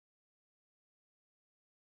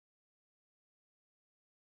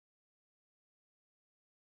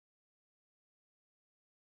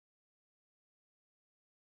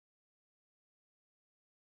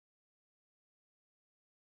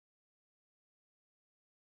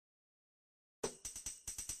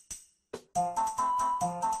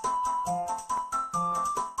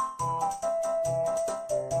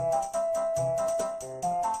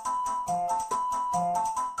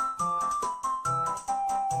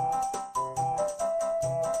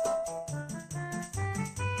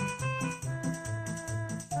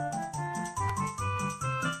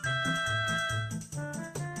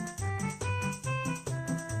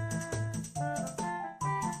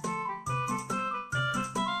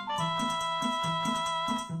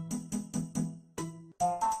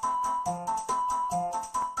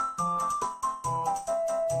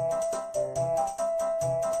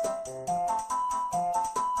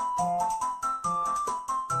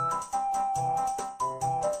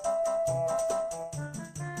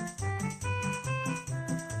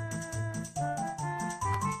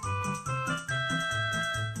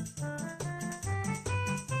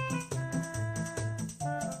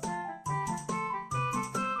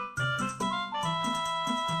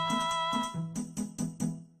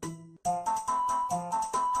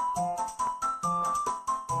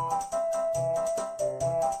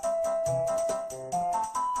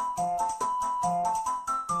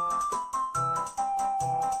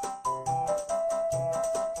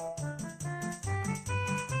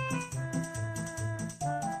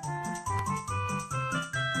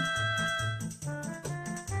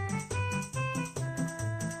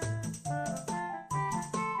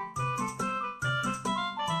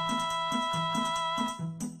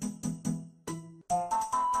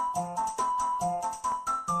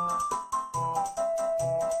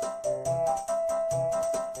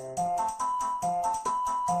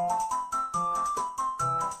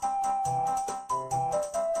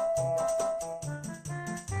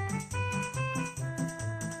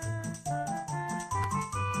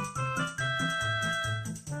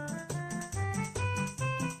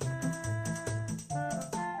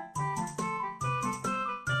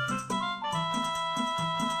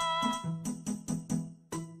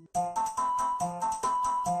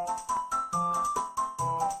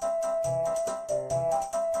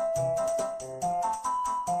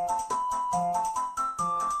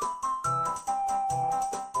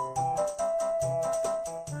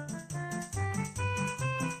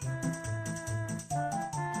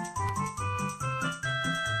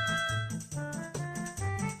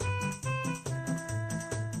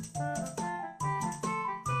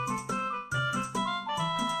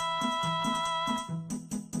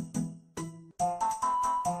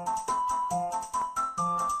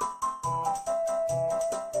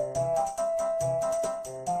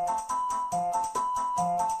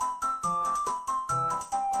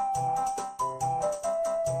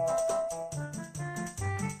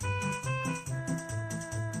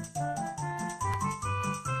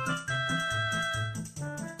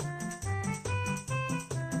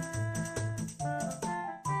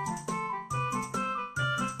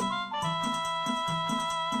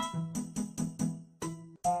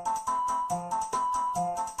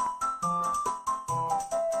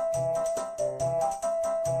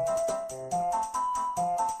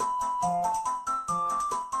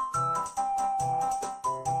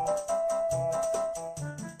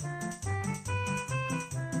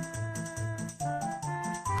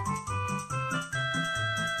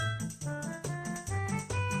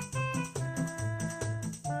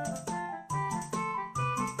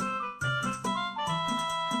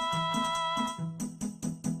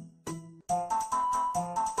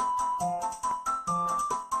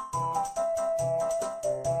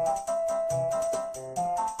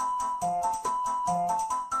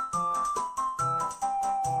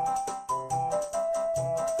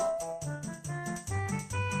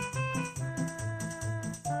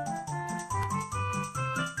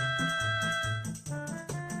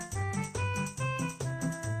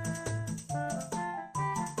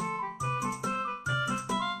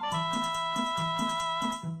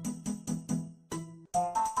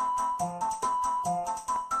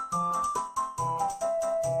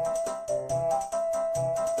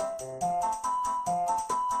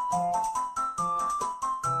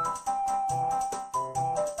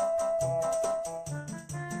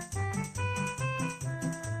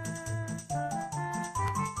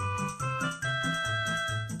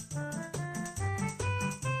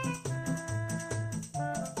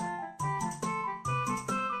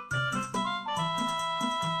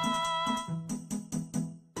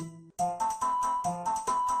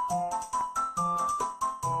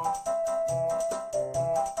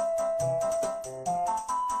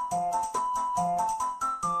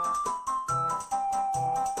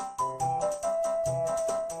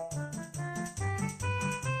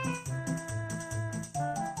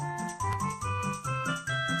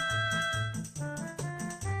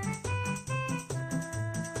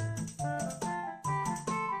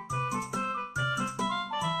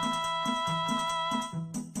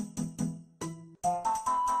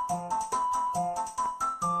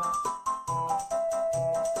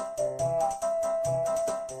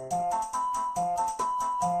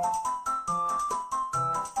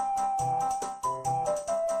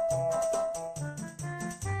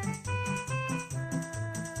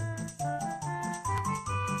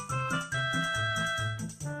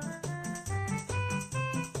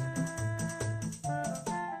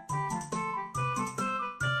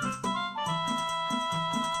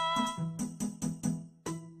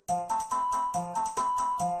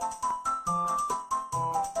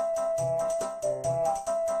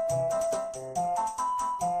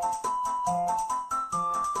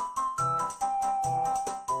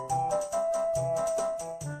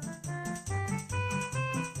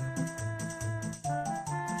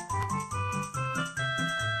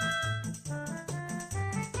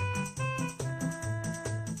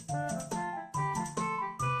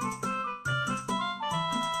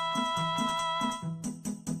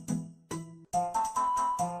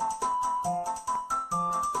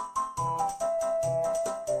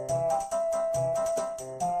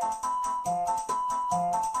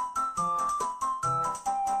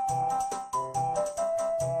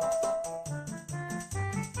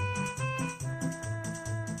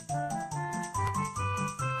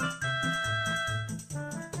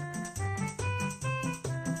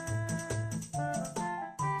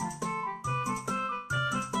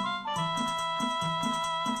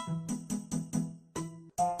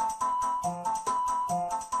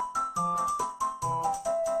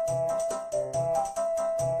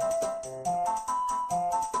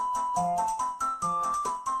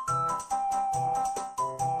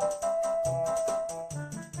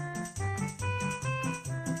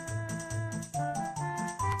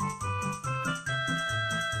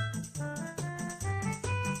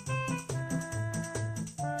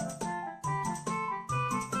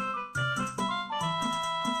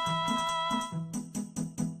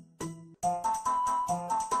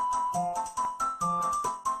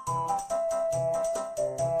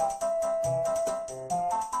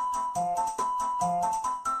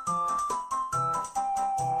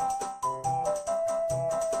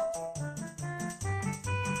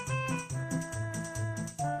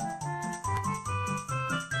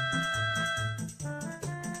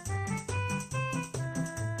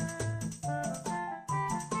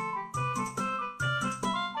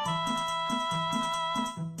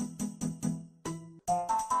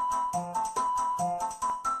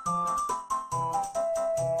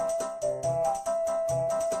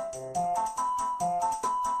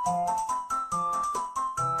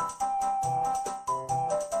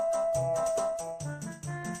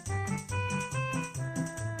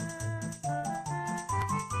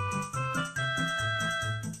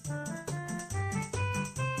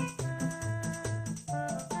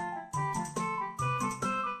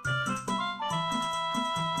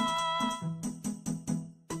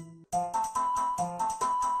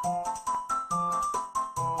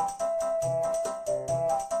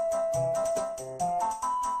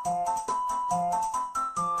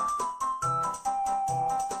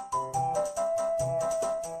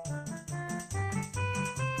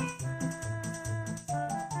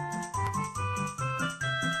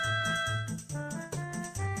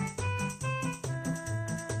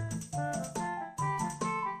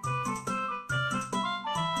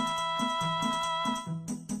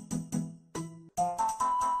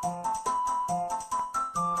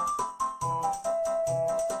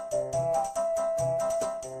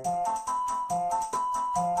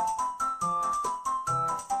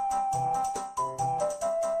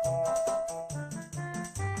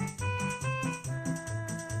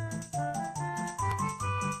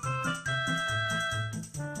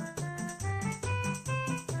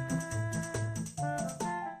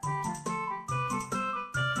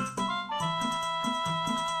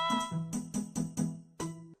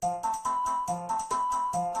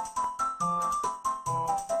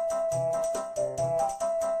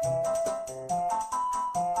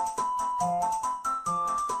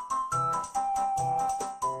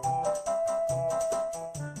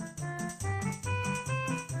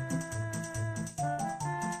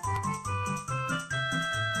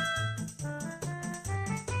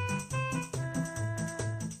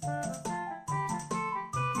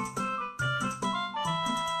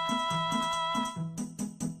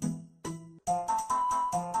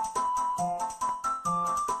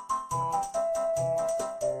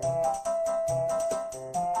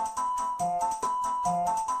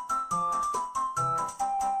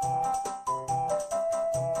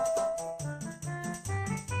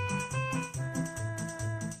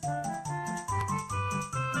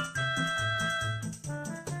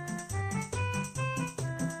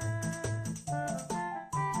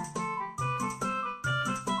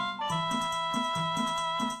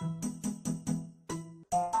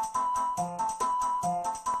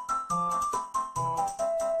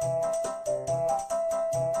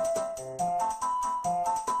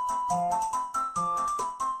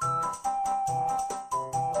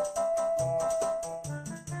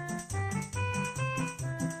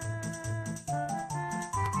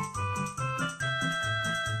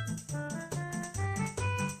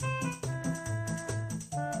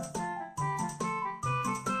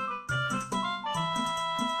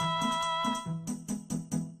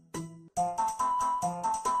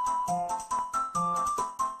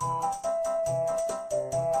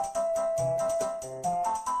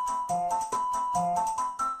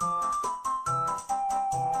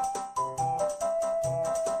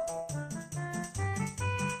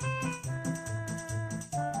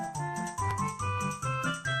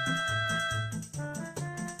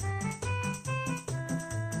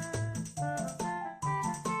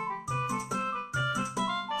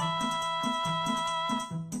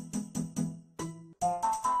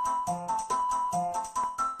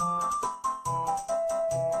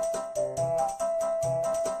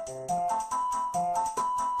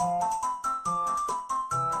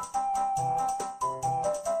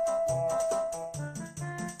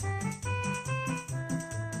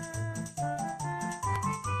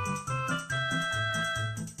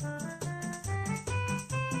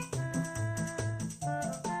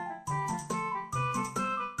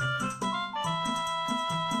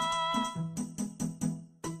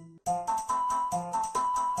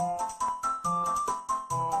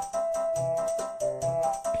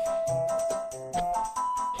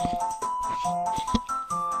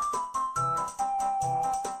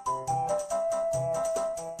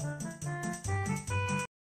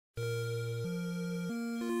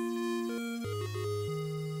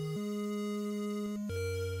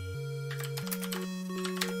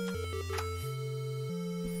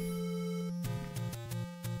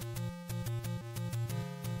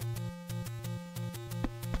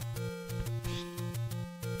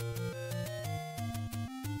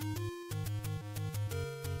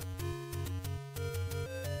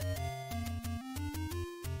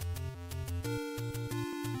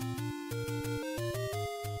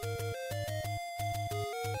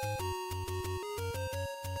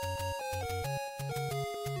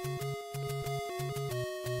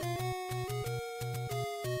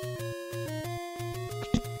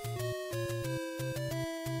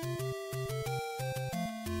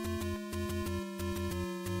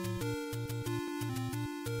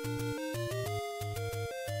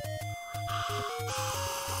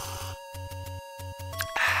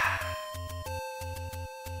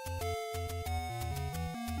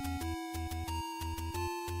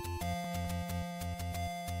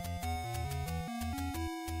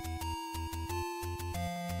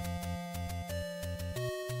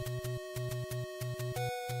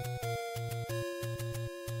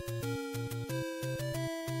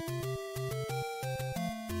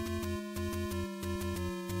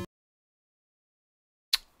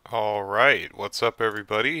Alright, what's up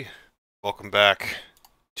everybody? Welcome back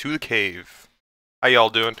to the cave. How y'all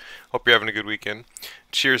doing? Hope you're having a good weekend.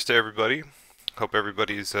 Cheers to everybody. Hope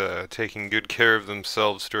everybody's taking good care of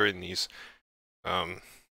themselves during these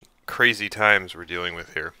crazy times we're dealing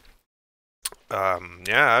with here. Yeah,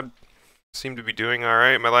 I seem to be doing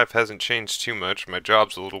alright. My life hasn't changed too much. My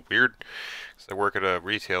job's a little weird because I work at a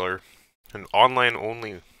retailer. And online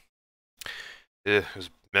only. It was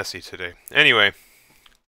messy today. Anyway.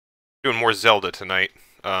 Doing more Zelda tonight.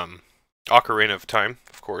 Ocarina of Time,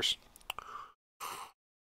 of course.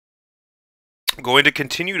 I'm going to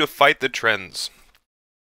continue to fight the trends.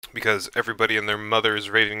 Because everybody and their mother is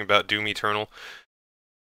raving about Doom Eternal.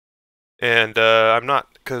 And I'm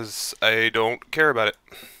not, because I don't care about it.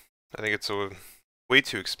 I think it's way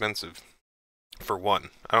too expensive. For one.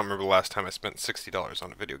 I don't remember the last time I spent $60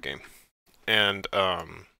 on a video game. And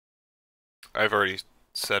I've already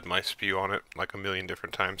said my spew on it like a million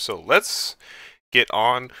different times. So let's get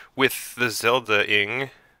on with the Zelda-ing.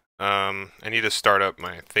 I need to start up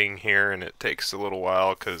my thing here, and it takes a little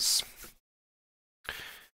while because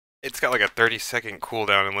it's got like a 30-second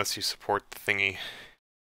cooldown unless you support the thingy.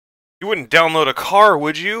 You wouldn't download a car,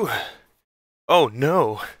 would you? Oh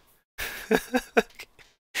no.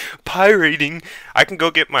 Pirating. I can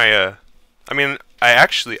go get my I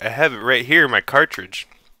have it right here, my cartridge.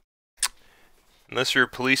 Unless you're a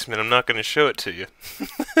policeman, I'm not going to show it to you.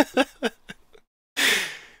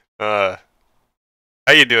 How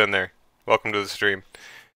you doing there? Welcome to the stream.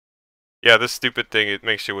 Yeah, this stupid thing, it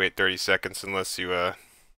makes you wait 30 seconds unless you,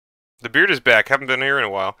 The beard is back. Haven't been here in a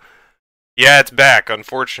while. Yeah, it's back,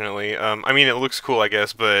 unfortunately. I mean, it looks cool, I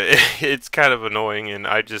guess, but it's kind of annoying, and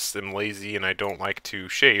I just am lazy, and I don't like to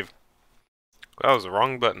shave. That was the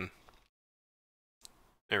wrong button.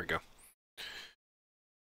 There we go.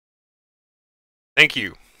 Thank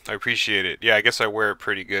you. I appreciate it. Yeah, I guess I wear it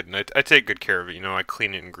pretty good, and I take good care of it. You know, I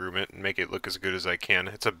clean it and groom it and make it look as good as I can.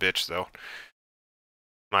 It's a bitch, though.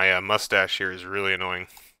 My mustache here is really annoying.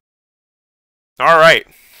 Alright.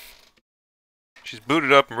 She's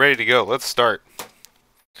booted up and ready to go. Let's start.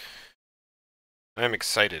 I'm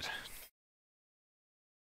excited.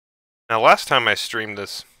 Now, last time I streamed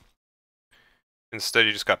this, instead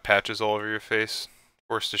you just got patches all over your face.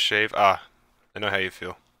 Forced to shave. Ah, I know how you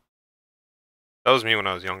feel. That was me when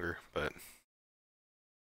I was younger, but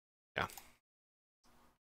yeah.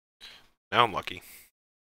 Now I'm lucky.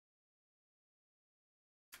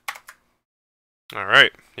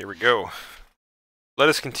 Alright, here we go. Let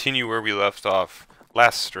us continue where we left off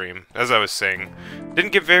last stream. As I was saying,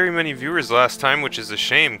 didn't get very many viewers last time, which is a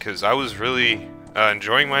shame, because I was really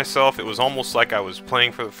enjoying myself. It was almost like I was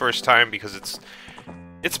playing for the first time, because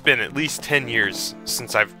it's been at least 10 years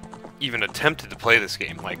since I've even attempted to play this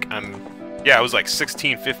game. Like, yeah, I was like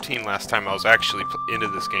 16, 15 last time I was actually into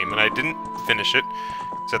this game, and I didn't finish it,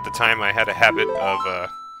 because at the time I had a habit of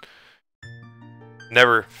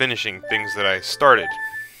never finishing things that I started.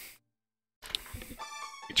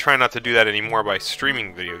 We try not to do that anymore by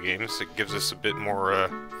streaming video games. It gives us a bit more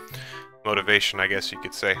motivation, I guess you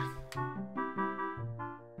could say.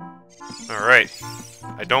 Alright.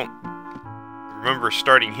 I don't remember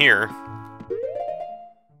starting here.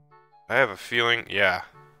 I have a feeling, yeah.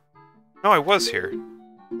 No, I was here.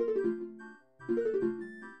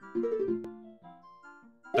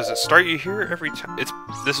 Does it start you here every time?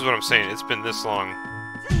 This is what I'm saying, it's been this long.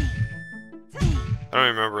 I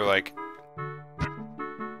don't remember, like...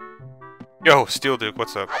 Yo, Steel Duke,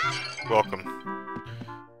 what's up? Welcome.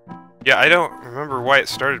 Yeah, I don't remember why it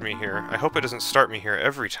started me here. I hope it doesn't start me here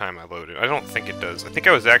every time I load it. I don't think it does. I think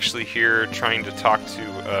I was actually here trying to talk to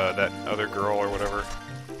that other girl or whatever.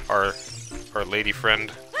 Our lady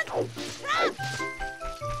friend.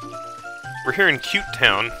 We're here in Cute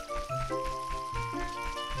Town.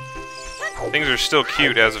 Things are still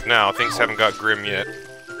cute as of now. Things haven't got grim yet.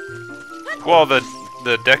 Well, the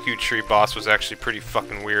Deku Tree boss was actually pretty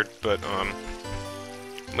fucking weird, but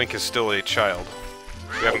Link is still a child.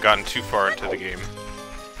 We haven't gotten too far into the game.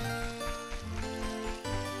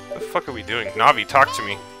 What the fuck are we doing? Navi, talk to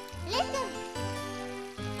me.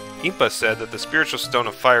 Impa said that the spiritual stone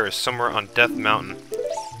of fire is somewhere on Death Mountain.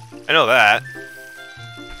 I know that.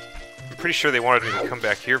 I'm pretty sure they wanted me to come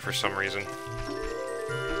back here for some reason.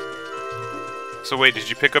 So wait, did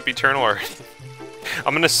you pick up Eternal, or...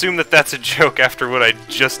 I'm gonna assume that that's a joke after what I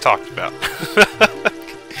just talked about.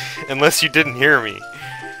 Unless you didn't hear me.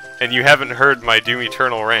 And you haven't heard my Doom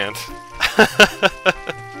Eternal rant.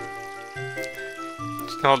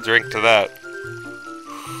 I'll drink to that.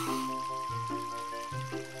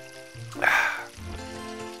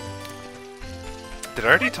 Did I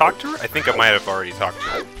already talk to her? I think I might have already talked to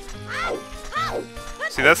her.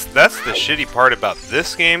 See, that's the shitty part about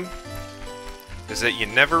this game, is that you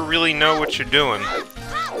never really know what you're doing,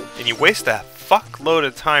 and you waste a fuckload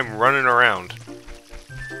of time running around.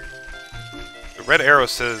 The red arrow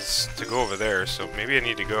says to go over there, so maybe I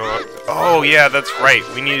need to go up. Oh yeah, that's right.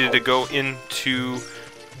 We needed to go into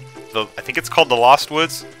the, I think it's called the Lost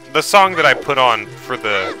Woods. The song that I put on for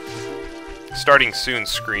the starting soon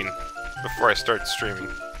screen before I started streaming.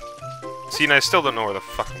 See, and I still don't know where the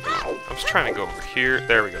fuck I'm going. I was trying to go over here.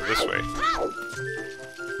 There we go, this way.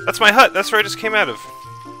 That's my hut. That's where I just came out of.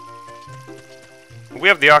 We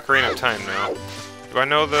have the Ocarina of Time now. Do I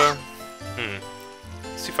know the...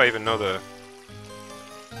 Let's see if I even know the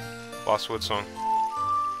Lost Woods song.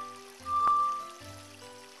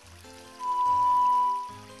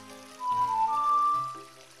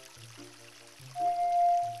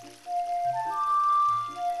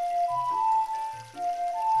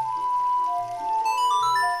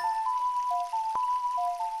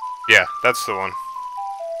 Yeah, that's the one.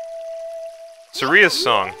 Saria's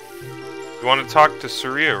song. You want to talk to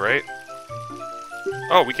Saria, right?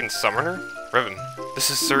 Oh, we can summon her? Reven, this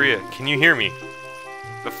is Saria. Can you hear me?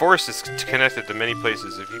 The forest is connected to many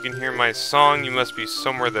places. If you can hear my song, you must be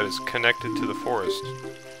somewhere that is connected to the forest.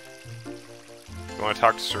 You want to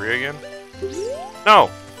talk to Saria again? No!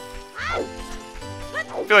 I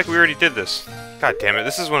feel like we already did this. God damn it,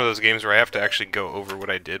 this is one of those games where I have to actually go over what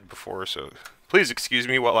I did before, so... Please excuse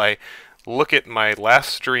me while I look at my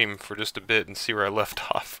last stream for just a bit and see where I left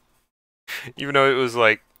off. Even though it was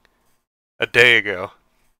like a day ago.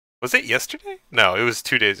 Was it yesterday? No, it was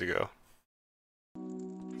 2 days ago.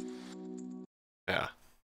 Yeah.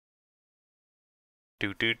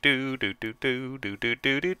 Do do do do do do do do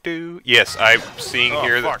do do do. Yes, I'm seeing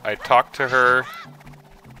here that I talked to her.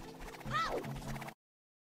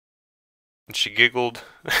 And she giggled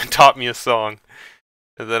and taught me a song.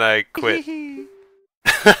 And then I quit.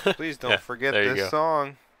 Please don't forget this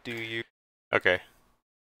song. Do you? Okay.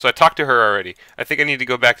 So I talked to her already. I think I need to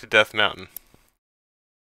go back to Death Mountain.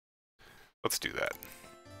 Let's do that.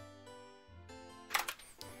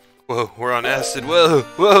 Whoa, we're on acid. Whoa,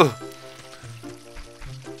 whoa.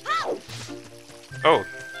 Oh.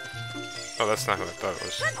 Oh, that's not who I thought it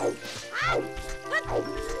was.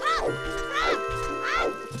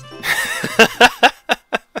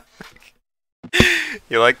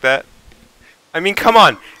 You like that? I mean, come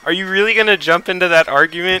on. Are you really gonna jump into that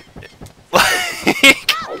argument?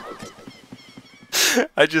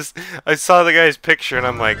 I saw the guy's picture and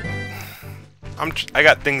I'm like, I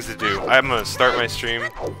got things to do. I'm gonna start my stream.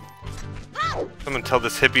 I'm gonna tell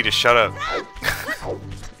this hippie to shut up.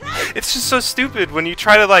 It's just so stupid when you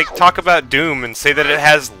try to like talk about Doom and say that it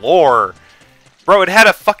has lore. Bro, it had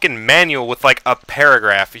a fucking manual with like a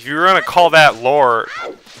paragraph. If you were gonna call that lore,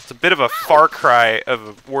 it's a bit of a far cry of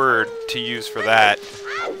a word to use for that.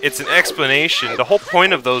 It's an explanation. The whole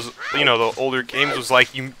point of those, you know, the older games was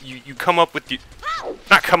like you come up with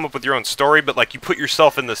not come up with your own story, but like you put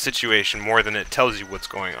yourself in the situation more than it tells you what's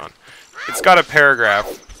going on. It's got a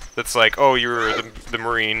paragraph that's like, oh, you're the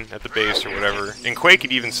Marine at the base or whatever. In Quake,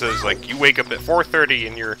 it even says like you wake up at 4:30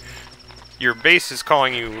 and your base is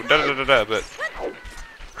calling you da da da da. But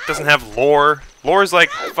it doesn't have lore. Lore is like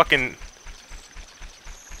fucking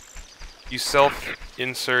you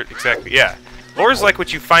self-insert exactly. Yeah, lore is like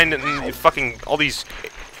what you find in fucking all these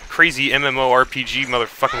crazy MMORPG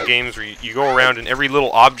motherfucking games where you go around and every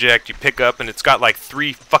little object you pick up and it's got like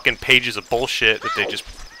 3 fucking pages of bullshit that they just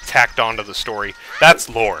tacked onto the story. That's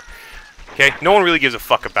lore. Okay? No one really gives a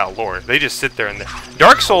fuck about lore. They just sit there and...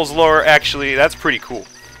 Dark Souls lore, actually, that's pretty cool.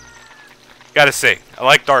 Gotta say, I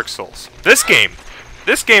like Dark Souls. This game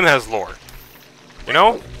has lore. You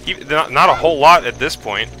know? Not a whole lot at this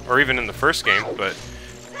point, or even in the first game, but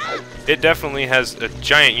it definitely has a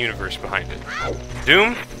giant universe behind it.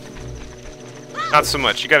 Doom? Not so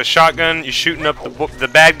much. You got a shotgun, you're shooting up the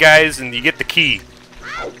bad guys, and you get the key.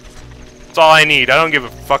 That's all I need. I don't give a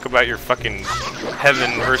fuck about your fucking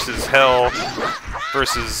heaven versus hell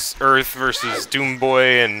versus earth versus Doom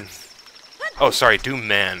Boy and... Oh, sorry, Doom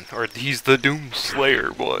Man. Or he's the Doom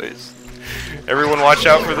Slayer, boys. Everyone watch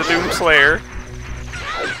out for the Doom Slayer.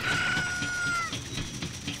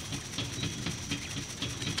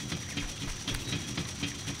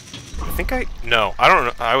 No, I don't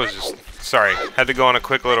know. I was just... Sorry. Had to go on a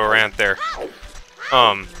quick little rant there.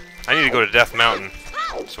 I need to go to Death Mountain.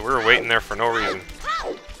 So we were waiting there for no reason.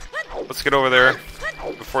 Let's get over there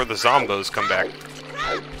before the zombos come back.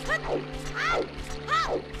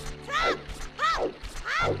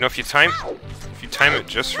 You know, if you time it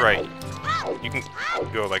just right, you can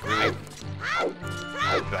go like really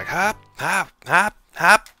like hop, hop, hop,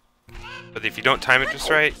 hop. But if you don't time it just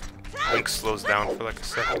right, Link slows down for like a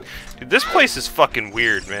second. Dude, this place is fucking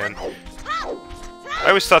weird, man. I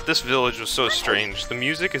always thought this village was so strange. The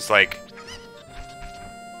music is like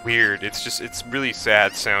weird. It's really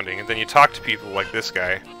sad sounding. And then you talk to people like this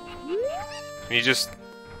guy, and you just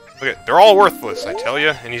look at, they're all worthless, I tell you.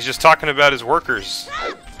 And he's just talking about his workers.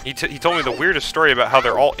 He told me the weirdest story about how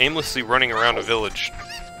they're all aimlessly running around a village.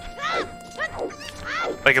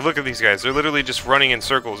 Like, look at these guys. They're literally just running in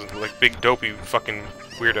circles, like big dopey fucking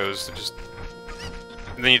weirdos. They're just.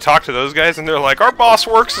 And then you talk to those guys, and they're like, "Our boss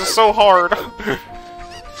works so hard."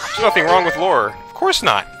 There's nothing wrong with lore. Of course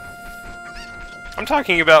not. I'm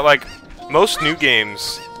talking about like most new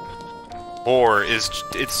games. Lore is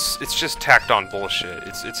it's just tacked on bullshit.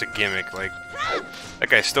 It's a gimmick. Like that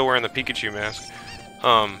guy's still wearing the Pikachu mask.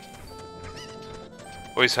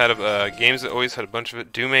 Always had games that always had a bunch of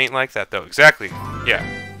it. Doom ain't like that though. Exactly. Yeah.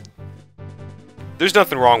 There's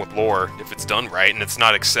nothing wrong with lore if it's done right and it's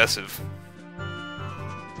not excessive.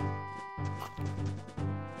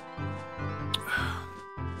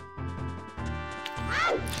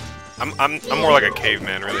 I'm more like a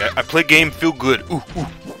caveman, really. I play game, feel good. Ooh, ooh.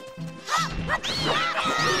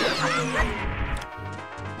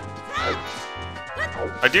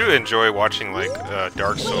 I do enjoy watching like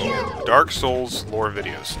Dark Souls lore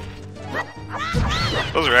videos.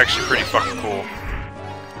 Those are actually pretty fucking cool.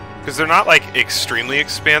 Because they're not like extremely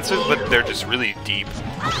expansive, but they're just really deep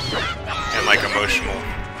and like emotional.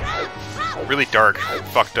 Really dark,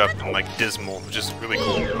 fucked up, and like dismal. Just really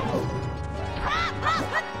cool.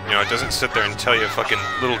 You know, it doesn't sit there and tell you fucking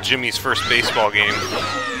little Jimmy's first baseball game.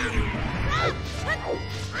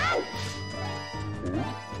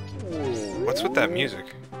 What's with that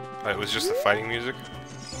music? It was just the fighting music?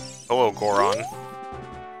 Hello, Goron.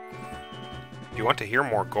 If you want to hear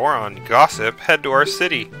more Goron gossip, head to our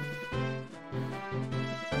city.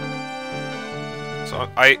 So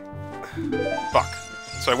fuck.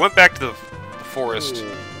 So I went back to the forest.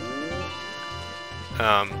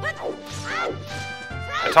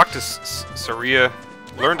 I talked to Saria,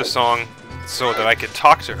 learned a song so that I could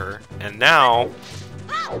talk to her, and now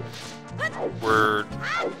we're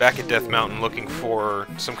back at Death Mountain looking for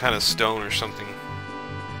some kind of stone or something.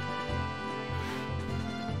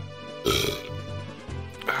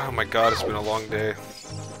 Oh my god, it's been a long day.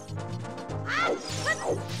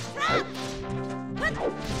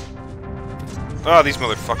 Oh, these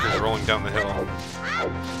motherfuckers rolling down the hill.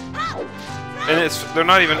 And they're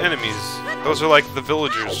not even enemies. Those are like the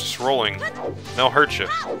villagers just rolling. They'll hurt you.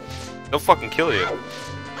 They'll fucking kill you.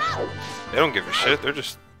 They don't give a shit. They're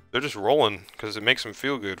just rolling because it makes them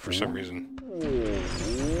feel good for some reason.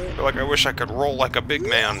 They're like, I wish I could roll like a big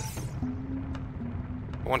man.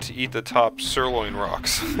 I want to eat the top sirloin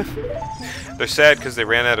rocks. They're sad because they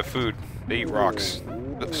ran out of food. They eat rocks.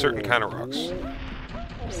 A certain kind of rocks.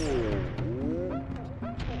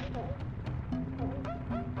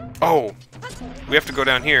 Oh! We have to go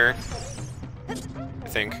down here, I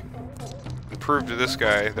think, and prove to this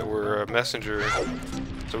guy that we're a messenger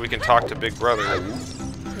so we can talk to Big Brother.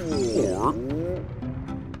 Or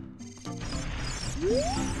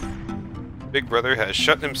Big Brother has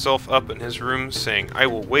shut himself up in his room saying, I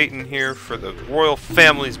will wait in here for the royal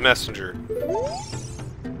family's messenger.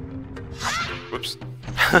 Whoops.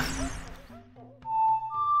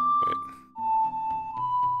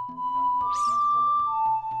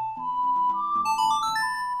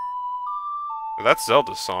 That's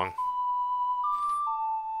Zelda's song.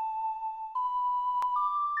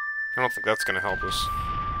 I don't think that's gonna help us.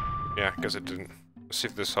 Yeah, I guess it didn't. Let's see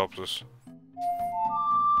if this helps us.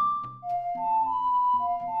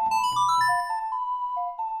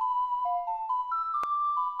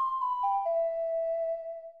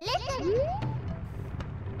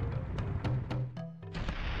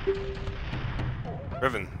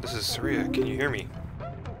 Reven, this is Saria. Can you hear me?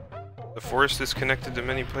 The forest is connected to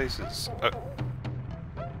many places.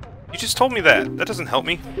 You just told me that. That doesn't help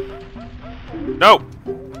me. No!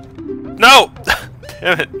 No!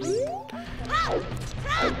 Damn it.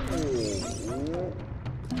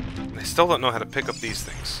 I still don't know how to pick up these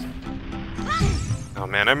things. Oh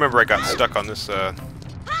man, I remember I got stuck on this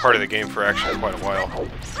part of the game for actually quite a while.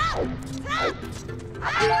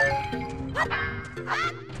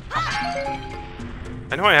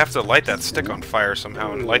 I know I have to light that stick on fire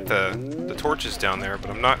somehow and light the torches down there, but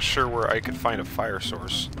I'm not sure where I could find a fire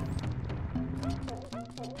source.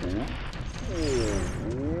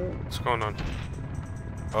 What's going on?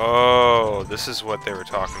 Oh, this is what they were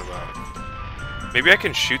talking about. Maybe I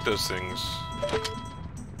can shoot those things.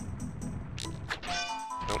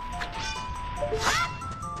 Nope.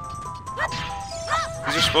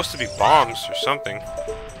 These are supposed to be bombs or something.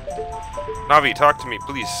 Navi, talk to me,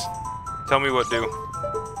 please. Tell me what do.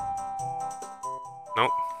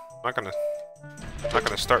 Nope. Not gonna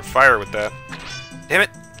start fire with that. Damn it!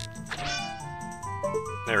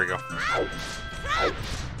 There we go. I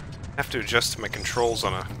have to adjust my controls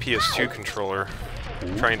on a PS2 controller.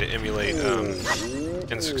 Trying to emulate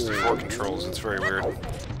N64 controls. It's very weird.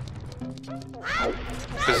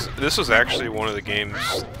 Because this was actually one of the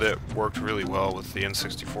games that worked really well with the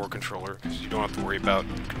N64 controller, because you don't have to worry about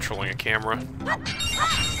controlling a camera.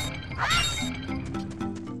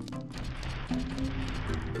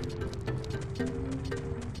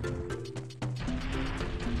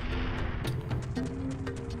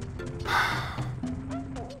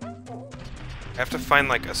 I have to find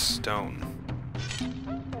like a stone.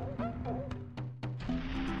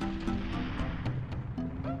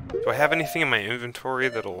 Do I have anything in my inventory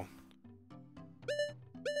that'll...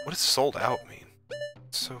 What does sold out mean?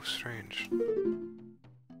 It's so strange.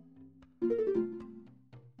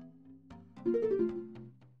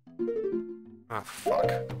 Ah,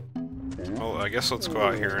 fuck. Well, I guess let's go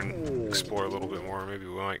out here and explore a little bit more. Maybe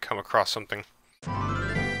we might come across something.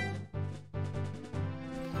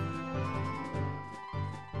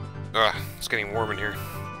 It's getting warm in here.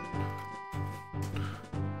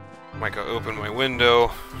 Might go open my window.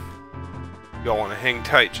 Y'all want to hang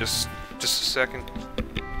tight just a second.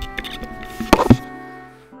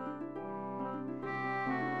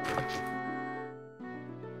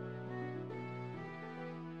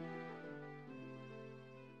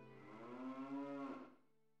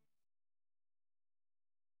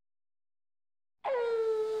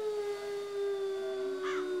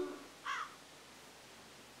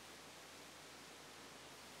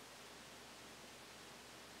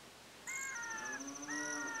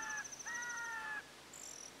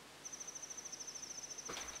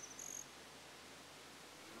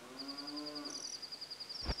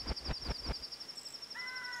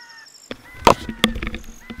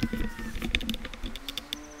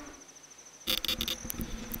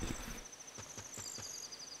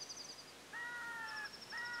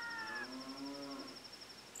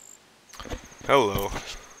 Hello.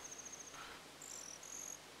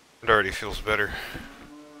 It already feels better.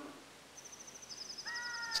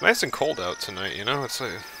 It's nice and cold out tonight, you know? It's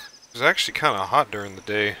actually kind of hot during the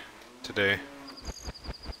day today.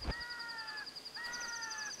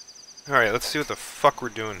 Alright, let's see what the fuck we're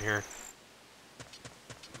doing here.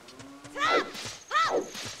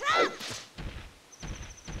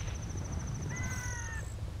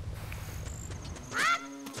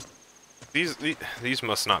 These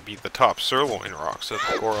must not be the top sirloin rocks that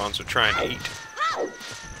the Gorons are trying to eat.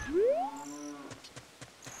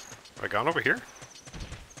 Have I gone over here?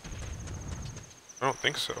 I don't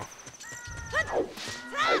think so.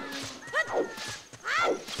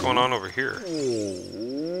 What's going on over here?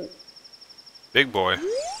 Big boy.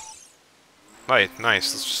 Nice.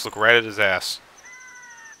 Let's just look right at his ass.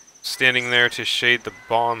 Standing there to shade the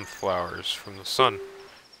bomb flowers from the sun.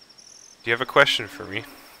 Do you have a question for me?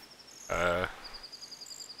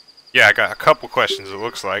 Yeah, I got a couple questions, it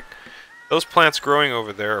looks like. Those plants growing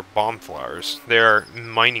over there are bomb flowers. They are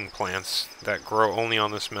mining plants that grow only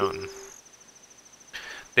on this mountain.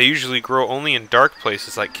 They usually grow only in dark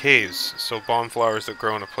places like caves, so bomb flowers that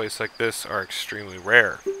grow in a place like this are extremely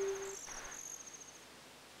rare.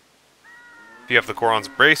 If you have the Goron's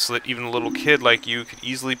bracelet, even a little kid like you could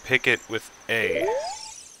easily pick it with A.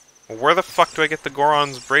 Well, where the fuck do I get the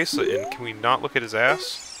Goron's bracelet in? Can we not look at his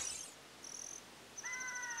ass?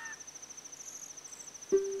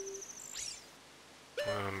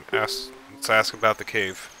 Let's ask about the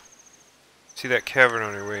cave. See that cavern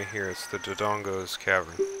on your way here? It's the Dodongo's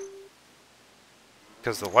cavern.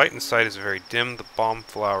 Because the light inside is very dim, the bomb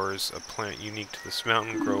flowers, a plant unique to this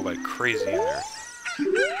mountain, grow like crazy in there.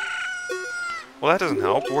 Well, that doesn't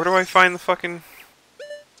help. Where do I find the fucking...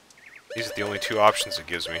 These are the only two options it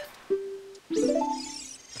gives me.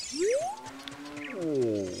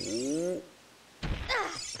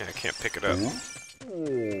 Yeah, I can't pick it up.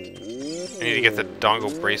 I need to get the Dongo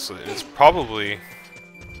bracelet. It's probably...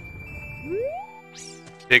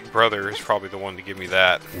 Big Brother is probably the one to give me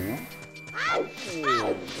that.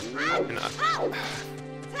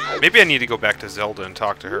 Maybe I need to go back to Zelda and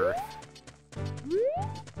talk to her.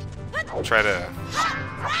 I'll try to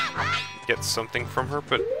get something from her,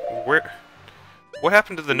 but where... What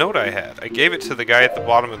happened to the note I had? I gave it to the guy at the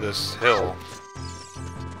bottom of this hill.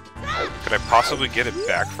 Could I possibly get it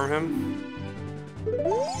back from him?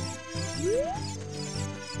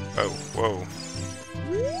 Oh, whoa.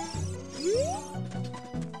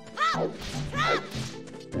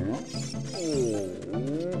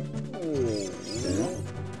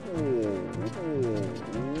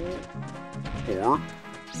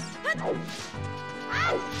 I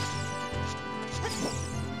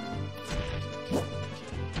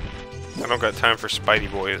don't got time for Spidey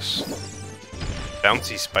boys.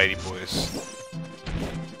 Bouncy Spidey boys.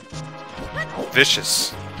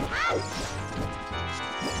 Vicious.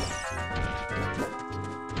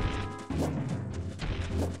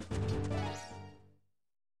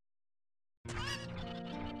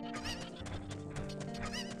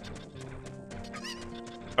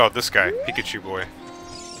 Oh, this guy, Pikachu boy.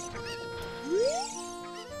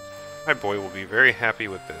 My boy will be very happy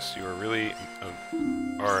with this. You are really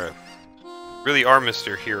are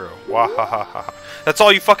Mr. Hero. Wah ha ha ha. That's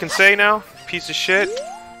all you fucking say now? Piece of shit.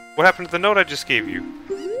 What happened to the note I just gave you?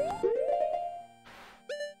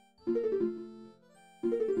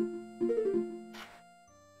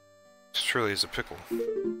 This truly is a pickle.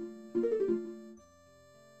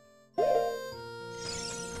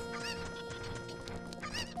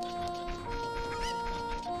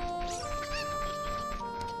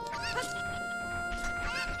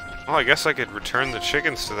 Well, I guess I could return the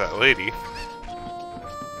chickens to that lady.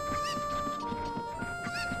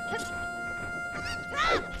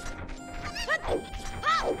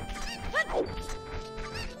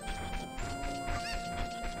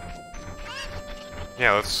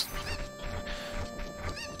 Yeah, let's...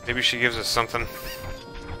 Maybe she gives us something.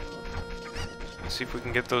 Let's see if we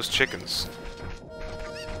can get those chickens.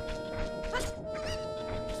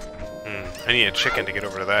 I need a chicken to get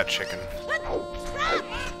over to that chicken.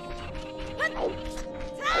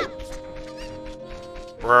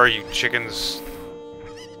 Where are you, chickens?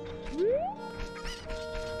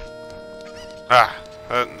 Ah!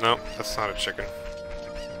 No, that's not a chicken.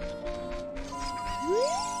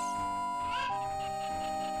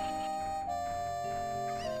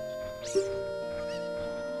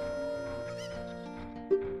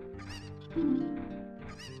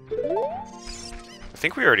 I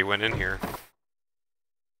think we already went in here.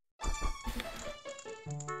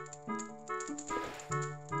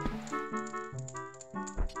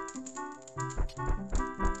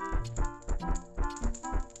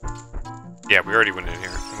 Yeah, we already went in here.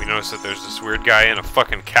 And we noticed that there's this weird guy and a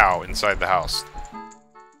fucking cow inside the house.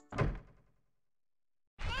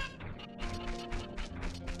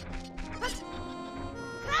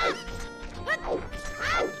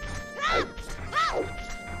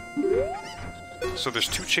 So there's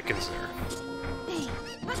two chickens there.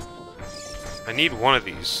 I need one of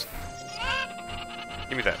these.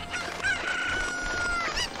 Give me that.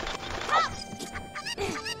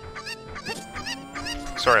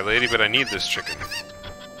 Sorry, lady, but I need this chicken.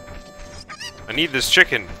 I need this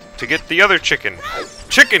chicken to get the other chicken.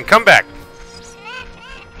 Chicken, come back!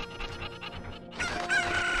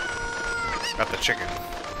 Got the chicken.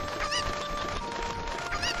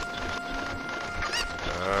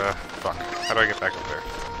 Fuck. How do I get back up there?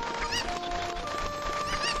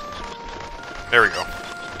 There we go.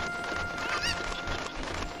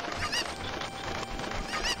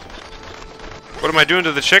 What am I doing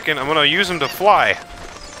to the chicken? I'm gonna use him to fly.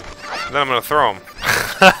 And then I'm gonna throw him.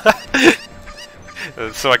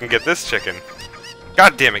 So I can get this chicken.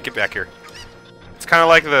 God damn it, get back here. It's kind of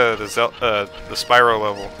like the Spyro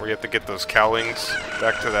level, where you have to get those cowlings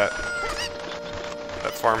back to that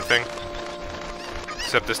farm thing.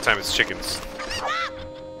 Except this time it's chickens.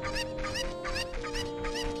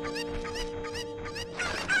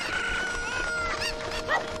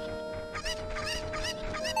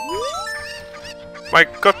 My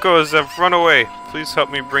cuckoos have run away. Please help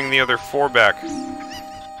me bring the other 4 back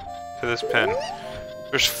to this pen.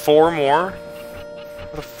 There's 4 more?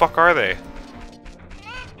 Where the fuck are they?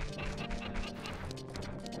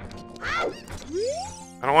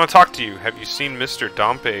 I don't want to talk to you. Have you seen Mr.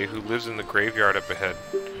 Dompe, who lives in the graveyard up ahead?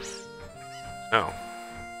 No.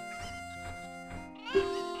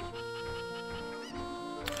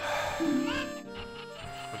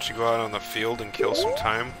 Don't you go out on the field and kill some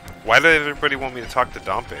time? Why did everybody want me to talk to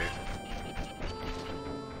Dompe?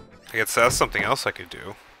 I guess that's something else I could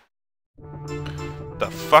do. What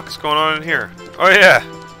the fuck's going on in here? Oh yeah!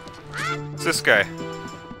 It's this guy.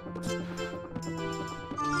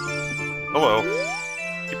 Hello.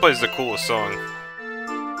 He plays the coolest song.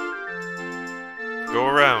 Go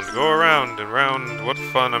around and round, what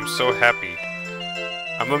fun, I'm so happy.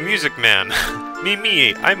 I'm a music man.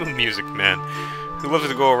 me, I'm a music man. Who loves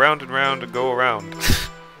to go around and round and go around.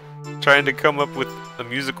 Trying to come up with a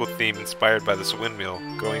musical theme inspired by this windmill,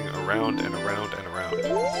 going around and around and around.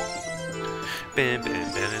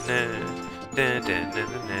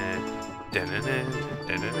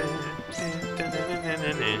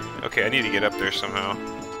 Okay, I need to get up there somehow.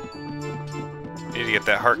 I need to get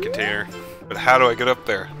that heart container. But how do I get up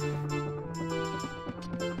there?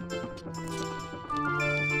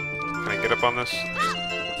 Can I get up on this?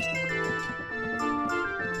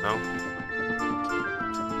 No?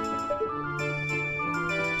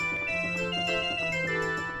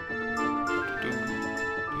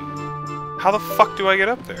 How the fuck do I get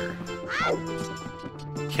up there?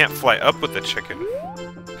 Can't fly up with the chicken.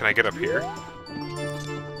 Can I get up here? No.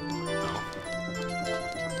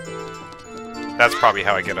 That's probably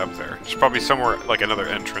how I get up there. There's probably somewhere, like another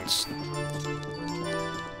entrance.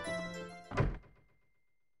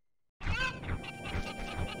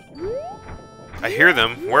 I hear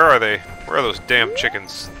them. Where are they? Where are those damn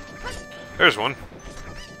chickens? There's one.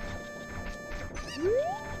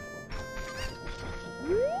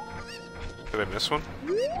 Did I miss one?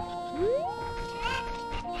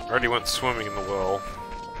 Already went swimming in the well.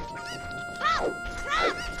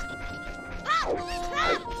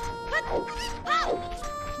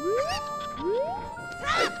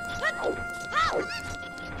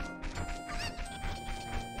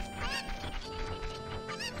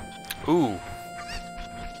 Ooh.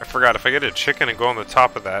 I forgot, if I get a chicken and go on the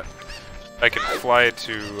top of that, I can fly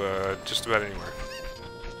to just about anywhere.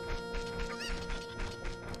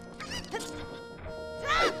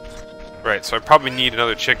 Right, so I probably need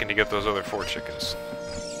another chicken to get those other 4 chickens.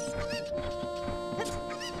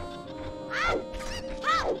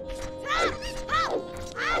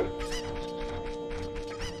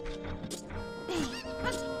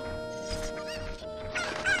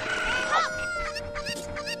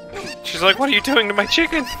 She's like, what are you doing to my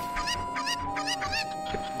chicken?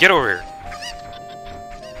 Get over here.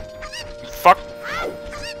 Fuck.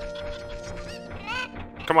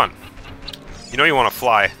 Come on. You know you want to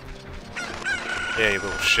fly. Yeah, you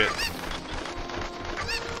little shit.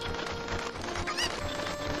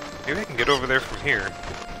 Maybe I can get over there from here.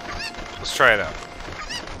 Let's try it out.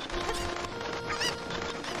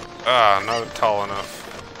 Ah, not tall enough.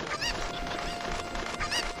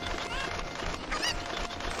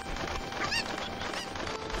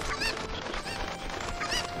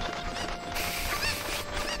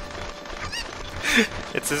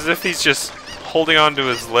 It's as if he's just holding on to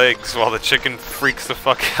his legs while the chicken freaks the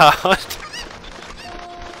fuck out.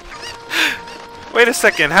 Wait a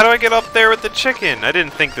second, how do I get up there with the chicken? I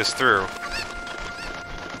didn't think this through.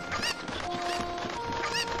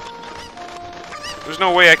 There's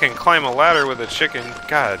no way I can climb a ladder with a chicken.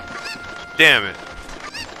 God damn it.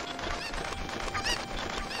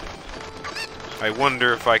 I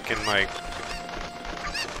wonder if I can, like...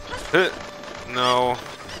 No.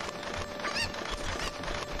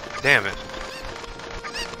 Damn it.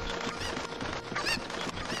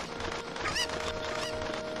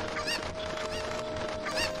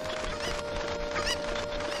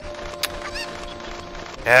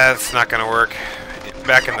 Yeah, that's not gonna work.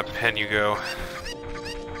 Back in the pen you go.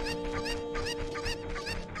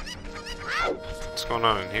 What's going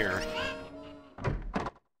on in here?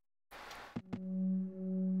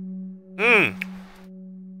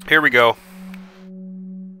 Here we go.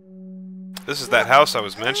 This is that house I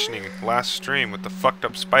was mentioning last stream with the fucked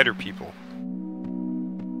up spider people.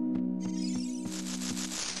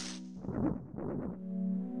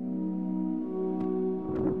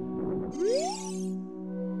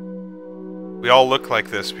 We all look like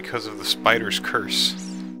this because of the spider's curse.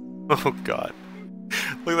 Oh god.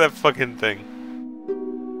 Look at that fucking thing.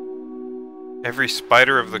 Every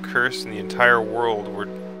spider of the curse in the entire world were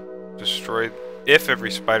destroyed. If every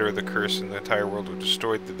spider of the curse in the entire world were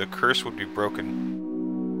destroyed, the curse would be broken.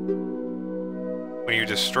 When you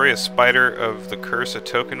destroy a spider of the curse, a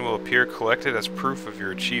token will appear collected as proof of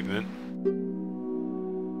your achievement.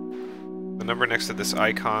 The number next to this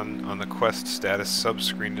icon on the quest status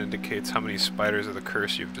subscreen indicates how many spiders of the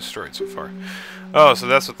curse you've destroyed so far. Oh, so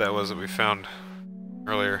that's what that was that we found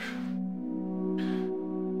earlier.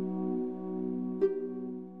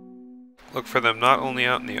 Look for them not only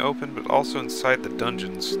out in the open, but also inside the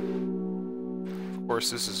dungeons. Of course,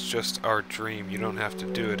 this is just our dream. You don't have to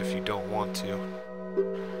do it if you don't want to.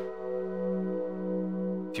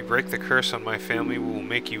 If you break the curse on my family, we will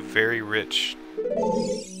make you very rich.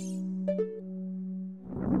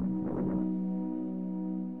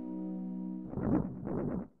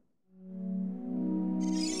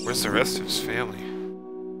 Where's the rest of his family?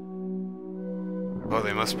 Oh,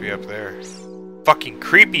 they must be up there. Fucking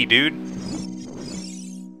creepy, dude.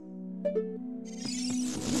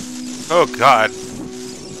 Oh god.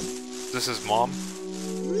 Is this his mom?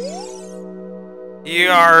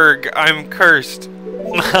 Yarg, I'm cursed.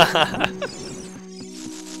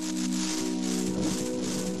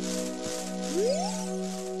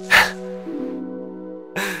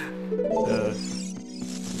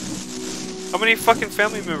 How many fucking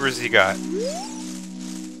family members he got?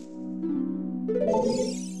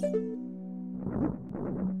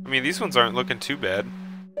 mean, these ones aren't looking too bad.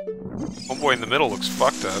 Homeboy in the middle looks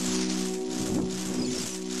fucked up.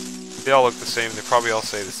 They all look the same. They probably all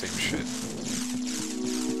say the same shit.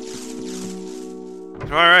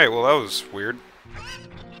 Alright, well that was weird.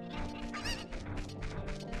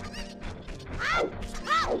 I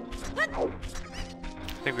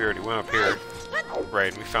think we already went up here.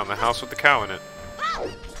 Right, we found the house with the cow in it.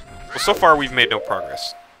 Well, so far we've made no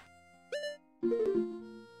progress.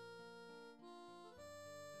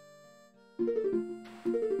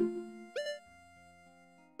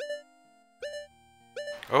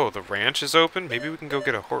 Oh, the ranch is open? Maybe we can go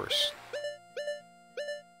get a horse.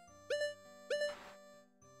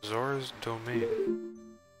 Zora's Domain.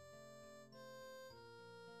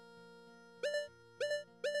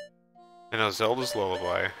 I know Zelda's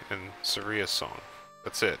Lullaby and Saria's Song.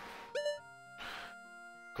 That's it.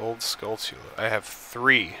 Gold Skulltula. I have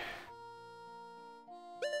 3.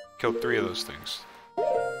 Killed 3 of those things.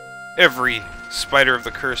 Every spider of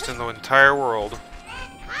the cursed in the entire world.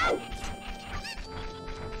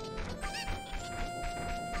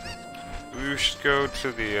 We should go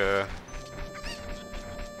to the,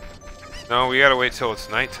 No, we gotta wait till it's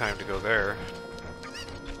nighttime to go there.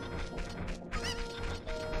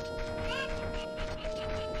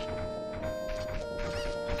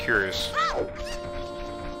 I'm curious.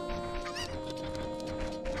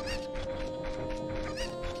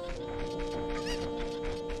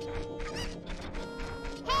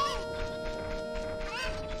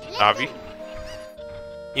 Navi?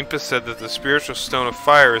 Impa said that the spiritual stone of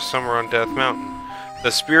fire is somewhere on Death Mountain.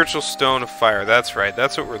 The spiritual stone of fire, that's right,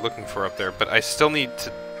 that's what we're looking for up there, but I still need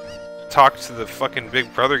to talk to the fucking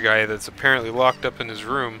big brother guy that's apparently locked up in his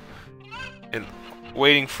room and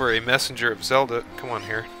waiting for a messenger of Zelda. Come on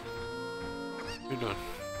here. What are you doing?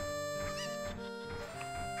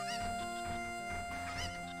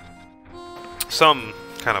 Some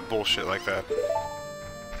kind of bullshit like that.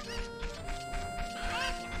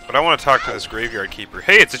 But I want to talk to this graveyard keeper.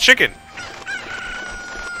 Hey, it's a chicken!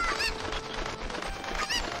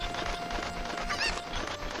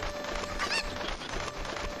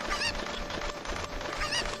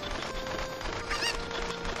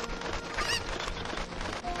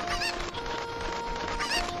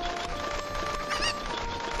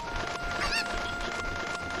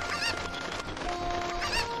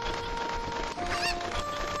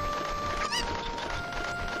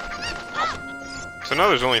 So now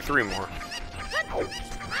there's only 3 more.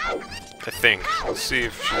 I think. Let's see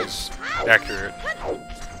if she's accurate.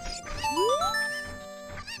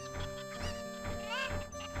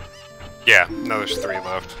 Yeah, now there's 3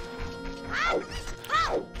 left.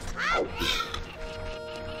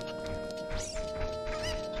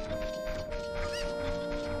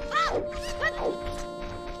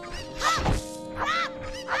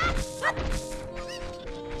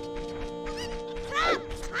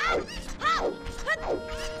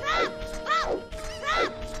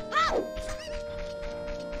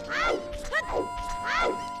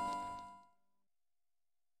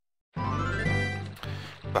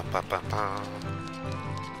 Ba, ba, ba, ba.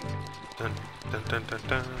 Dun, dun, dun, dun,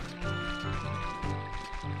 dun.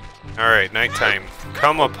 Alright, nighttime.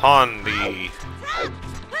 Come upon thee.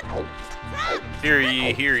 Hear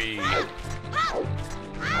ye, hear ye.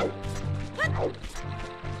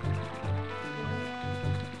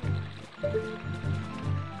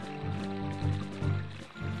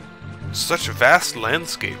 Such vast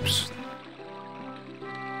landscapes.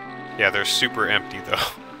 Yeah, they're super empty though.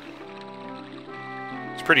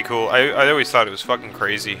 It's pretty cool. I always thought it was fucking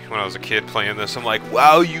crazy when I was a kid playing this. I'm like,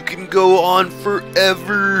 wow, you can go on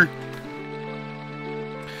forever!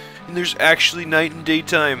 And there's actually night and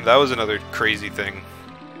daytime. That was another crazy thing.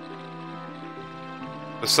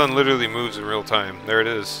 The sun literally moves in real time. There it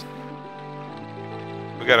is.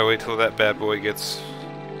 We gotta wait till that bad boy gets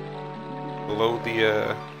below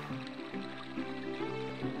the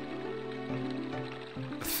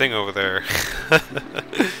thing over there.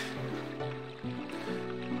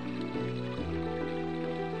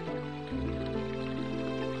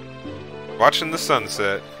 Watching the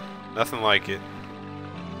sunset. Nothing like it.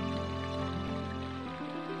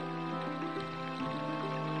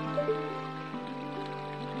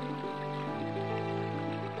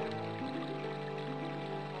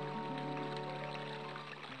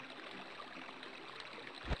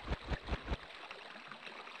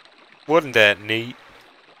 Wasn't that neat?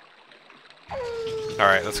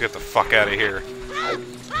 Alright, let's get the fuck out of here.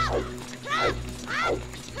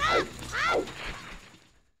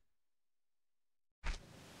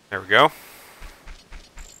 There we go.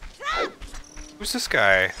 Who's this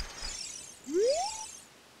guy?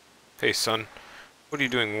 Hey son, what are you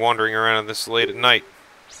doing wandering around this late at night?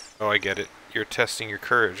 Oh, I get it. You're testing your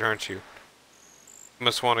courage, aren't you? You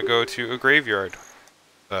must want to go to a graveyard.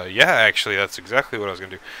 Yeah, actually, that's exactly what I was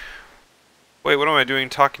gonna do. Wait, what am I doing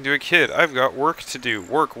talking to a kid? I've got work to do.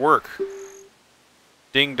 Work.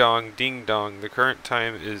 Ding dong, ding dong. The current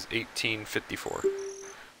time is 1854.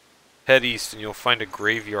 Head east and you'll find a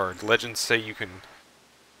graveyard. Legends say you can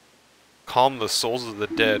calm the souls of the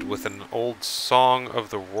dead with an old song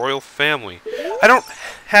of the royal family. I don't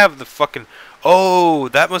have the fucking... Oh,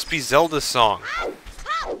 that must be Zelda's song.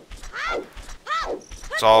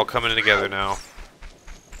 It's all coming together now.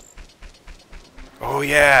 Oh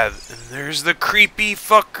yeah, and there's the creepy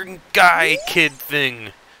fucking guy kid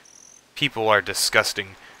thing. People are disgusting.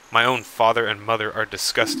 My own father and mother are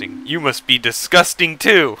disgusting. You must be disgusting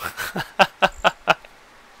too.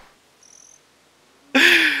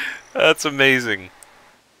 That's amazing.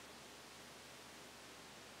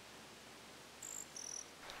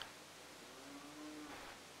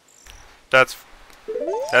 That's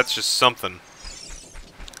just something.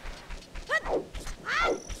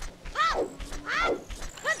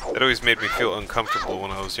 That always made me feel uncomfortable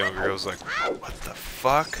when I was younger. I was like, what the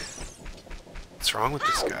fuck? What's wrong with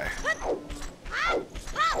this guy?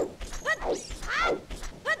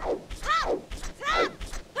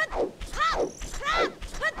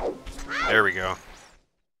 There we go.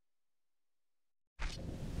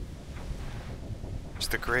 There's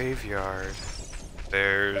the graveyard.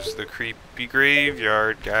 There's the creepy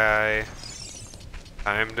graveyard guy.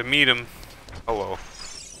 Time to meet him. Hello.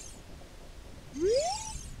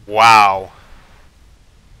 Wow.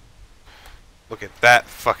 Look at that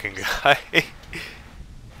fucking guy.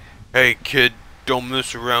 Hey kid, don't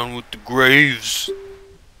mess around with the graves.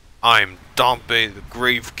 I'm Dompe, the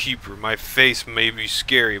Gravekeeper. My face may be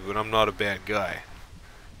scary, but I'm not a bad guy.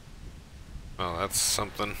 Well, that's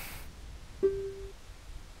something.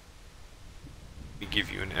 We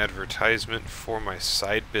give you an advertisement for my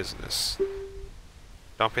side business.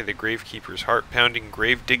 Dompe the Gravekeeper's heart-pounding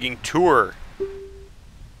grave-digging tour.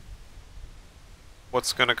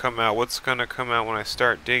 What's gonna come out? What's gonna come out when I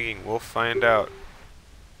start digging? We'll find out.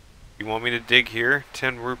 You want me to dig here?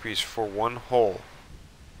 10 rupees for one hole.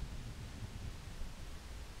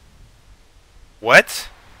 What?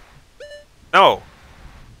 No.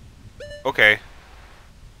 Okay.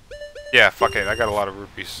 Yeah, fuck it. I got a lot of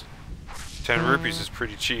rupees. 10 rupees is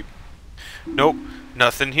pretty cheap. Nope.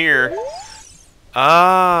 Nothing here.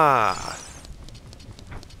 Ah.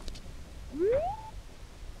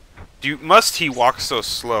 Must he walk so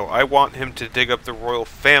slow? I want him to dig up the royal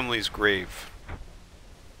family's grave.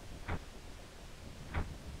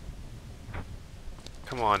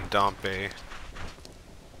 Come on, Dompe.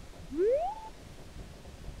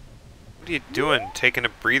 What are you doing? Taking a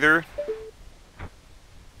breather?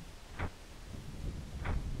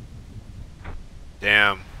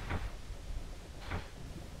 Damn.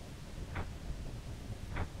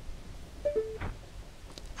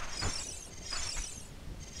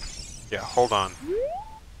 Yeah, hold on.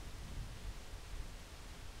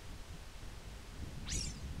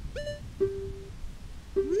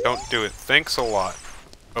 Don't do it. Thanks a lot.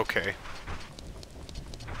 Okay.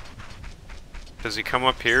 Does he come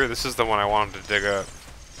up here? This is the one I wanted to dig up.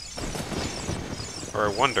 Or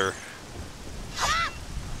I wonder.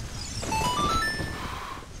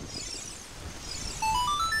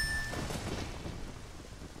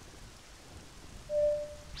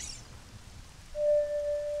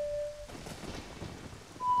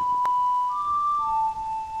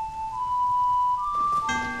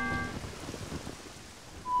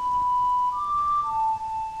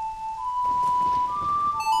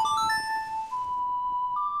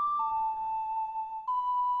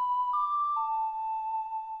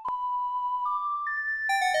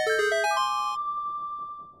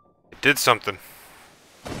 Did something.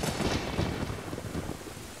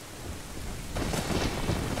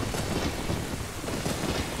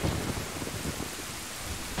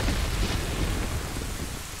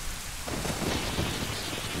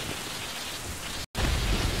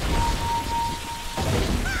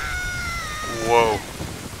 Whoa.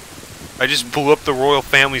 I just blew up the royal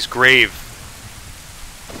family's grave.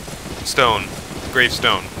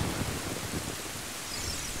 Gravestone.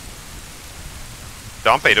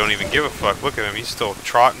 Dompe don't even give a fuck. Look at him, he's still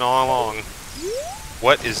trotting all along.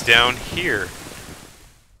 What is down here?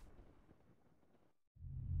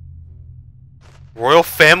 Royal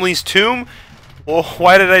family's tomb? Well,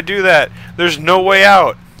 why did I do that? There's no way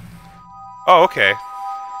out. Oh, okay.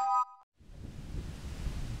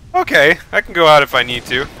 Okay, I can go out if I need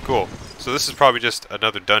to. Cool. So this is probably just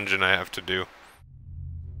another dungeon I have to do.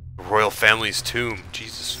 The royal family's tomb.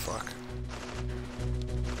 Jesus fuck.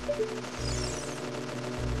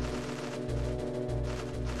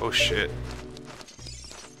 Oh shit.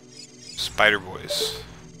 Spider boys.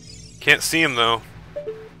 Can't see them though.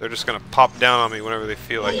 They're just gonna pop down on me whenever they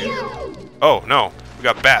feel like it. Oh no, we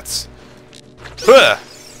got bats. Huh!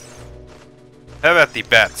 Have at the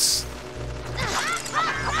bats.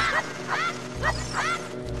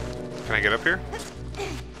 Can I get up here?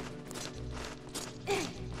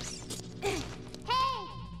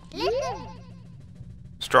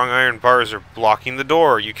 Strong iron bars are blocking the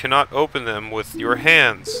door. You cannot open them with your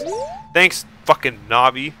hands. Thanks, fucking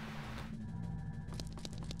Nobby.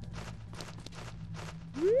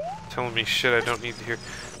 Telling me shit I don't need to hear.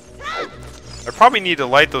 I probably need to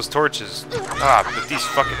light those torches. Ah, but these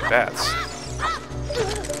fucking bats.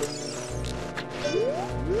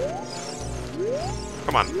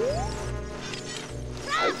 Come on.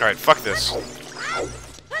 Alright, fuck this.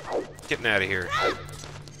 Getting out of here.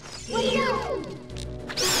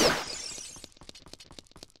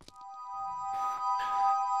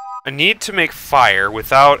 I need to make fire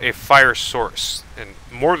without a fire source in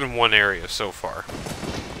more than one area so far.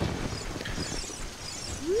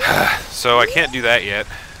 So I can't do that yet.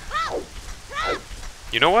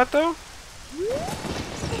 You know what though?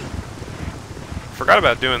 Forgot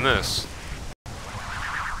about doing this.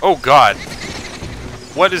 Oh god.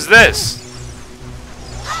 What is this?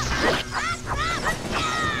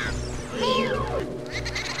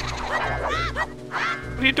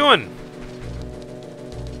 What are you doing?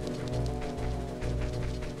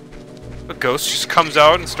 A ghost just comes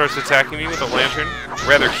out and starts attacking me with a lantern.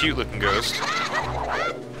 Rather cute looking ghost.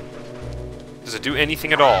 Does it do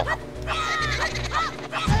anything at all?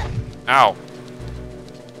 Ow.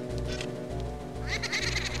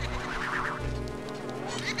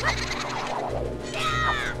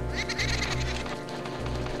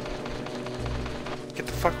 Get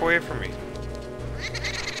the fuck away from me.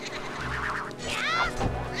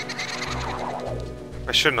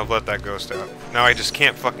 I shouldn't have let that ghost out. Now I just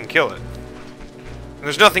can't fucking kill it. And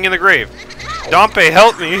there's nothing in the grave. Dompe,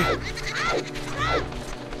 help me!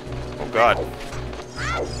 Oh god.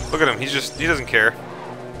 Look at him, he doesn't care.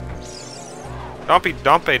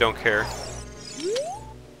 Dompe don't care.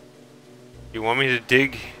 You want me to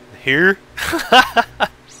dig here?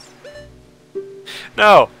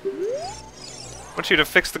 No! I want you to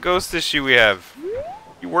fix the ghost issue we have.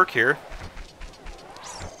 You work here.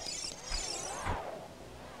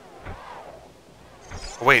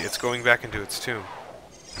 Oh, wait, it's going back into its tomb.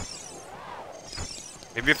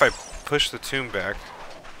 Maybe if I push the tomb back.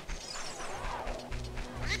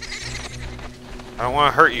 I don't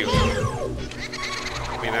want to hurt you.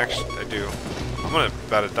 I mean, actually, I do. I'm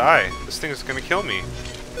about to die. This thing is gonna kill me.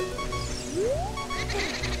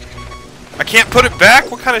 I can't put it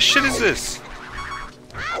back? What kind of shit is this?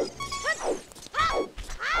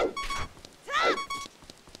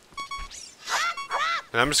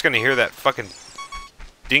 And I'm just gonna hear that fucking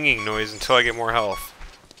dinging noise until I get more health.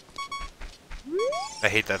 I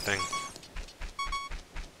hate that thing.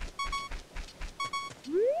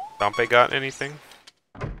 Dompe got anything?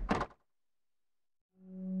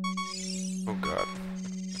 Oh god.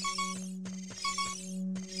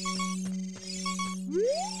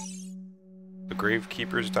 The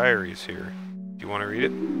Gravekeeper's Diary is here. Do you want to read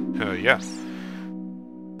it? Yeah.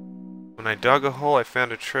 When I dug a hole, I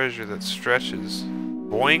found a treasure that stretches.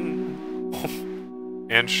 Boing!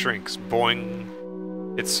 And shrinks. Boing!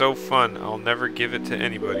 It's so fun, I'll never give it to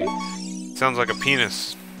anybody. Sounds like a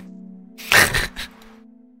penis.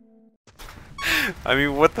 I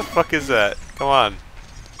mean, what the fuck is that? Come on.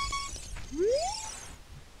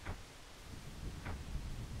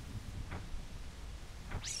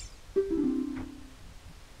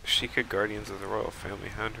 Sheikah, guardians of the royal family,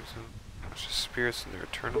 hunters and spirits in their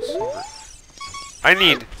eternal silver. I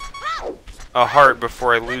need a heart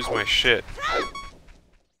before I lose my shit.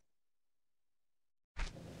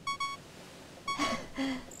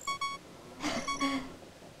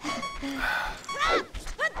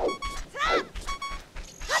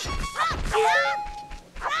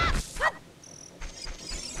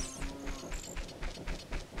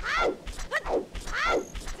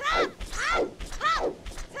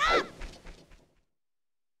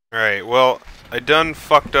 Alright, well, I done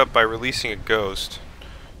fucked up by releasing a ghost.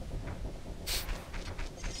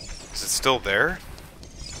 Is it still there?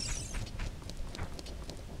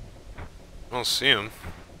 I don't see him.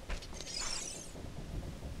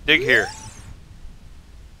 Dig here.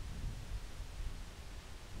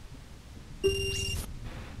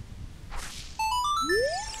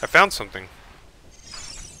 I found something.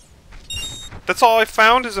 That's all I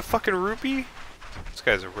found is a fucking rupee? This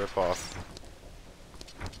guy's a ripoff.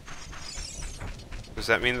 Does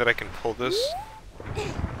that mean that I can pull this?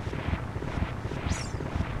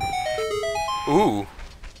 Ooh.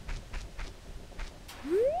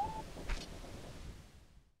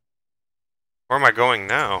 Where am I going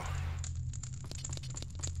now?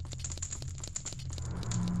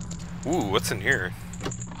 Ooh, what's in here?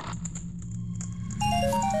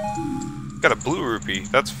 Got a blue rupee.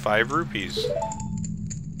 That's 5 rupees.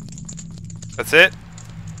 That's it?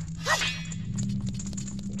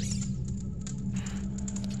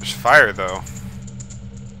 There's fire, though.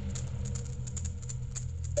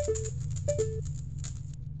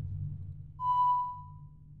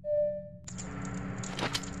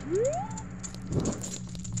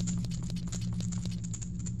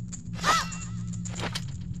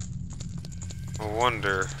 I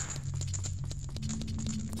wonder.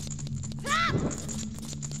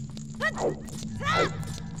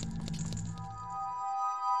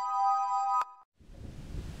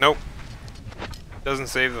 Nope. Doesn't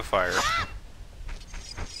save the fire.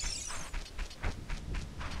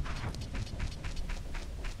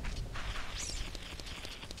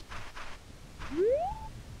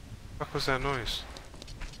 What was that noise?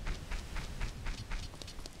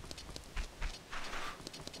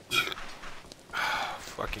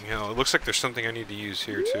 Fucking hell. It looks like there's something I need to use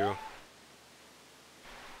here too.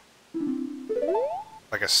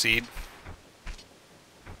 Like a seed.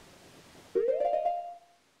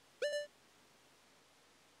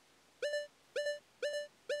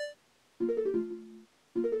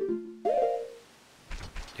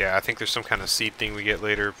 Yeah, I think there's some kind of seed thing we get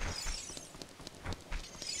later.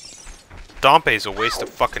 Dompe's a waste of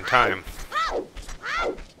fucking time.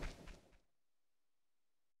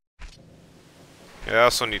 Yeah, I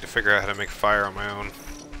also need to figure out how to make fire on my own.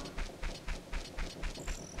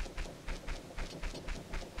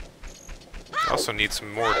 I also need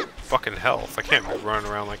some more fucking health. I can't be running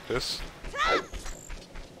around like this.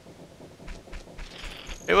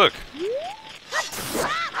 Hey, look!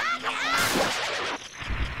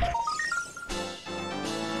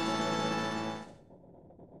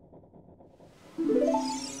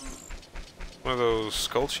 One of those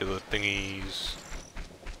Skulltula thingies.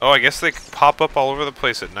 Oh, I guess they pop up all over the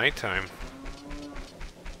place at nighttime.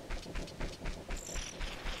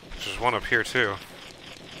 There's one up here, too.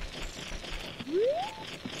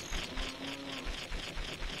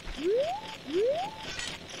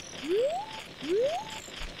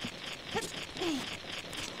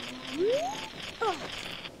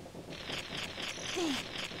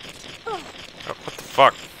 Oh, what the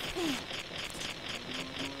fuck?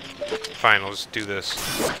 Fine, I'll just do this.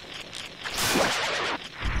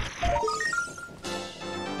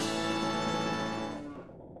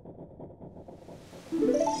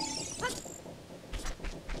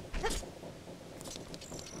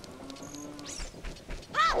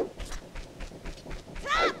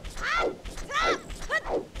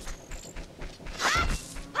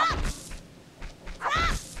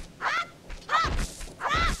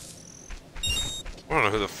 I don't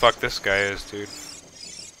know who the fuck this guy is, dude.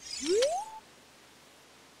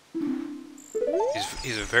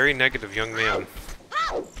 He's a very negative young man.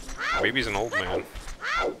 Maybe he's an old man.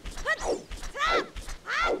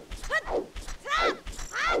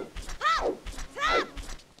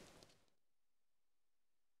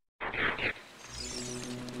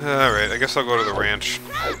 Alright, I guess I'll go to the ranch.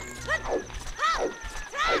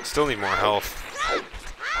 Still need more health.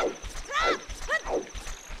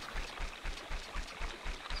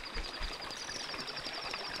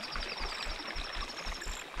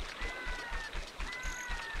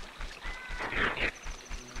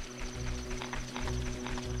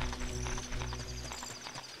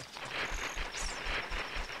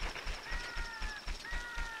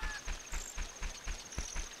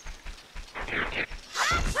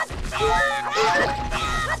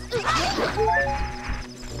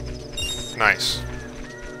 Nice.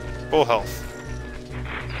 Full health.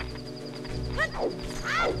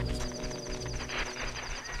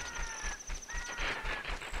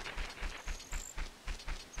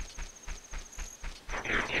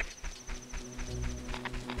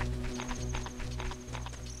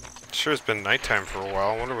 Sure has been nighttime for a while.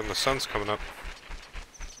 I wonder when the sun's coming up.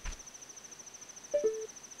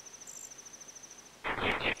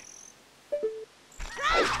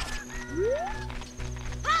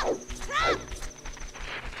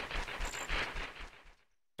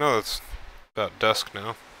 No, it's about dusk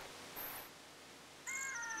now.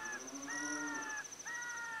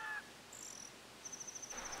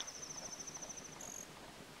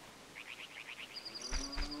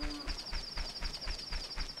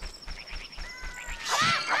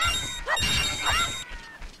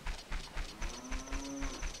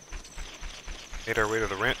 Made our way to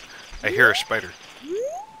the ranch. I hear a spider.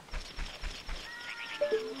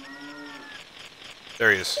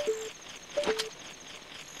 There he is.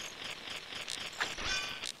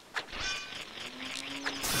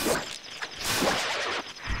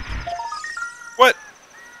 What?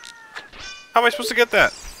 How am I supposed to get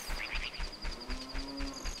that?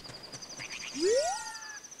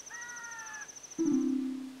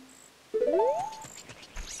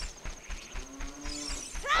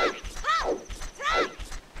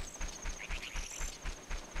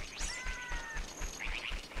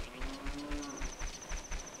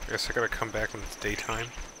 I guess I gotta come back when it's daytime.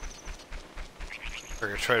 We're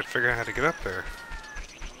gonna try to figure out how to get up there.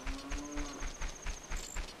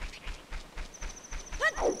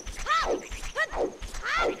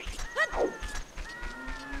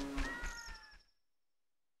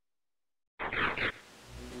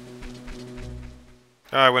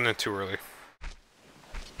 I went in too early.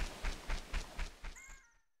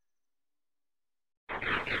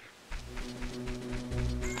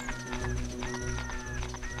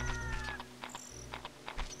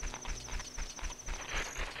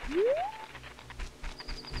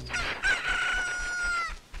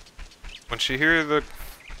 Once you hear the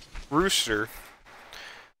rooster,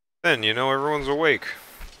 then you know everyone's awake.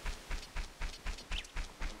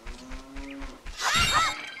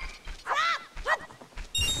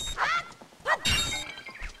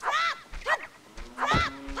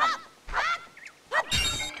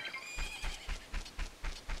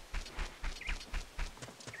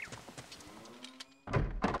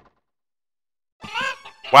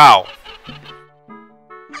 Wow.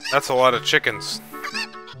 That's a lot of chickens.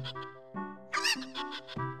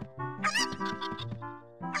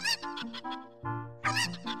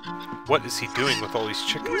 What is he doing with all these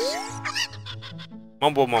chickens?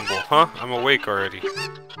 Mumble mumble, huh? I'm awake already.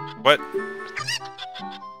 What?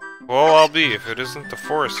 Well, I'll be if it isn't the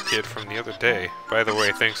forest kid from the other day. By the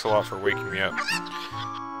way, thanks a lot for waking me up.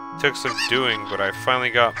 Took some doing, but I finally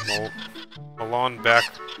got Malon back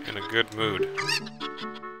in a good mood.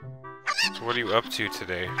 So what are you up to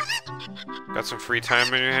today? Got some free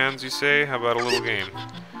time in your hands, you say? How about a little game?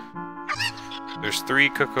 There's 3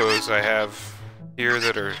 cocos I have here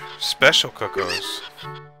that are special cocos.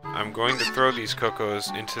 I'm going to throw these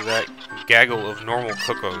cocos into that gaggle of normal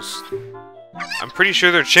cocos. I'm pretty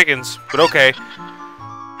sure they're chickens, but okay.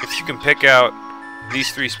 If you can pick out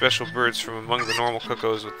these 3 special birds from among the normal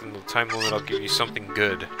cocos within the time limit, I'll give you something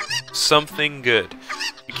good. Something good.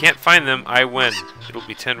 If you can't find them, I win. It'll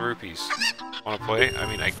be 10 rupees. Wanna play? I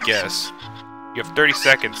mean, I guess. You have 30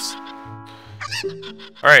 seconds.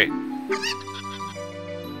 Alright.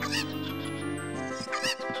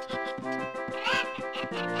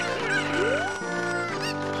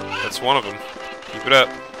 That's one of them. Keep it up.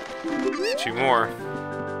 2 more.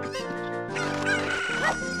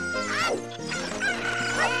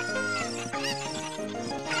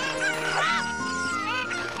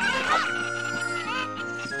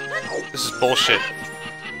 This is bullshit.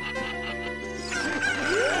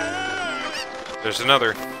 There's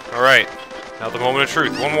another. Alright. Now the moment of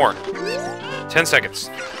truth. 1 more. 10 seconds.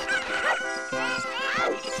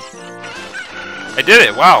 I did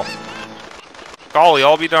it! Wow! Golly,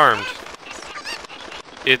 I'll be darned.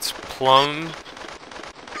 It's plum...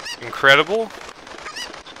 incredible?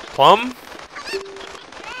 Plum?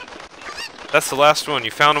 That's the last one.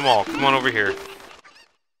 You found them all. Come on over here.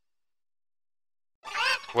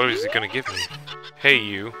 What is it gonna give me? Hey,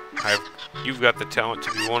 you. You've got the talent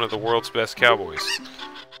to be one of the world's best cowboys.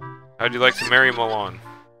 How'd you like to marry Malon?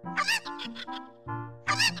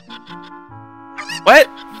 What?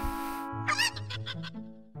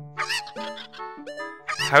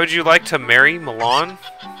 How would you like to marry Malon?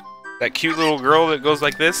 That cute little girl that goes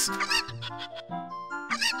like this?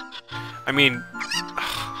 I mean...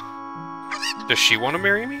 does she want to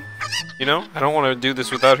marry me? You know? I don't want to do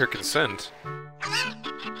this without her consent.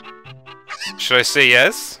 Should I say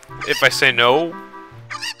yes? If I say no,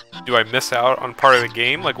 do I miss out on part of the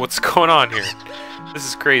game? Like, what's going on here? This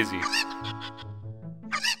is crazy.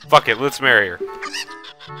 Fuck it, let's marry her.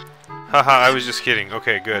 Haha, I was just kidding.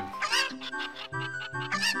 Okay, good.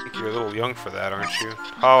 I think you're a little young for that, aren't you?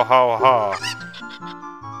 Ha ha ha.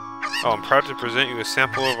 Oh, I'm proud to present you a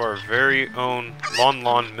sample of our very own Lon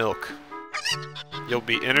Lon milk. You'll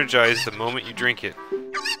be energized the moment you drink it.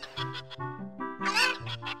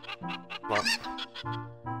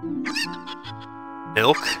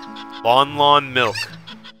 Milk? Lon Lon milk.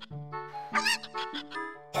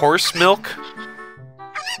 Horse milk?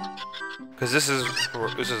 Because this is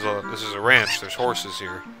a ranch. There's horses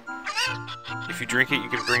here. If you drink it, you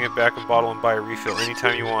can bring it back in bottle and buy a refill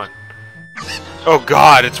anytime you want. Oh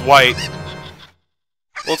God, it's white.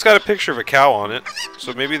 Well, it's got a picture of a cow on it,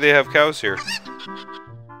 so maybe they have cows here.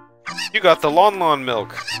 You got the Lon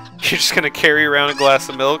milk. You're just gonna carry around a glass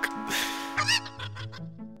of milk?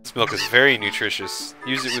 This milk is very nutritious.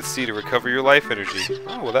 Use it with C to recover your life energy.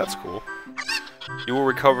 Oh, well that's cool. You will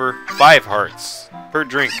recover 5 hearts per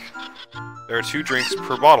drink. There are 2 drinks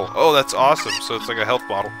per bottle. Oh, that's awesome. So it's like a health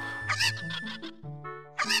bottle.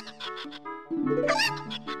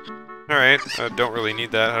 Alright, I don't really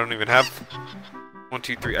need that. I don't even have 1,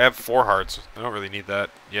 2, 3. I have 4 hearts. I don't really need that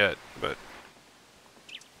yet, but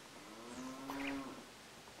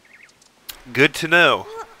good to know.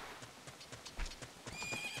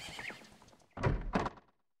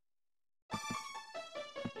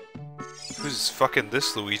 Who's fucking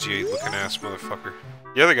this Luigi looking ass motherfucker?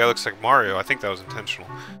 The other guy looks like Mario. I think that was intentional.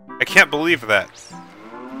 I can't believe that.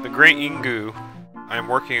 The Great Ingu. I am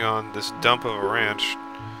working on this dump of a ranch.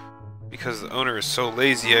 Because the owner is so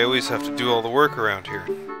lazy, I always have to do all the work around here.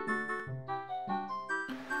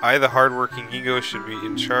 I, the hardworking Ingo, should be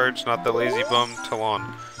in charge, not the lazy bum Talon.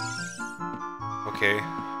 Okay.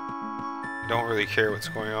 Don't really care what's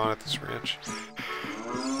going on at this ranch.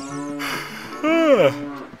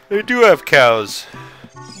 They do have cows.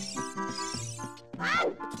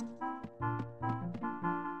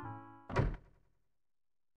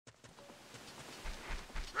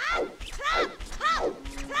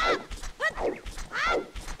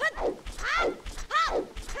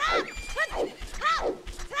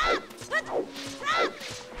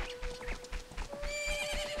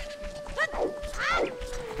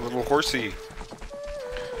 Little horsey.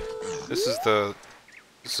 This is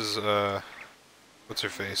what's her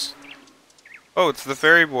face? Oh, it's the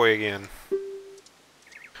fairy boy again.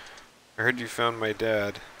 I heard you found my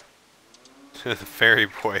dad. The fairy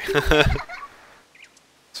boy.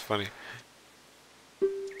 It's funny.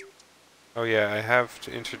 Oh yeah, I have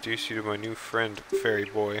to introduce you to my new friend, fairy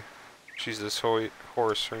boy. She's this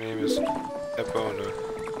horse. Her name is Epona.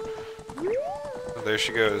 Oh, there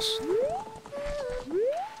she goes.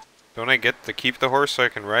 Don't I get to keep the horse so I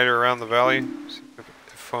can ride her around the valley? See if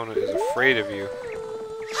Epona is afraid of you.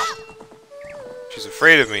 She's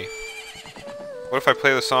afraid of me. What if I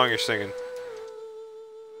play the song you're singing?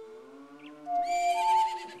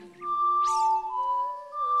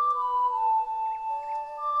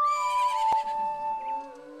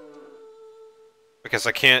 Because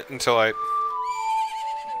I can't until I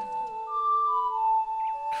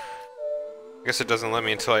guess it doesn't let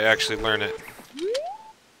me until I actually learn it.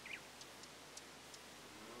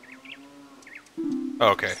 Oh,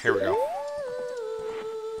 okay, here we go.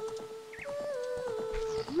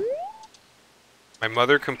 My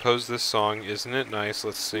mother composed this song, isn't it nice?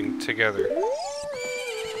 Let's sing together.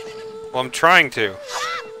 Well, I'm trying to.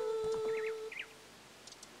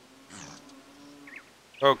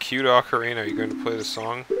 Oh, cute Ocarina, are you going to play the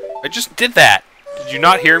song? I just did that! Did you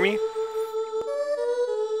not hear me?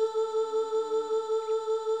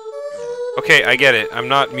 Okay, I get it. I'm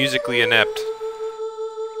not musically inept.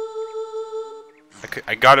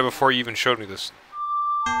 I got it before you even showed me this.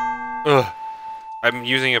 Ugh. I'm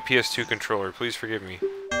using a PS2 controller, please forgive me.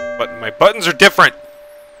 But my buttons are different!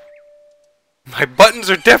 My buttons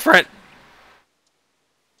are different!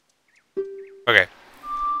 Okay.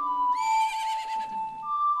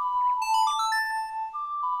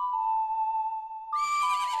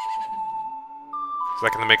 Is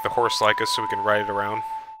that gonna make the horse like us so we can ride it around?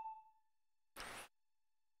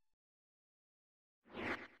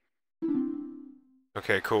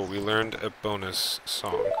 Okay, cool. We learned a bonus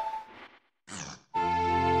song.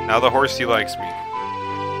 Now the horsey likes me.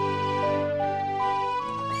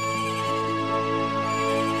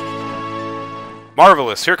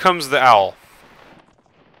 Marvelous! Here comes the owl.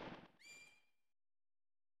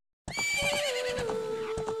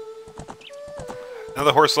 Now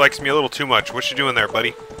the horse likes me a little too much. What you doing there,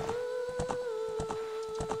 buddy?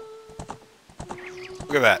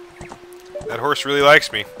 Look at that. That horse really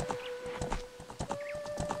likes me.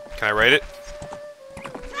 Can I ride it?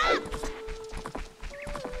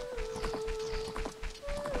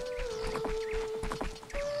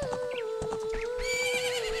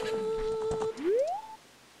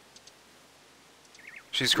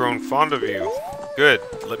 She's grown fond of you. Good.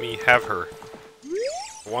 Let me have her.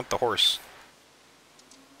 I want the horse.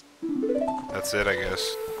 That's it, I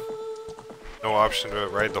guess. No option to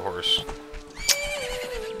ride the horse.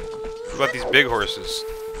 What about these big horses?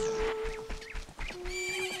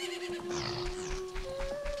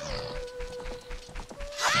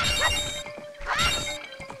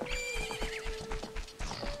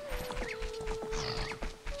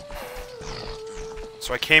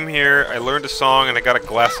 So I came here, I learned a song, and I got a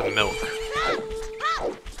glass of milk.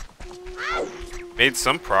 Made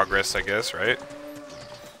some progress, I guess, right?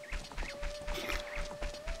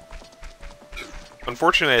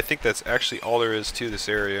 Unfortunately, I think that's actually all there is to this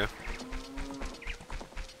area.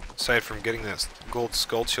 Aside from getting that gold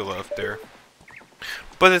Skulltula up there.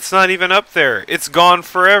 But it's not even up there! It's gone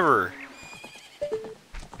forever!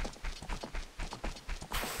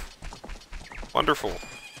 Wonderful.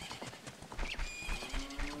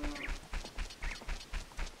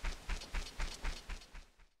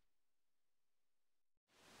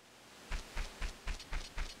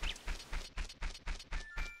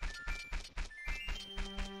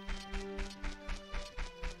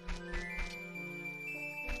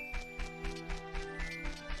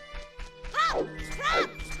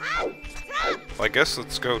 I guess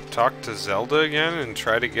let's go talk to Zelda again and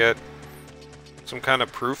try to get some kind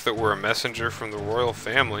of proof that we're a messenger from the royal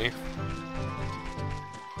family.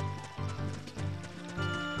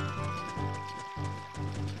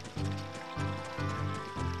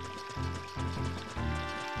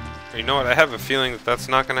 You know what? I have a feeling that that's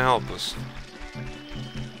not going to help us.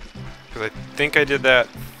 Because I think I did that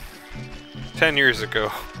 10 years ago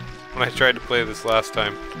when I tried to play this last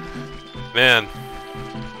time. Man.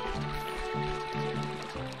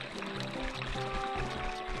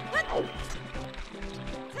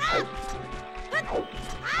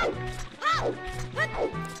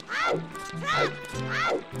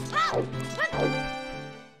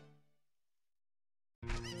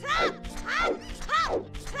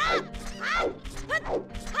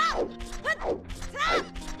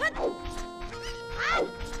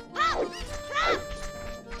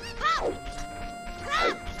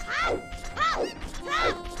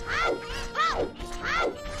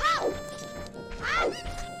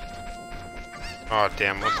 Oh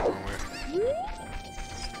damn, what's the wrong way?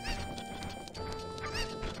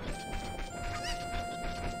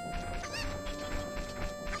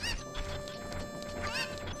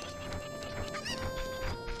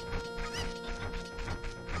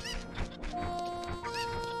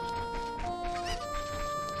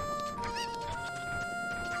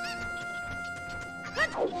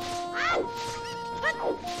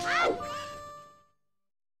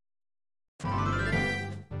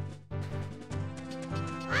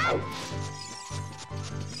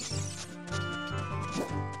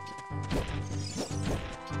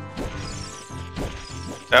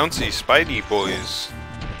 Bouncy Spidey boys.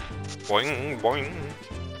 Boing, boing.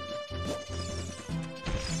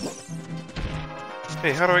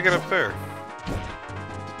 Hey, how do I get up there?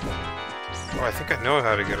 Oh, I think I know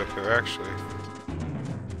how to get up there, actually.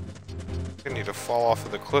 I need to fall off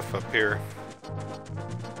of the cliff up here.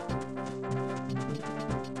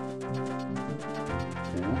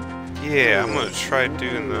 Yeah, I'm gonna try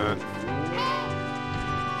doing that.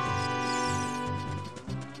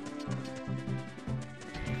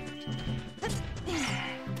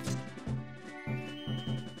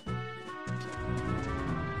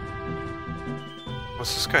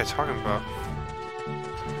 What's this guy talking about?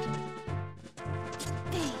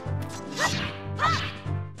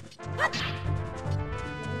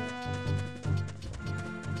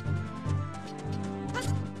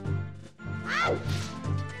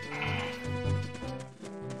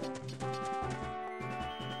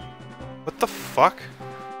 What the fuck?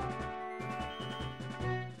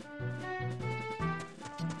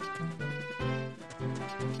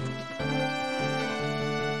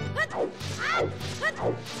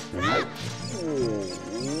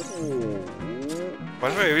 Why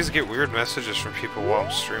do I always get weird messages from people while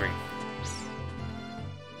I'm streaming?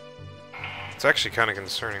 It's actually kind of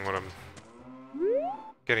concerning what I'm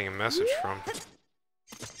getting a message from.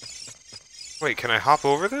 Wait, can I hop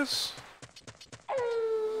over this?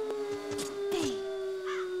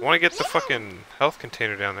 I want to get the fucking health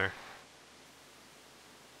container down there.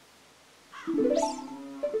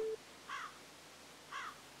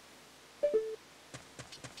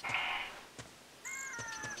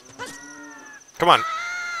 Come on.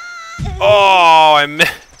 Oh, I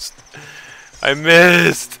missed. I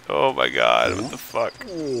missed. Oh my god, what the fuck?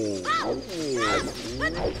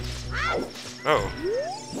 Oh.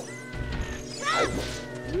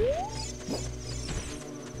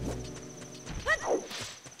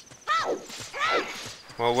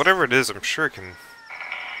 Well, whatever it is, I'm sure it can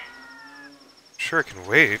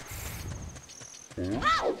wait.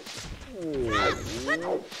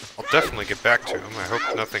 I'll definitely get back to him. I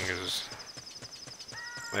hope nothing is...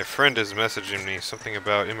 My friend is messaging me something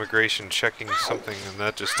about immigration checking something, and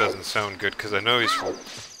that just doesn't sound good, because I know he's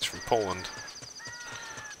from Poland.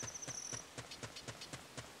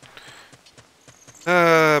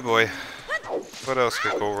 Boy. What else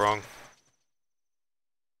could go wrong?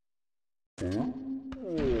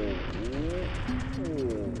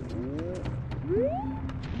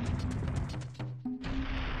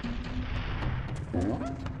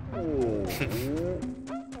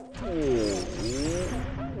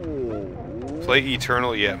 Play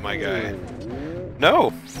Eternal yet, my guy?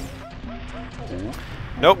 No!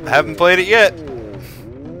 Nope, haven't played it yet!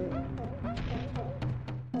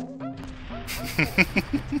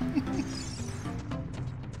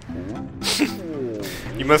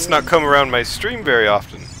 You must not come around my stream very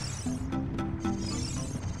often.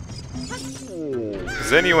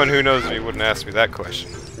 Because anyone who knows me wouldn't ask me that question.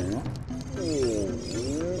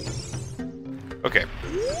 Okay.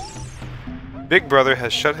 Big Brother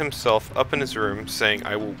has shut himself up in his room, saying,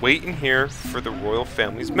 "I will wait in here for the royal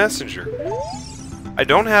family's messenger." I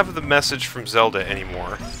don't have the message from Zelda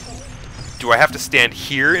anymore. Do I have to stand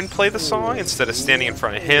here and play the song instead of standing in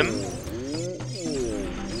front of him?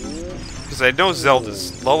 Because I know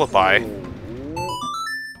Zelda's lullaby.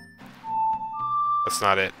 That's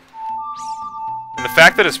not it. And the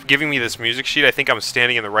fact that it's giving me this music sheet, I think I'm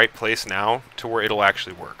standing in the right place now to where it'll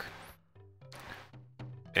actually work.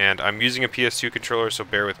 And I'm using a PS2 controller, so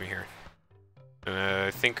bear with me here.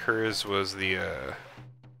 I think hers was the,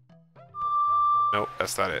 Nope,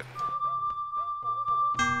 that's not it.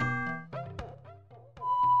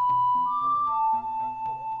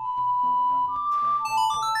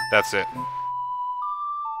 That's it.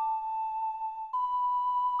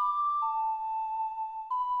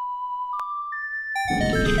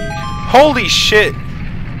 Holy shit!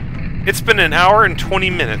 It's been an hour and 20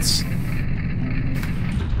 minutes.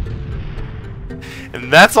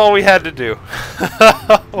 And that's all we had to do.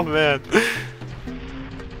 Oh man.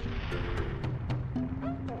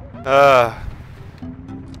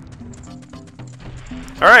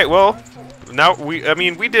 Alright, well, now I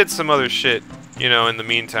mean, we did some other shit, you know, in the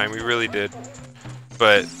meantime, we really did.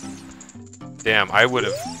 But, damn, I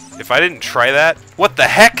would've, if I didn't try that, what the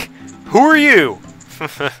heck? Who are you?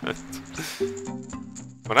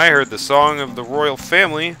 When I heard the song of the royal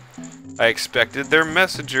family, I expected their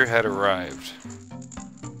messenger had arrived.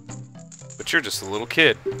 But you're just a little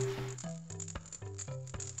kid.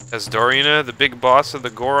 Has Dorina, the big boss of the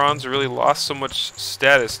Gorons, really lost so much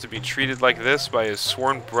status to be treated like this by his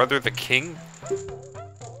sworn brother, the king?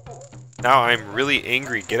 Now I'm really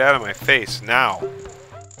angry. Get out of my face, now.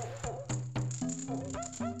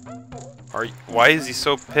 Why is he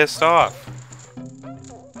so pissed off?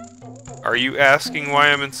 Are you asking why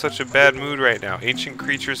I'm in such a bad mood right now? Ancient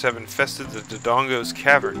creatures have infested the Dodongo's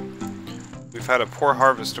cavern. We've had a poor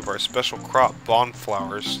harvest of our special crop,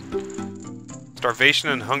 bonflowers. Starvation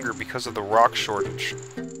and hunger because of the rock shortage.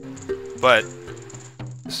 But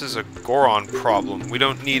this is a Goron problem. We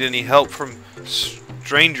don't need any help from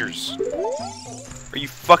strangers. Are you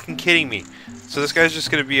fucking kidding me? So this guy's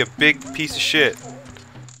just gonna be a big piece of shit.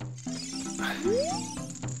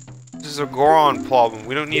 This is a Goron problem.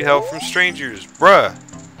 We don't need help from strangers. Bruh.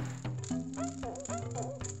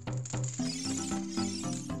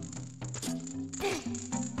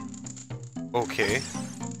 Okay.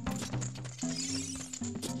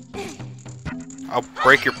 I'll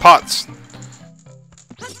break your pots.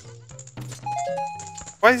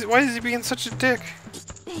 Why is he being such a dick?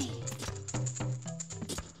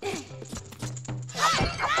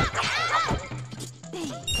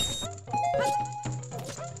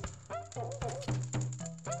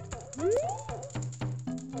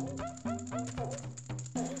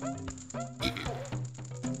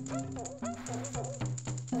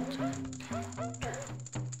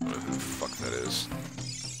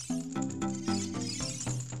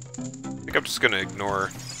 I'm just gonna ignore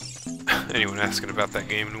anyone asking about that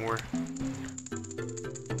game anymore.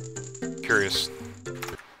 Curious.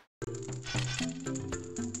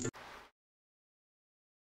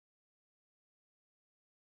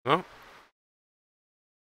 Oh.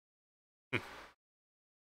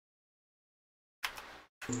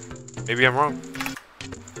 Maybe I'm wrong.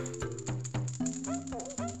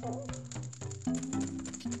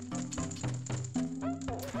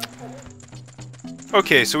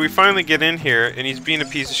 Okay, so we finally get in here, and he's being a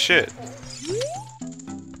piece of shit.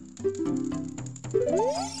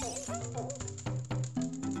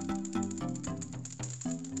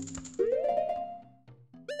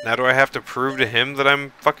 Now do I have to prove to him that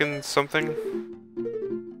I'm fucking something?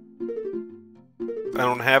 I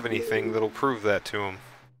don't have anything that'll prove that to him.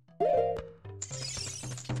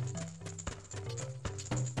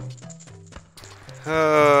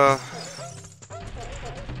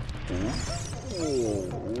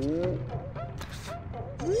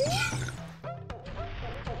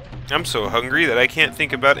 I'm so hungry that I can't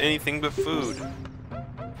think about anything but food.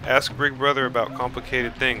 Ask Big Brother about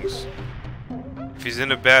complicated things. If he's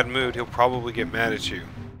in a bad mood, he'll probably get mad at you.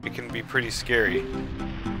 It can be pretty scary,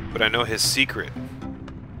 but I know his secret.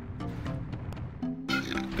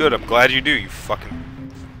 Good, I'm glad you do, you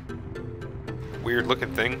fucking weird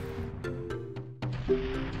looking thing.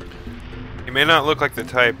 He may not look like the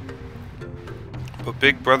type, but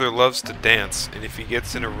Big Brother loves to dance, and if he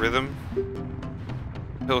gets in a rhythm,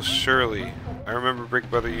 he'll surely... I remember Big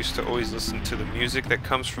Brother used to always listen to the music that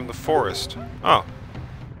comes from the forest. Oh.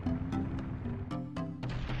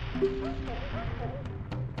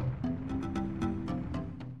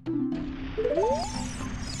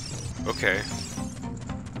 Okay.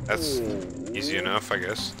 That's easy enough, I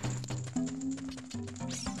guess.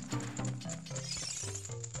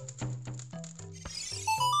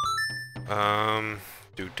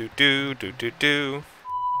 Do.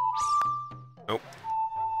 Nope.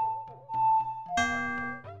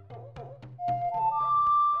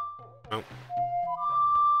 Nope.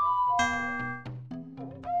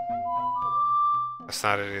 That's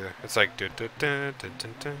not it either. It's like do.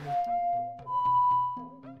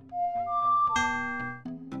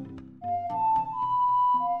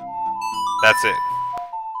 That's it.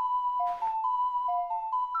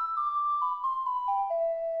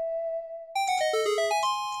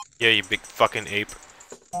 Yeah, you big fucking ape.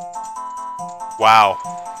 Wow.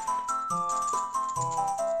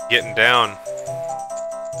 Getting down.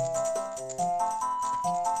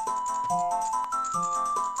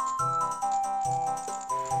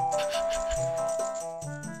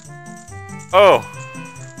 Oh!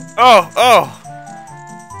 Oh!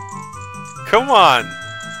 Come on!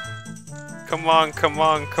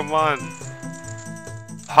 Come on.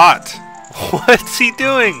 Hot! What's he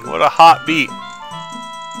doing? What a hot beat.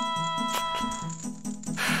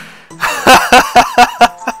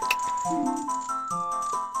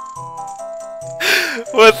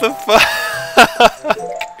 What the fuck?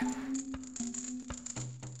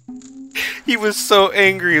 He was so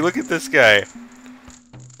angry. Look at this guy.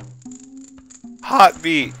 Hot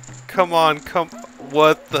beat. Come on.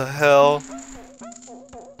 What the hell?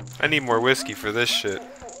 I need more whiskey for this shit.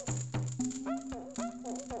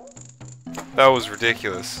 That was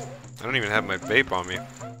ridiculous. I don't even have my vape on me.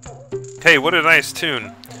 Hey, what a nice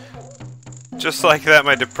tune. Just like that,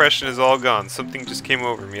 my depression is all gone. Something just came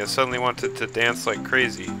over me. I suddenly wanted to dance like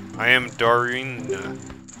crazy. I am Doreen,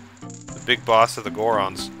 the big boss of the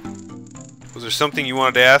Gorons. Was there something you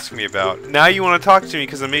wanted to ask me about? Now you want to talk to me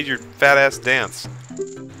because I made your fat ass dance.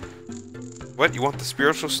 What? You want the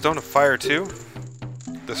spiritual stone of fire too?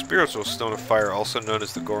 The spiritual stone of fire, also known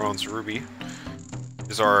as the Goron's ruby,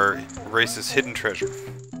 is our race's hidden treasure.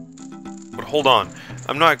 But hold on,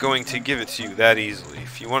 I'm not going to give it to you that easily.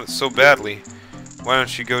 If you want it so badly, why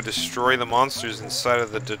don't you go destroy the monsters inside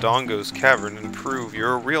of the Dodongo's cavern and prove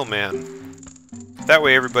you're a real man? That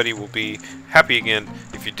way everybody will be happy again.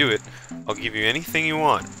 If you do it, I'll give you anything you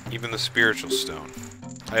want, even the spiritual stone.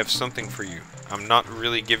 I have something for you. I'm not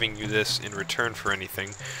really giving you this in return for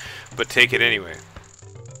anything, but take it anyway.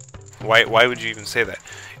 Why would you even say that?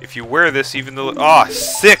 If you wear this, even though... Oh,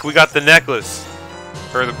 sick! We got the necklace!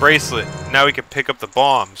 Or the bracelet. Now we can pick up the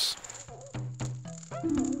bombs.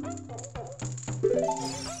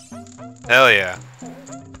 Hell yeah.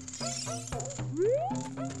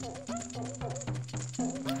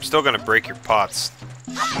 I'm still gonna break your pots.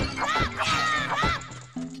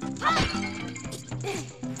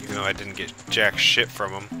 Even though I didn't get jack shit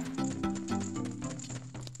from them.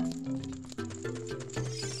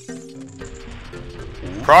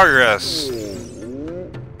 Progress!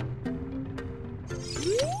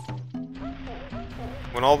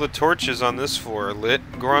 When all the torches on this floor are lit,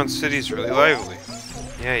 Goron City's really lively.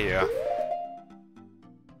 Yeah.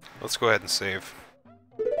 Let's go ahead and save.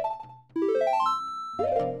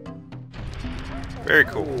 Very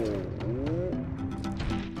cool.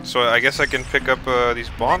 So I guess I can pick up these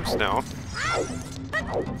bombs now.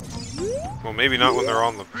 Well, maybe not when they're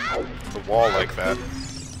on the wall like that.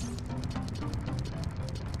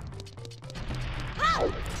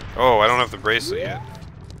 Oh, I don't have the bracelet yet.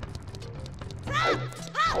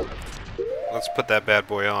 Let's put that bad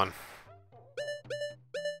boy on.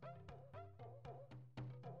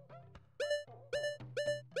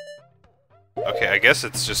 Okay, I guess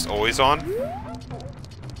it's just always on.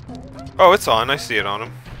 Oh, it's on. I see it on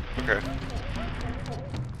him. Okay.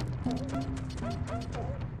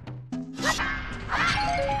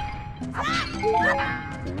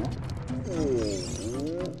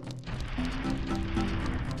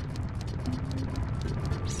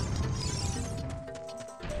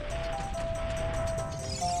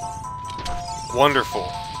 Wonderful.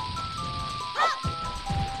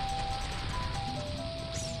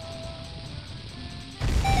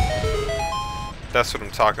 That's what I'm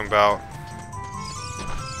talking about.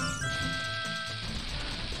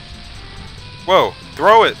 Whoa!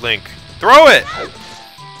 Throw it, Link! Throw it!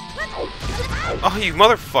 Oh, you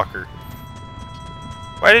motherfucker!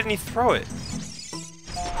 Why didn't he throw it?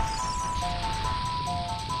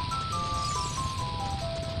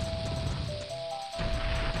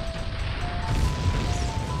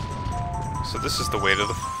 So this is the way to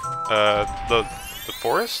the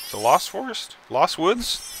forest? The Lost Forest? Lost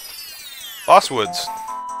Woods? Lost Woods.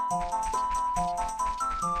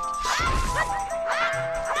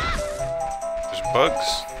 There's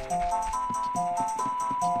bugs.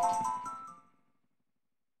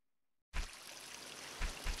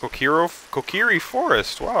 Kokiri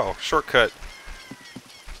Forest. Wow, shortcut.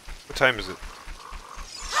 What time is it?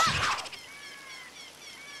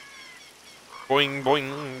 Boing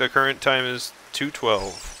boing. The current time is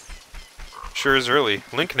 2:12. Sure is early.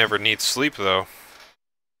 Link never needs sleep though.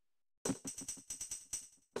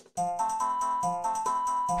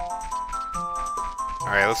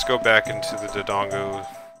 Alright, let's go back into the Dodongo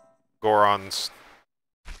Gorons.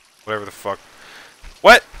 Whatever the fuck.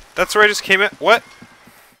 What? That's where I just came at? What?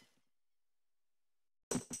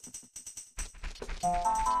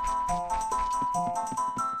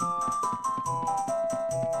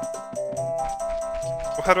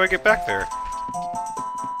 Well, how do I get back there?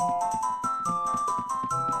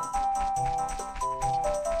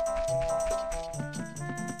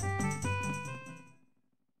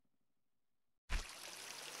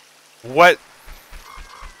 What?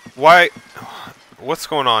 Why? What's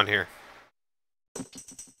going on here?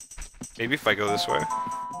 Maybe if I go this way?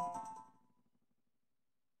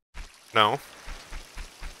 No.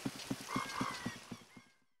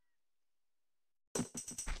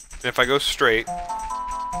 And if I go straight,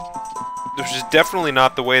 which is definitely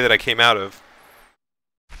not the way that I came out of.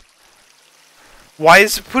 Why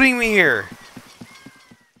is it putting me here?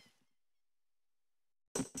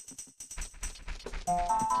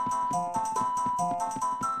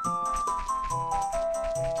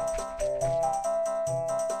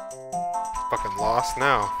 Fucking lost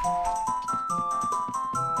now.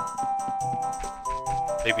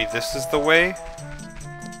 Maybe this is the way?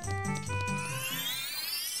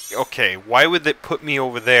 Okay, why would it put me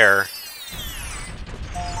over there?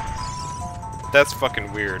 That's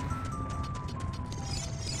fucking weird.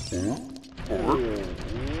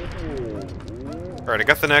 Alright, I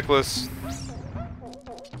got the necklace.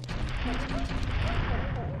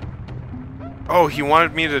 Oh, he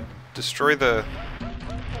wanted me to destroy the...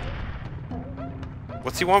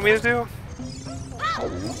 What's he want me to do?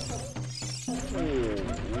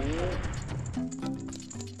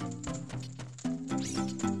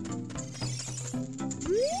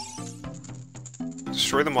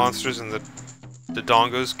 Destroy the monsters in the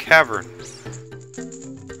Dodongo's cavern.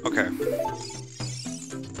 Okay.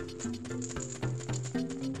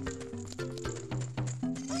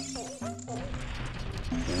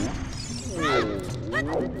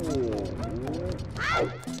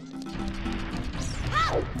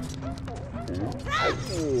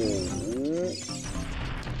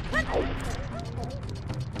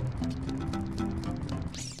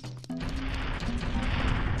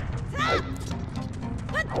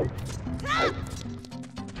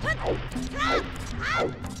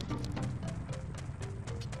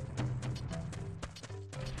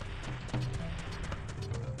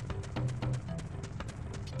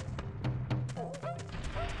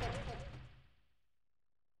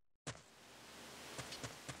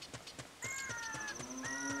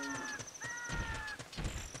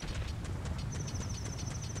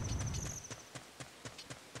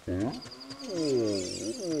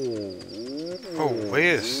 Oh,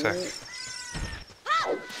 wait a sec.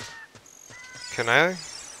 Can I?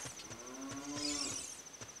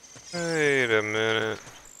 Wait a minute.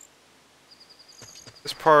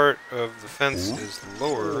 This part of the fence is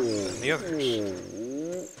lower than the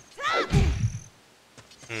others.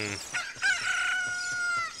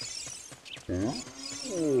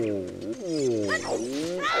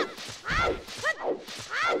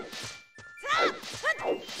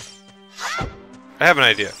 I have an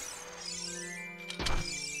idea.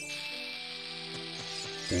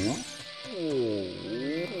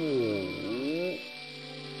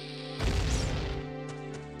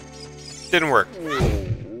 Didn't work.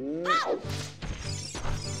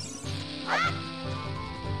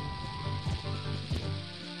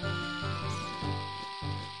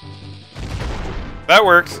 That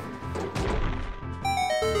works.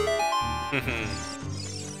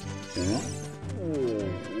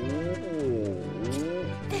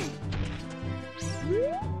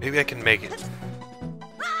 Maybe I can make it.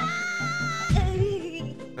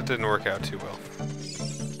 That didn't work out too well.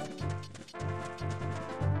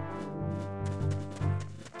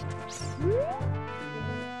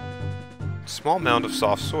 small mound of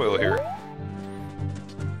soft soil here.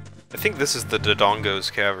 I think this is the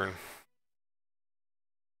Dodongo's cavern.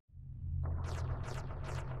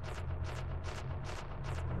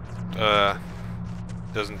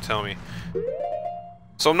 Doesn't tell me.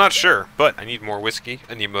 So I'm not sure, but I need more whiskey,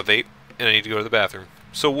 I need my vape, and I need to go to the bathroom.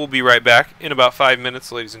 So we'll be right back in about 5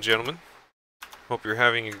 minutes, ladies and gentlemen. Hope you're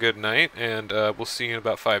having a good night, and we'll see you in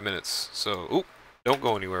about 5 minutes. So, oop, don't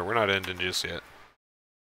go anywhere, we're not ending just yet.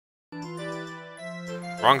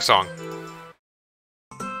 Wrong song.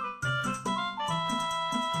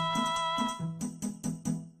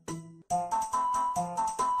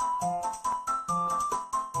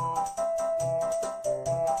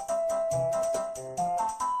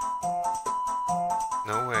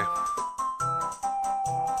 No way.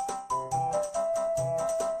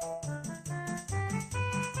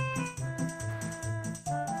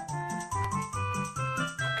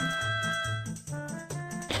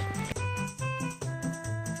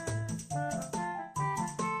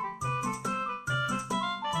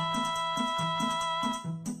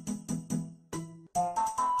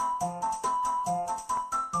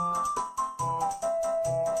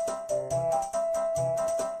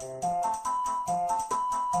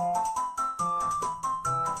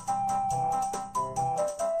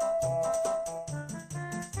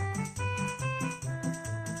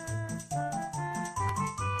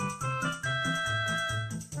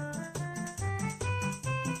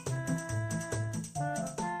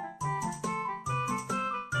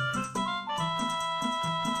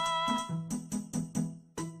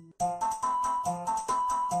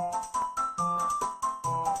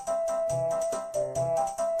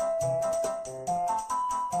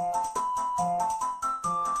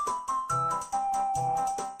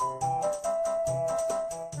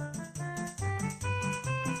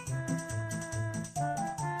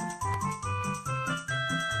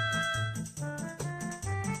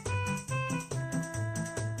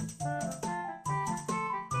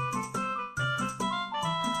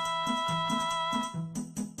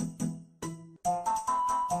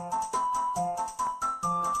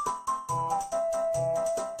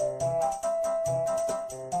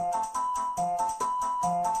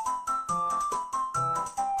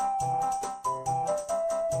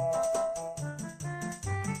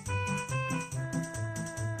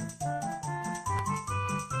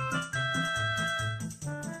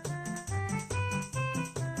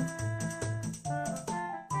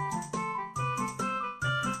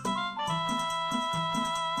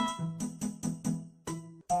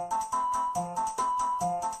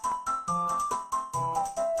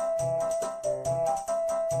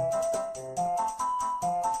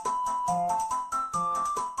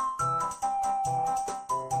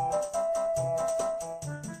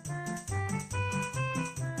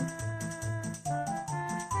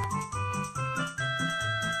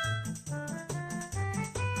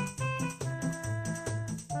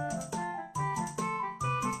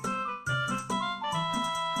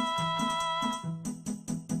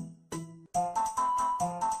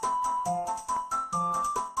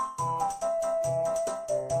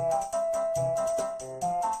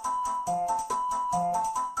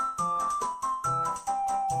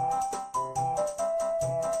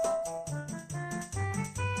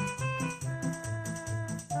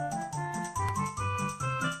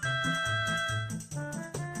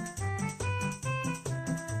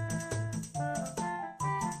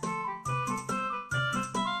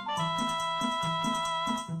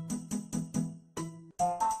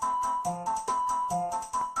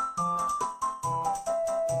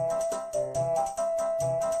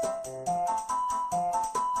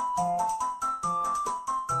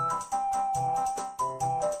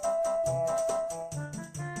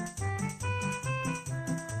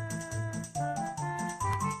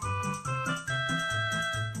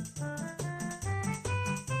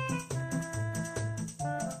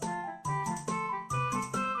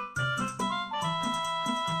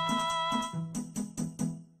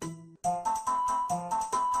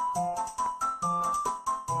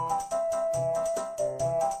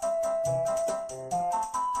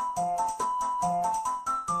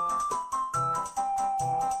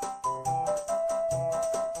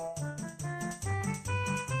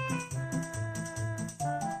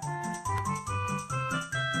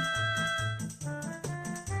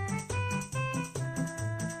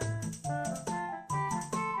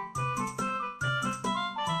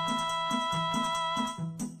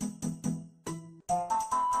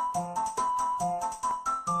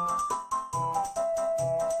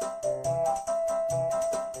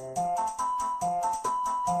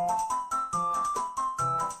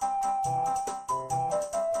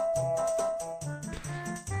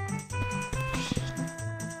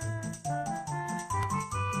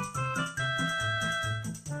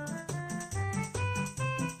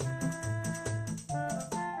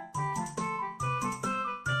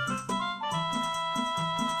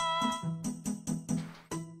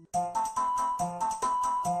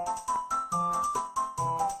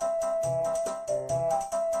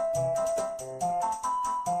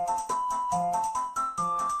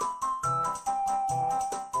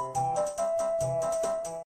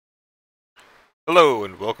 Hello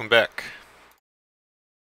and welcome back.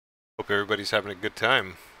 Hope everybody's having a good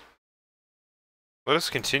time. Let us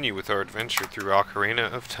continue with our adventure through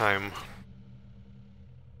Ocarina of Time.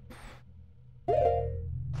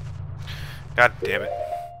 God damn it.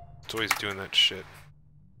 It's always doing that shit.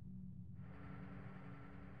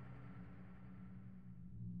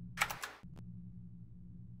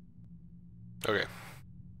 Okay.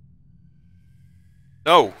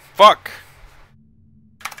 No! Fuck!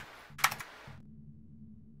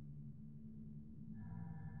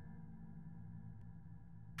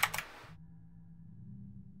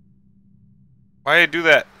 Why'd I do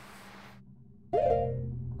that?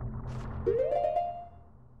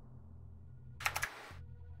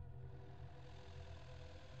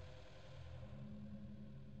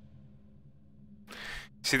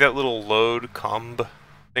 See that little load comb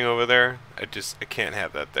thing over there? I can't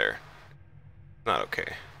have that there. It's not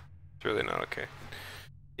okay. It's really not okay.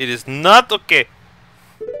 It is not okay!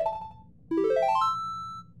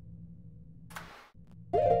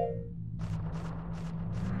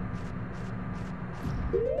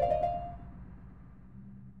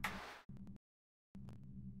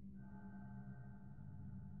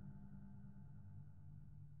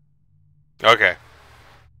 Okay.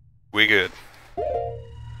 We good.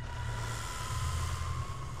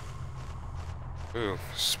 Ooh,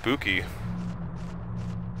 spooky.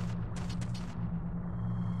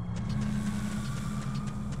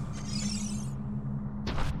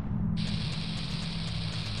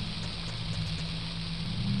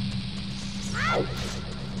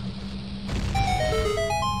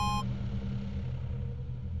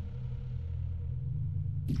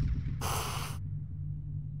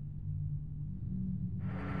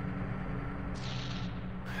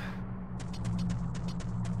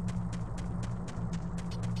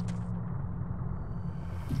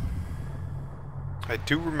 I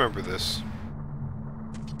do remember this.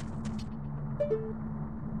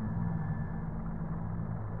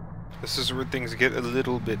 This is where things get a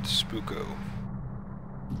little bit spooko.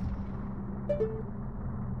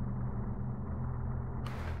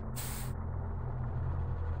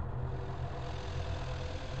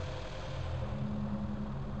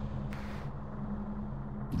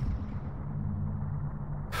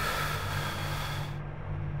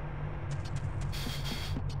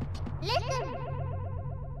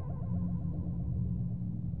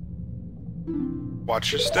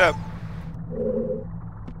 Watch your step.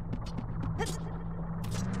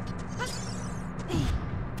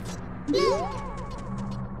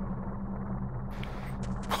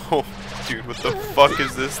 Oh, dude, what the fuck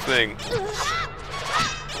is this thing?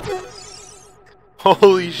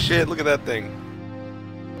 Holy shit, look at that thing.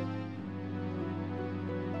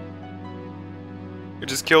 It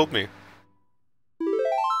just killed me.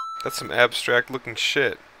 That's some abstract looking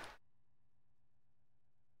shit.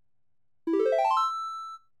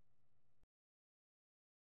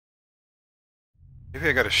 Maybe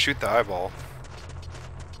I gotta shoot the eyeball.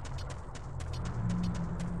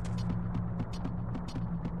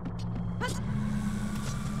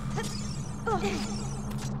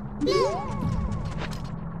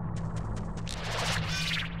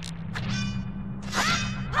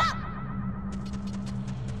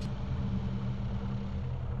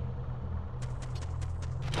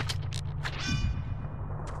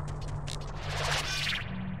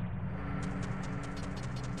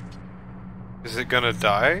 Is it gonna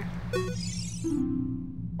die?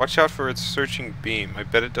 Watch out for its searching beam. I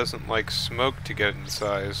bet it doesn't like smoke to get in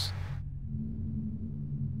size.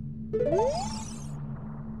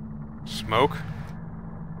 Smoke?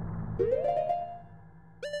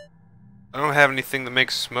 I don't have anything that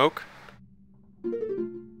makes smoke.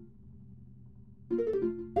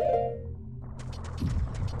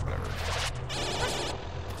 Whatever.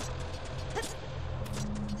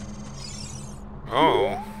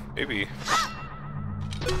 Oh, maybe.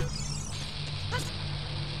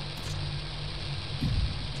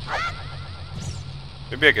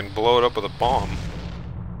 Maybe I can blow it up with a bomb.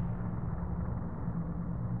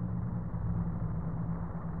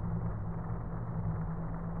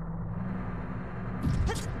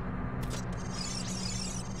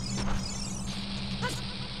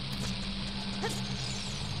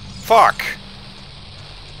 Fuck!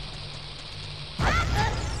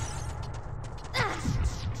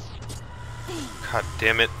 God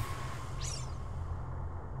damn it.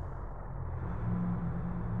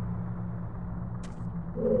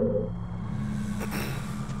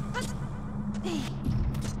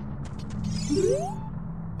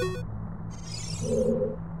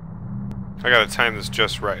 I gotta time this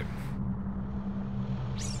just right.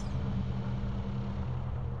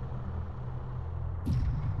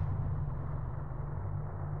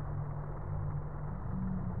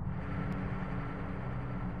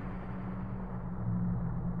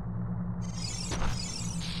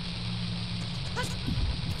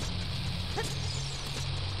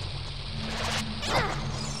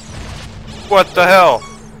 What the hell?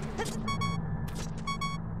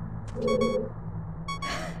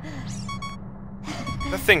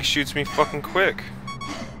 That thing shoots me fucking quick.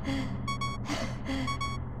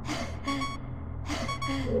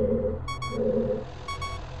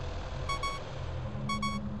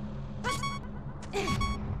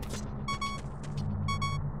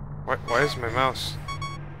 Why is my mouse?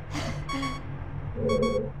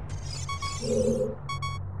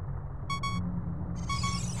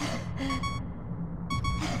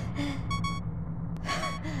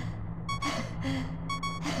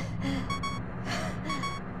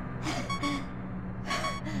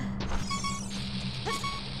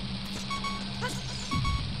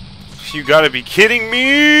 You gotta be kidding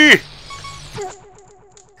me!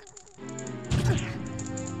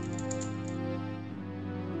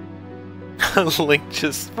 Link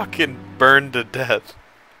just fucking burned to death.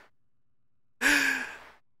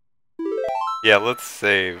 Yeah, let's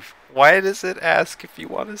save. Why does it ask if you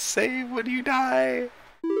want to save when you die?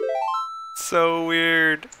 So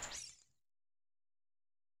weird.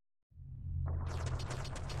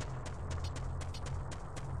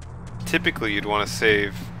 Typically, you'd want to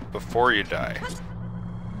save before you die.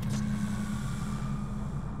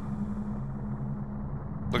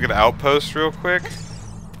 Look at Outpost real quick.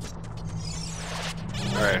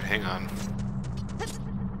 Alright, hang on.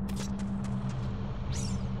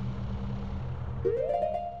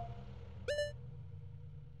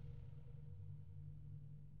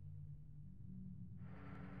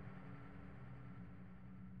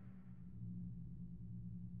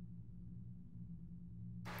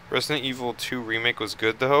 Resident Evil 2 Remake was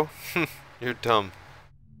good though? You're dumb.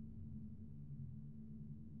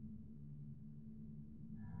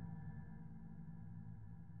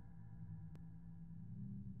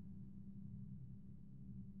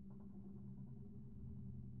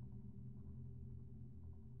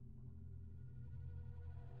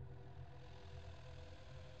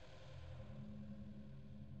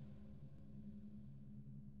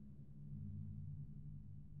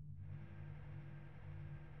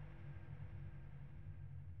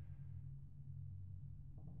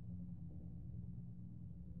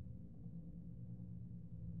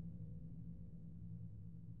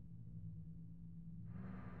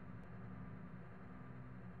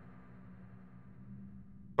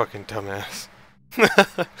 Fucking dumbass.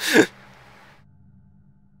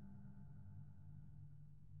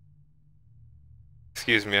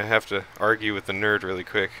 Excuse me, I have to argue with the nerd really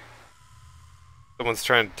quick. Someone's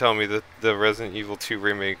trying to tell me that the Resident Evil 2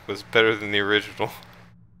 remake was better than the original.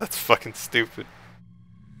 That's fucking stupid.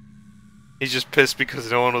 He's just pissed because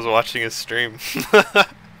no one was watching his stream.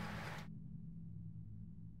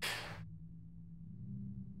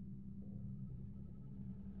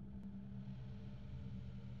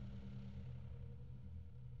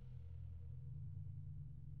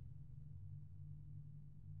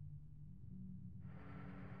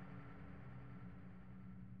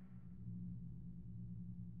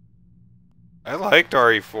 I liked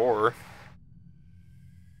RE4.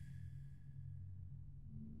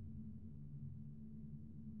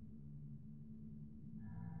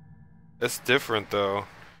 It's different though.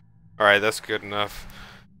 Alright, that's good enough.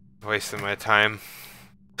 Wasting my time.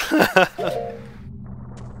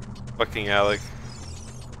 Fucking Alec.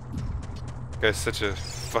 Guy's such a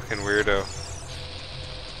fucking weirdo.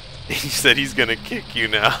 He said he's gonna kick you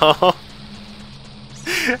now.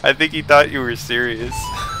 I think he thought you were serious.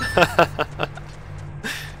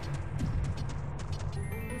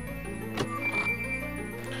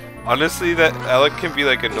 Honestly, that Alec can be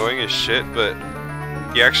like annoying as shit, but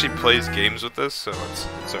he actually plays games with us, so it's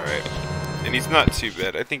alright. And he's not too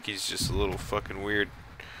bad. I think he's just a little fucking weird.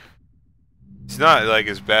 He's not like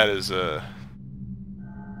as bad as that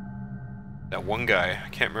one guy. I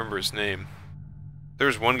can't remember his name. There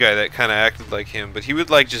was one guy that kind of acted like him, but he would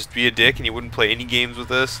like just be a dick and he wouldn't play any games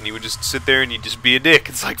with us, and he would just sit there and he'd just be a dick.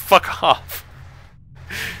 It's like, fuck off.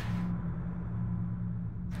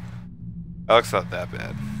 Alec's not that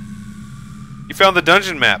bad. You found the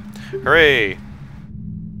dungeon map. Hooray.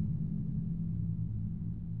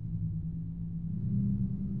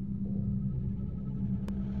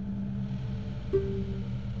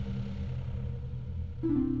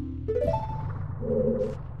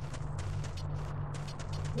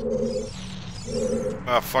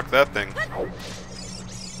 Ah, oh, fuck that thing.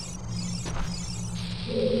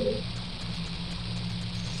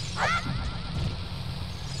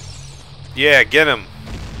 Yeah, get him.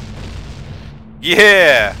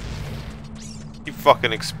 Yeah! He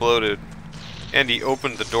fucking exploded. And he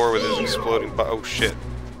opened the door with his exploding oh shit.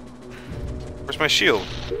 Where's my shield?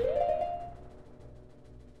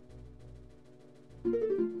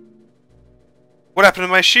 What happened to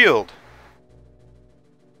my shield?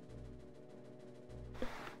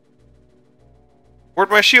 Where'd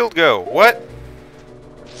my shield go? What?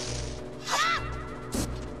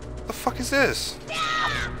 The fuck is this?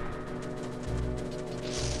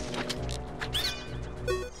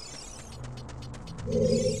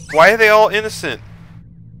 Why are they all innocent?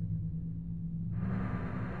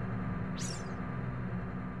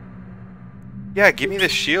 Yeah, give me the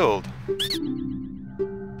shield.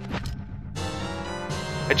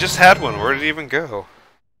 I just had one. Where did it even go?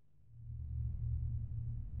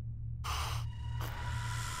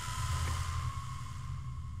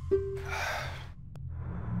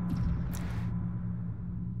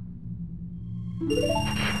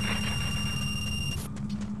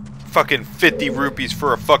 Fucking 50 rupees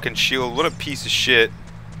for a fucking shield. What a piece of shit.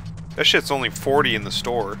 That shit's only 40 in the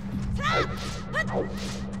store.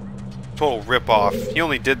 Total ripoff. He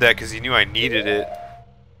only did that because he knew I needed it.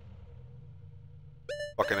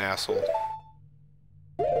 Fucking asshole.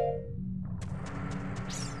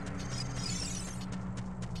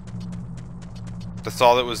 That's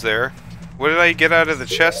all that was there? What did I get out of the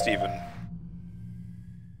chest even?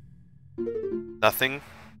 Nothing?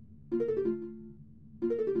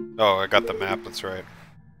 Oh, I got the map, that's right.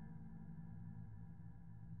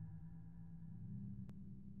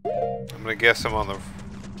 I'm gonna guess I'm on the...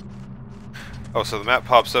 Oh, so the map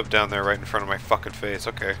pops up down there right in front of my fucking face.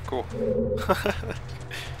 Okay, cool.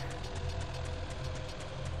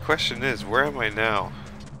 Question is, where am I now?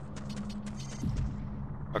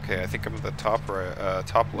 Okay, I think I'm at the top right,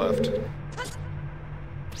 top left.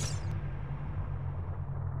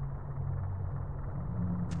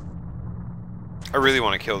 I really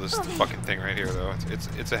want to kill this fucking thing right here, though.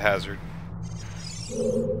 It's a hazard.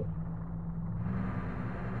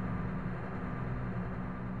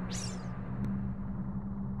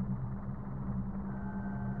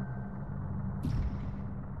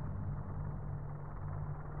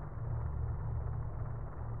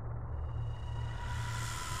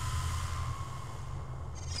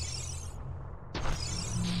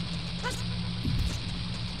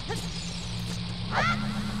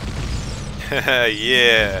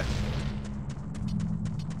 Yeah.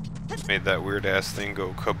 Made that weird ass thing go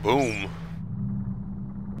kaboom.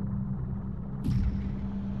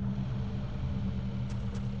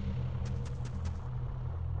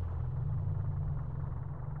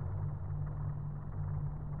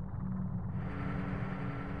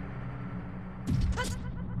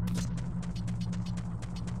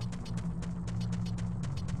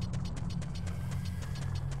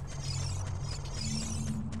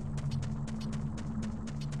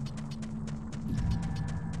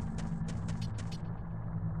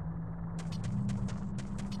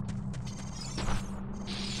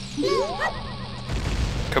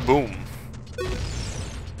 Kaboom.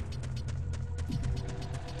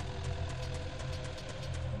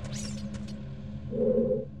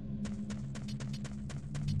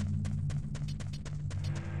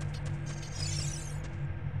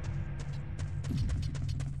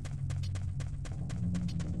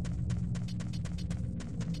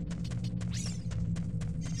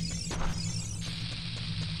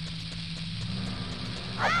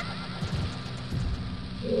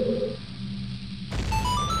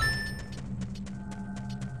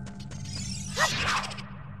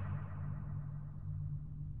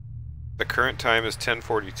 The current time is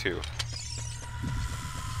 10:42.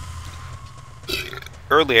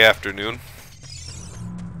 Early afternoon.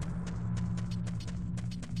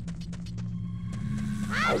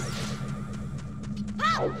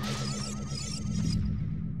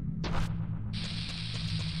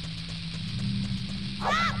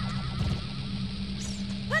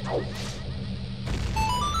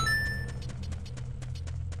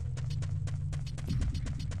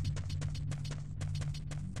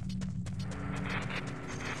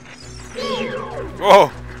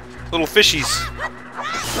 Oh, little fishies.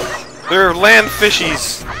 They're land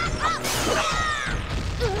fishies.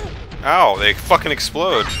 Ow, they fucking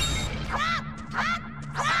explode.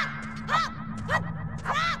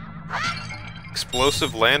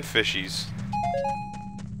 Explosive land fishies.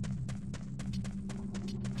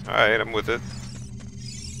 Alright, I'm with it.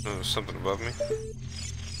 Oh, there's something above me.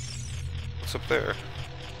 What's up there?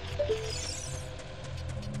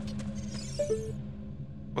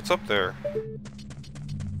 What's up there?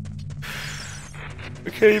 I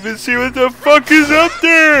can't even see what the fuck is up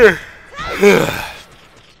there!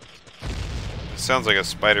 It sounds like a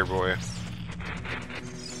spider boy.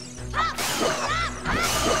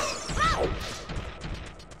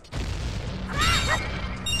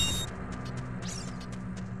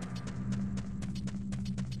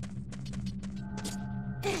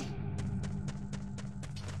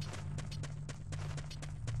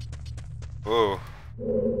 Whoa.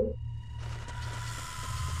 What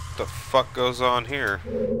the fuck goes on here?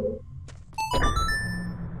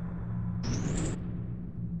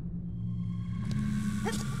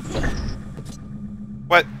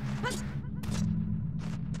 What?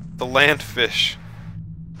 The landfish.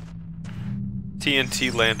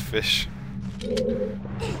 TNT landfish.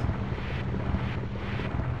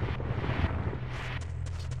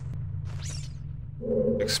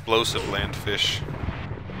 Explosive landfish.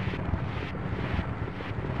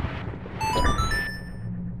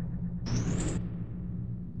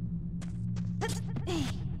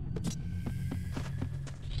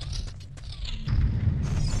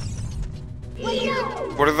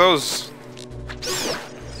 What are those?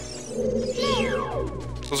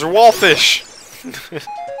 Those are wallfish!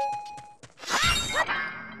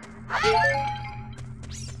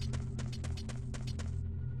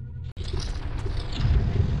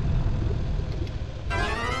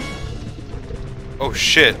 Oh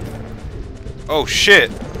shit. Oh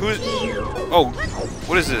shit. Who's... Oh,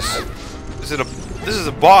 what is this? Is it a... This is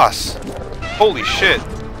a boss. Holy shit.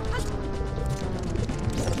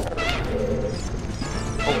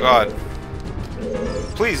 Oh god.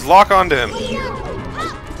 Please, lock onto him.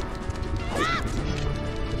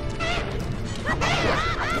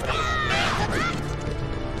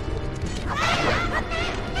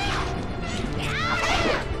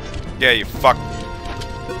 Yeah, you fuck.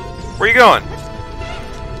 Where you going?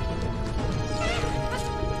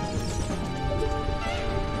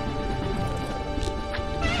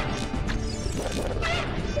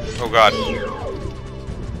 Oh god.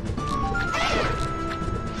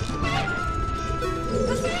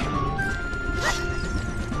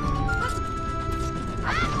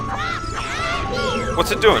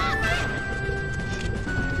 What's it doing?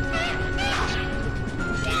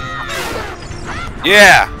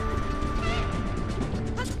 Yeah!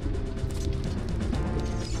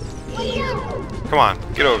 Come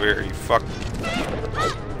on, get over here, you fuck.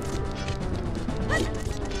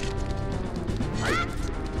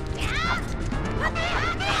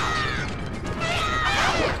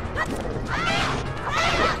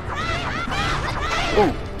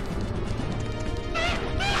 Ooh.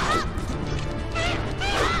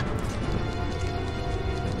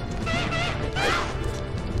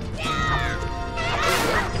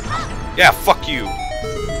 Yeah, fuck you.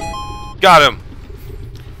 Got him.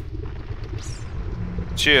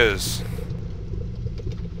 Cheers.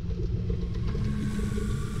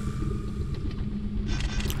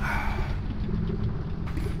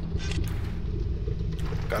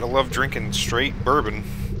 Gotta love drinking straight bourbon.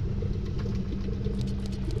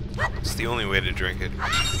 It's the only way to drink it.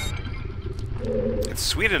 It's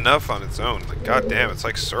sweet enough on its own. Like, goddamn, it's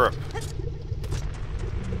like syrup.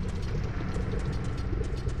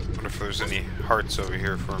 Wonder if there's any hearts over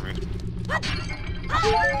here for me.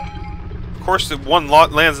 Of course, the one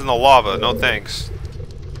lot lands in the lava. No thanks.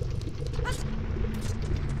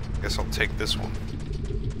 Guess I'll take this one.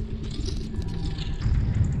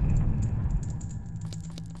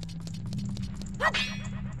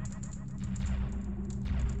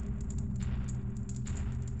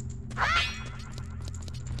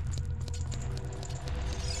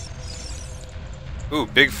 Ooh,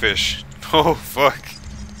 big fish. Oh, fuck.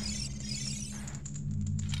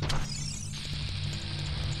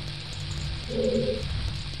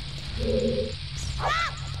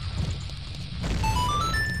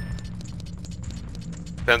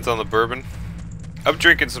 Depends on the bourbon. I'm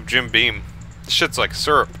drinking some Jim Beam. This shit's like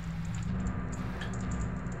syrup.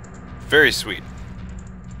 Very sweet.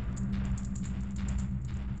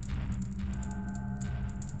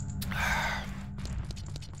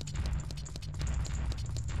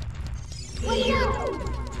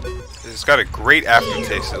 It's got a great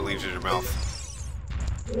aftertaste that leaves in your mouth.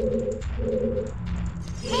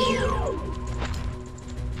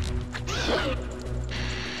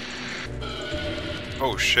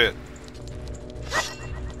 Oh shit.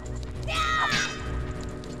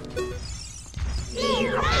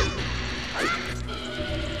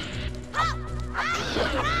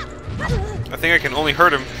 I think I can only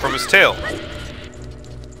hurt him from his tail.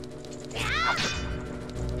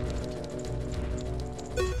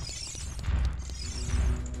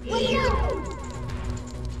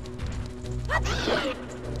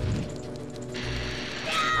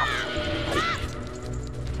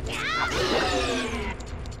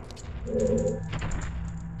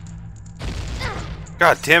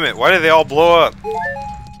 God damn it, why did they all blow up?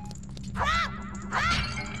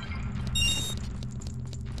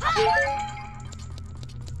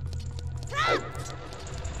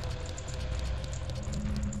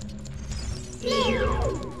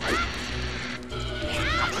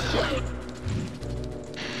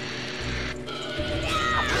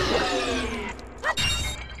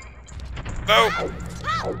 Oh!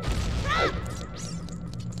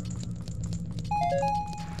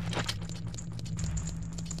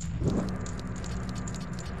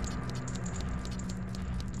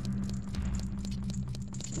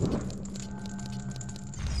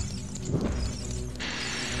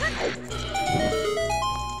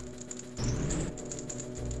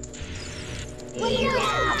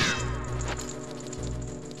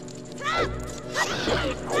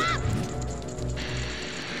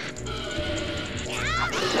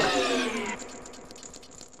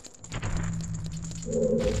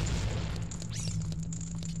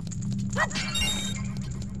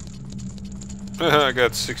 I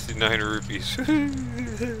got 69 rupees.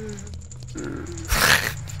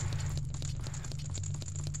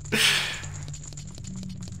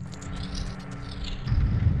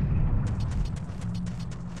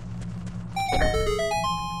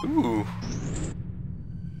 Ooh.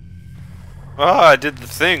 Ah, I did the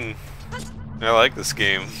thing. I like this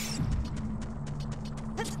game.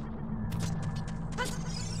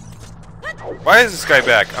 Why is this guy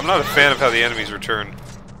back? I'm not a fan of how the enemies return.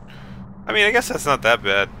 I mean, I guess that's not that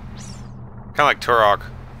bad. Kinda like Turok.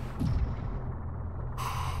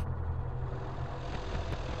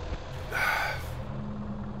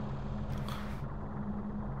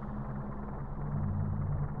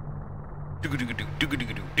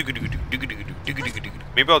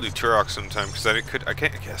 Maybe I'll do Turok sometime, because I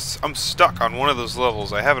can't guess. I'm stuck on one of those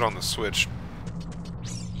levels. I have it on the Switch.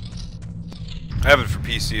 I have it for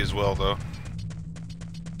PC as well, though.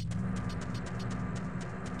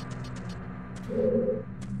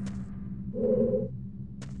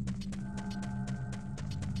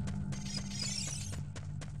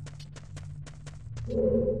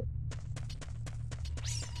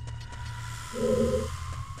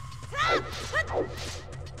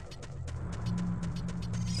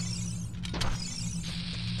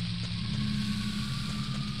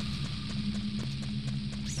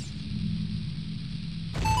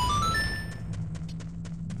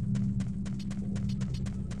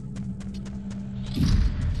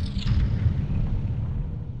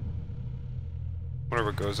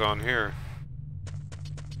 Whatever goes on here.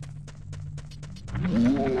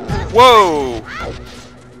 Whoa!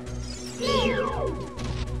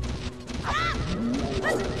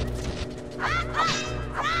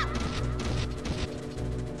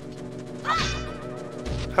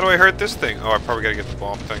 How do I hurt this thing? Oh, I probably gotta get the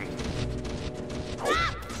bomb thing.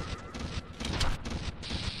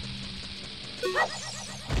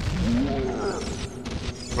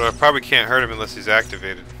 But I probably can't hurt him unless he's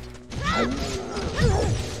activated.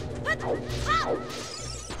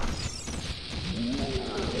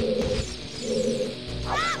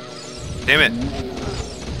 Damn it!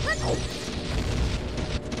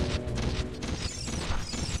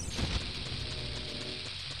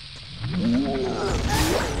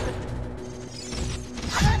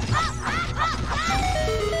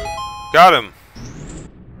 Got him!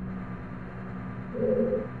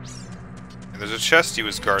 And there's a chest he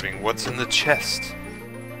was guarding. What's in the chest?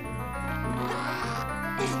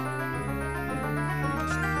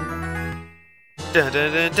 Da,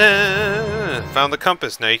 da, da, da. Found the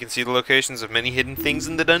compass. Now you can see the locations of many hidden things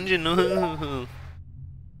in the dungeon.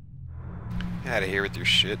 Get out of here with your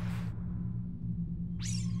shit.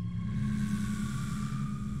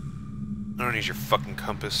 I don't need your fucking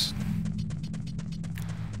compass.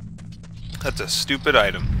 That's a stupid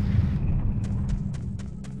item.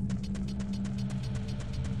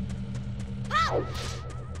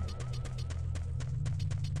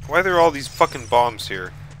 Why are there all these fucking bombs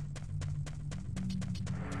here?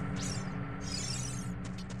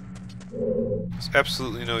 There's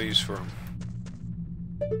absolutely no use for them.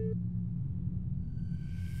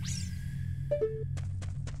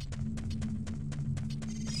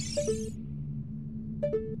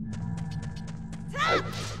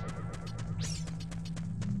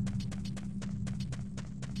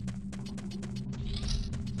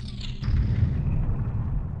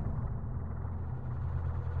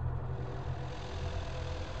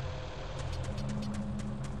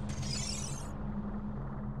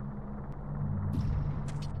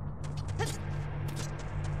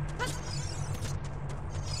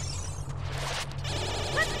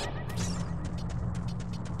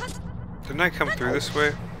 Didn't I come through this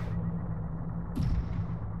way?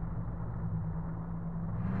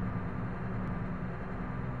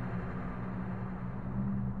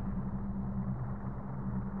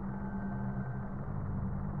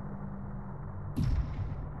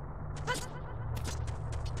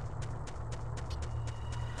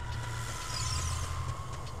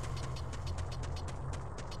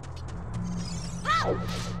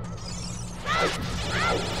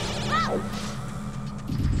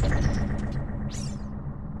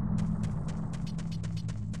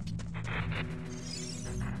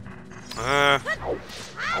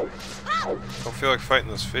 Don't feel like fighting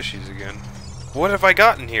those fishies again. What have I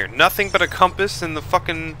gotten here? Nothing but a compass and the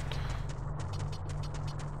fucking...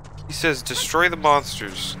 He says, destroy the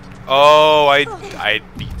monsters. Oh, I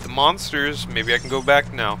beat the monsters. Maybe I can go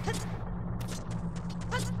back now.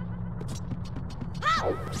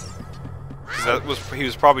 He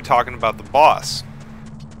was probably talking about the boss.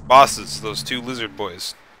 Bosses, those two lizard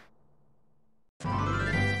boys.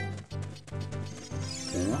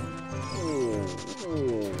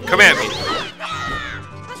 Come at me.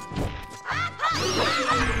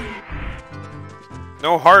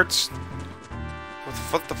 No hearts.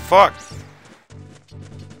 What the fuck?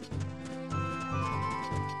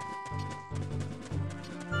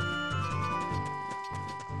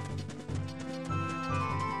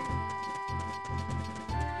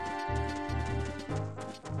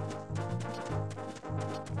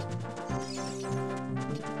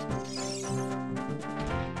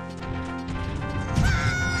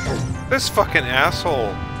 This fucking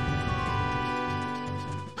asshole.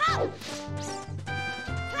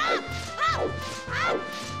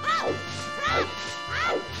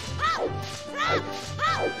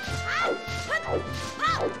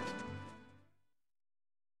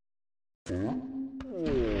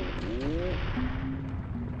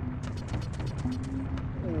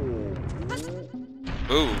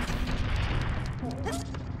 Ooh.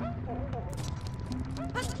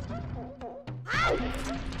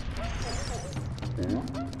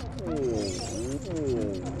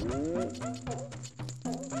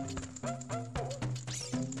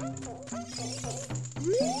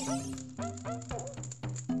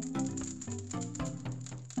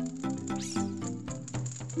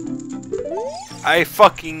 I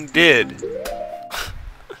fucking did.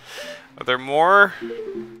 Are there more?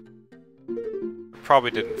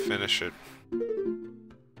 Probably didn't finish it.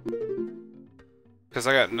 Because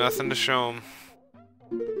I got nothing to show him.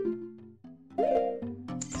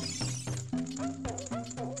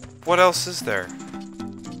 What else is there?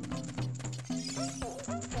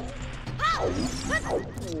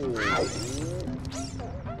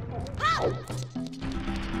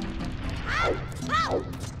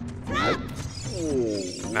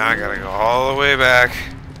 Now I gotta go all the way back.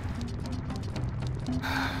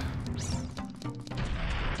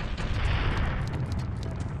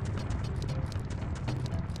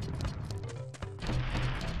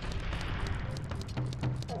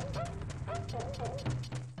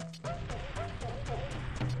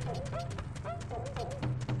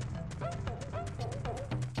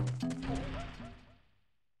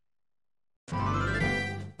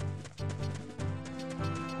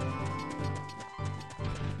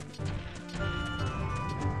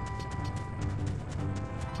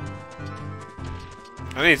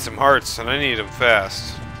 I need some hearts, and I need them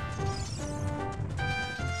fast.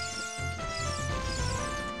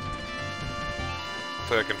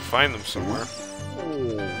 Hopefully I can find them somewhere.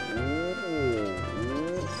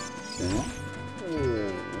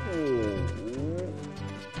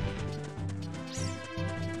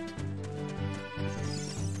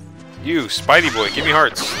 You, Spidey boy, give me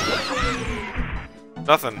hearts.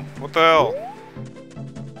 Nothing. What the hell?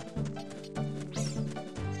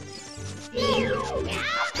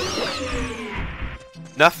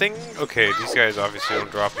 Nothing? Okay, these guys obviously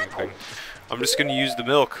don't drop anything. I'm just gonna use the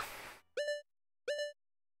milk.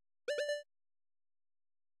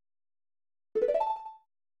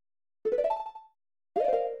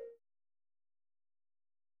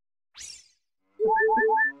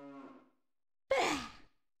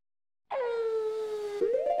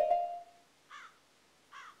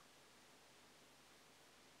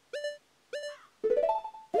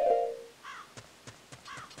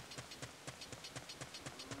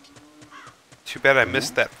 Too bad I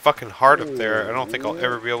missed that fucking heart up there. I don't think I'll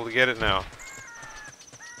ever be able to get it now.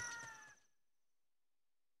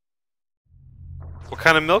 What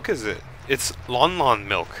kind of milk is it? It's Lon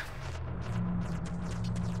milk.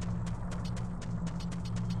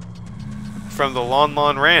 From the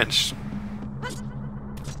Lon Ranch.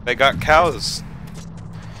 They got cows.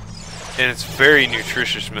 And it's very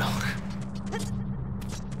nutritious milk.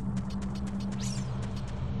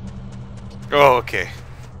 Oh, okay.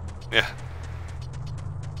 Yeah.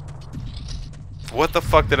 What the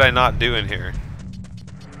fuck did I not do in here?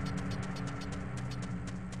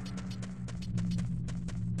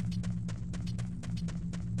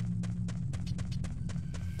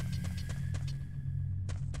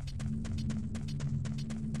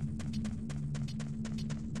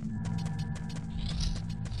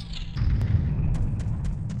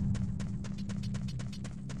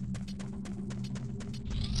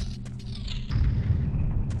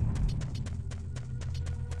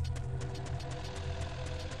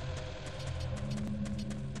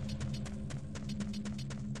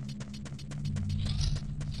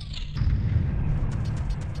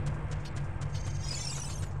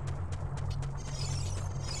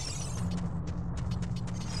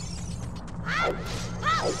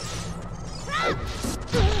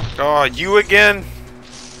 Oh, you again?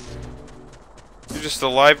 You're just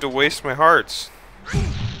alive to waste my hearts.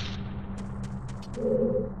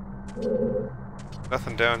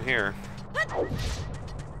 Nothing down here.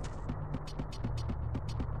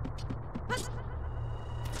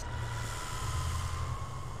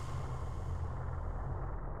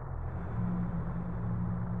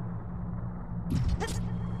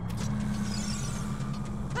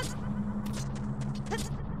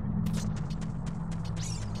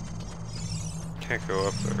 Can't go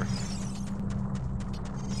up there.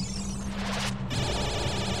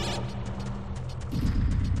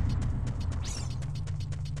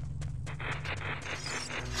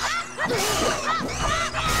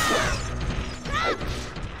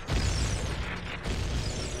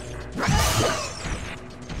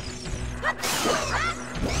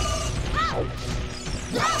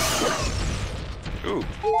 Ooh.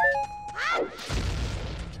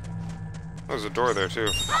 There's a door there too.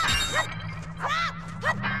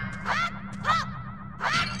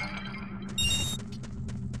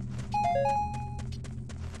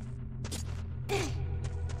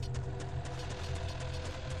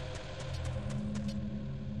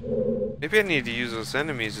 Maybe I need to use those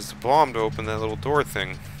enemies as a bomb to open that little door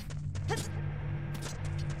thing.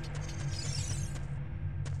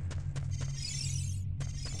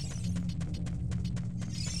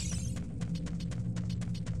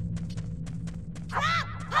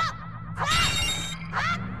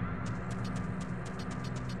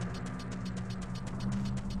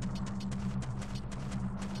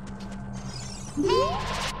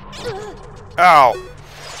 Ow!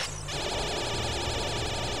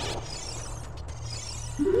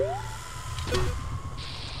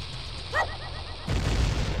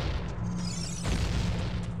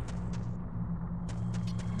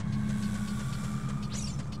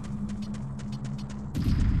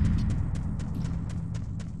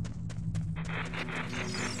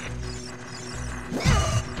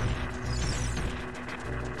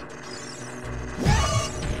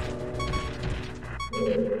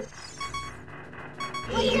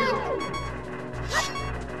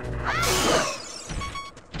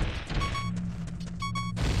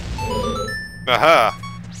 Aha!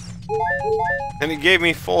 And it gave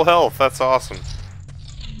me full health, that's awesome.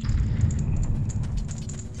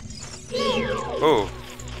 Oh.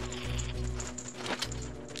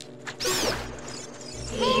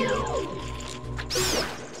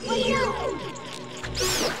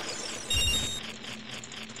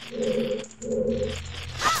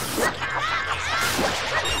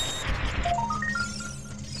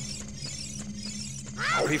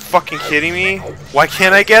 Are you fucking kidding me? Why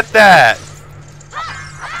can't I get that?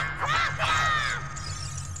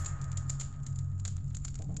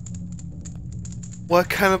 What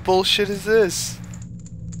kind of bullshit is this?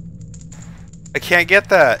 I can't get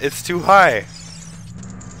that. It's too high.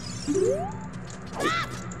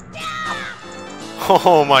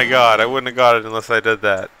 Oh my god, I wouldn't have got it unless I did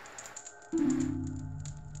that.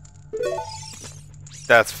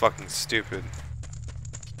 That's fucking stupid.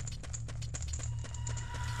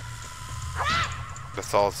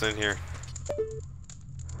 That's all that's in here.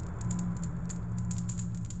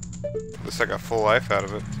 At least I got full life out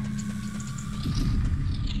of it.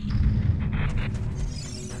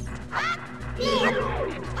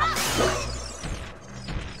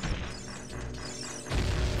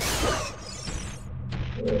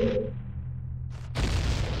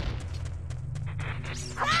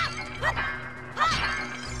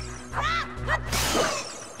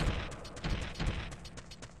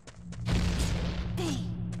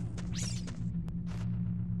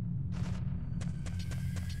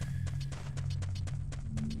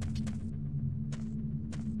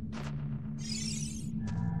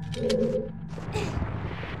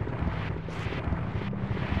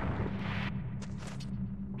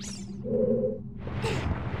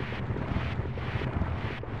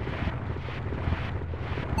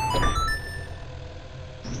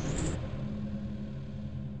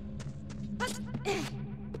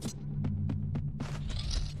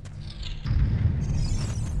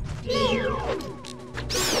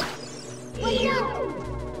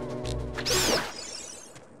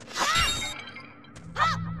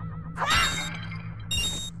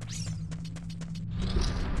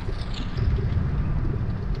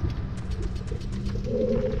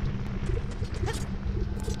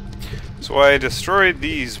 So I destroyed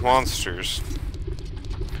these monsters.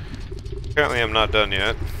 Apparently I'm not done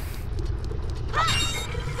yet.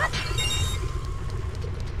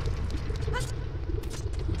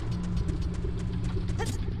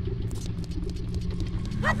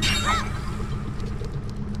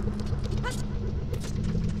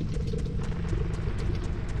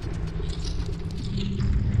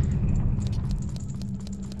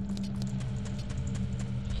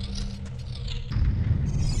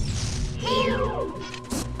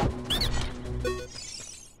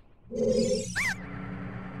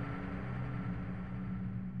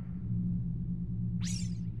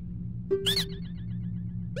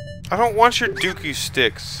 I don't want your dookie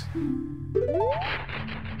sticks.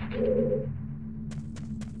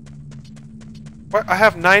 What? I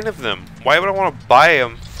have 9 of them. Why would I want to buy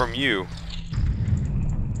them from you?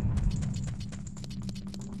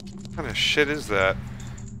 What kind of shit is that?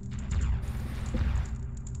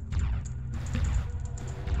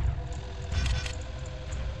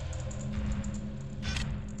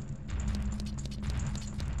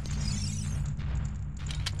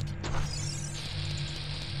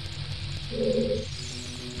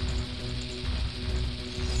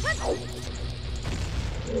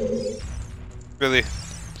 Really?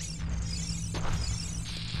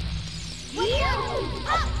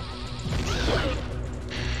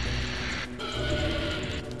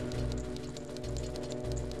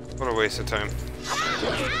 What a waste of time.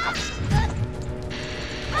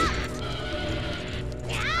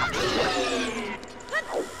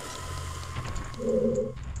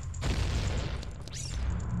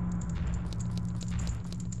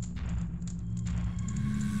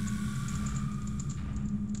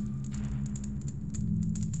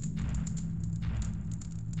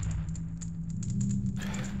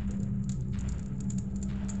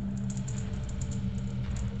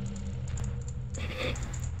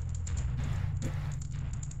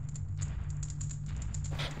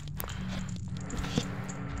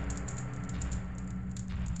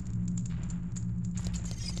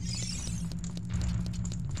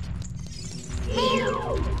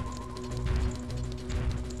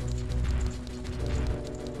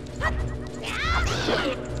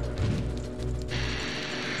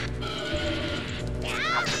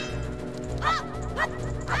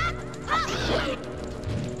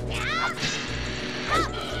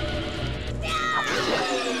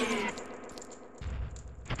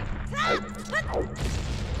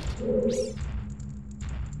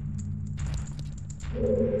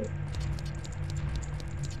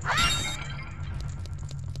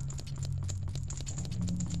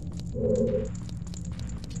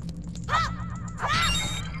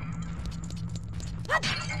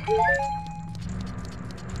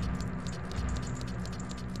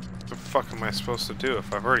 What the fuck am I supposed to do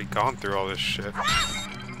if I've already gone through all this shit?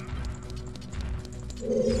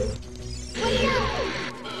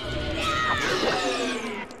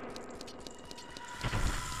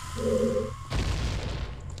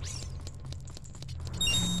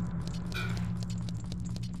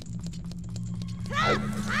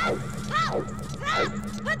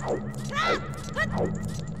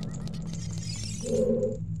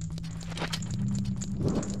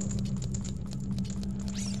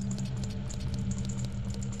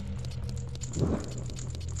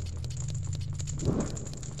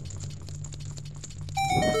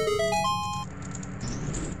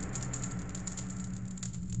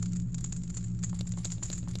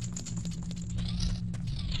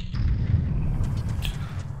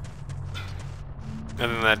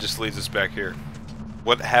 And then that just leads us back here.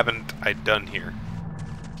 What haven't I done here?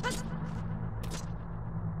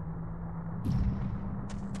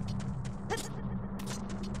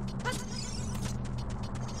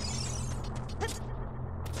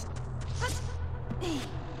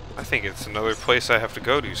 I think it's another place I have to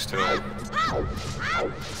go to still. I've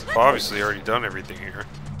obviously already done everything here.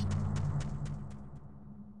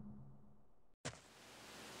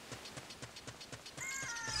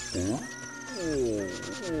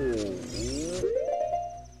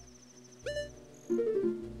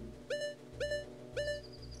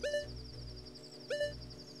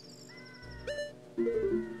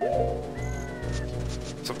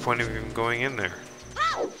 What's the point of even going in there?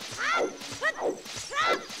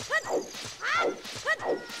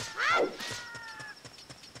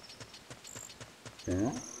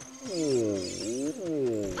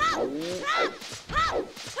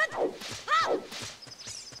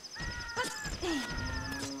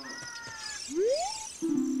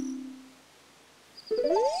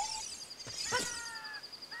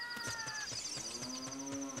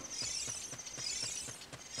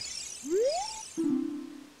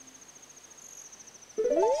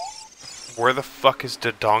 Where the fuck is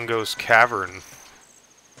Dodongo's cavern?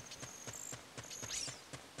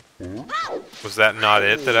 Was that not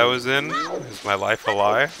it that I was in? Is my life a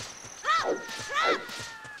lie?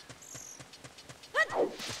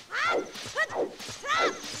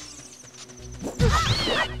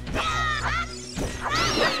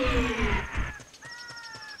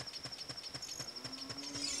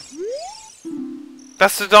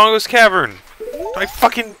 That's Dodongo's cavern! I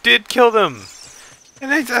fucking did kill them!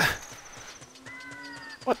 And I...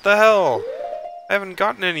 What the hell? I haven't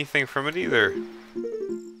gotten anything from it either.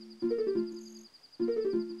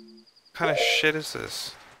 What kind of shit is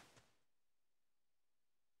this?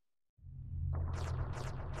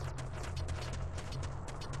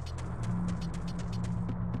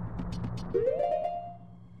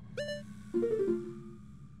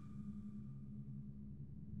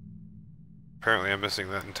 Apparently I'm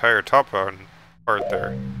missing that entire top part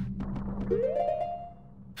there.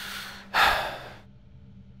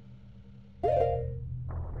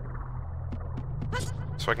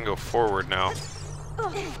 So I can go forward now.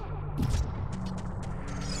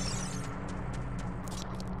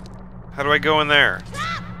 How do I go in there?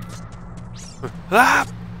 Ah!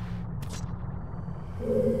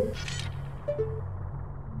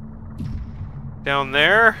 Down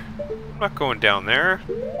there? I'm not going down there.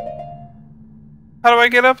 How do I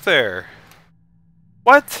get up there?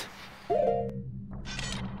 What?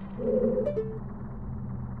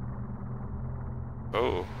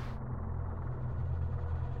 Oh.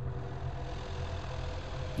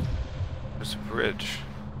 There's a bridge.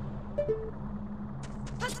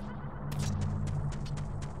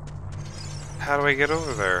 How do I get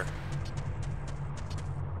over there?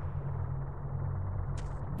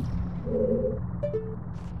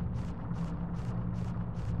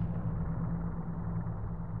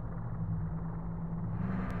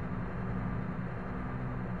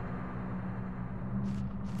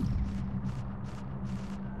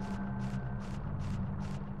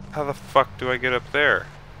 How the fuck do I get up there?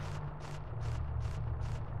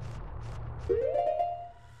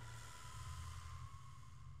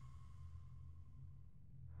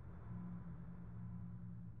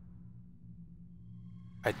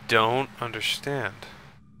 I don't understand.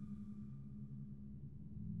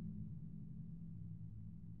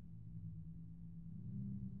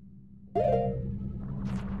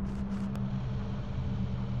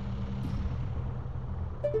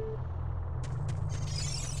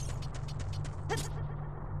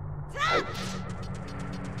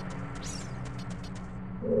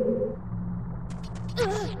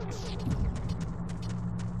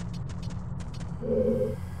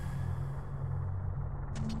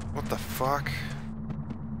 What the fuck?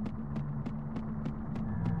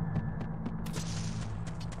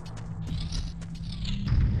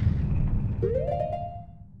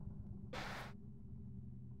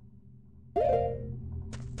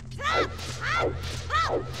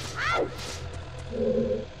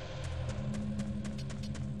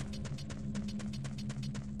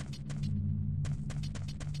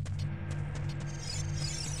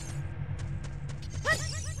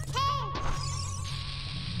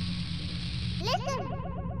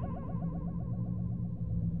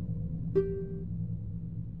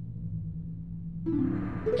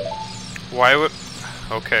 Why would...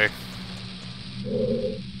 Okay.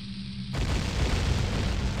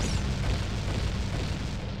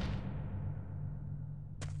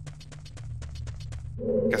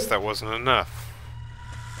 Guess that wasn't enough.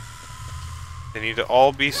 They need to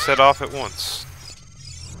all be set off at once.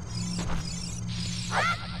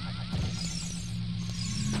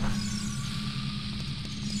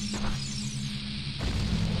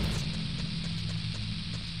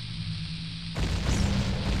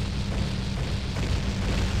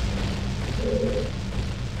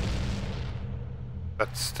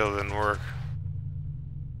 That still didn't work.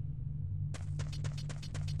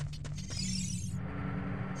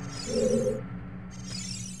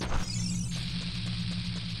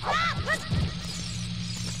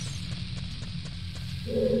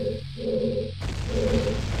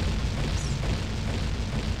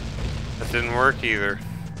 That didn't work either.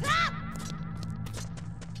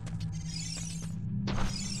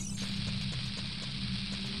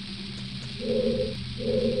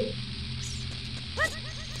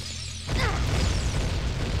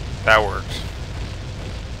 That worked.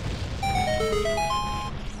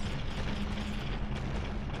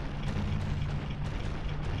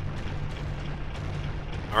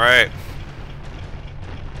 All right.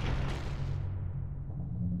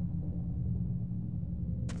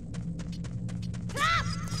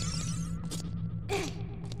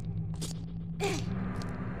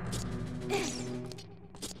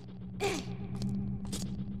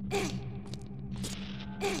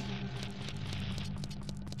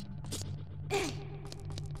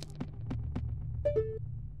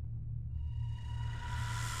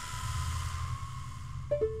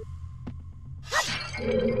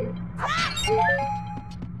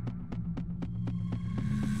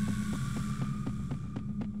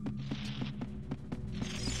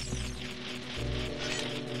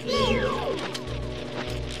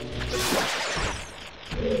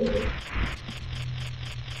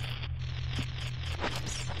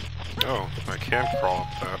 Oh, I can crawl up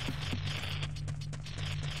that.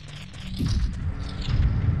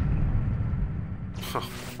 Oh,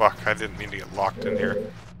 fuck, I didn't mean to get locked in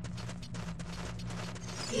here.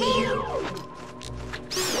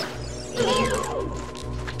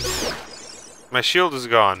 My shield is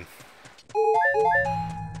gone.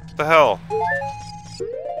 What the hell?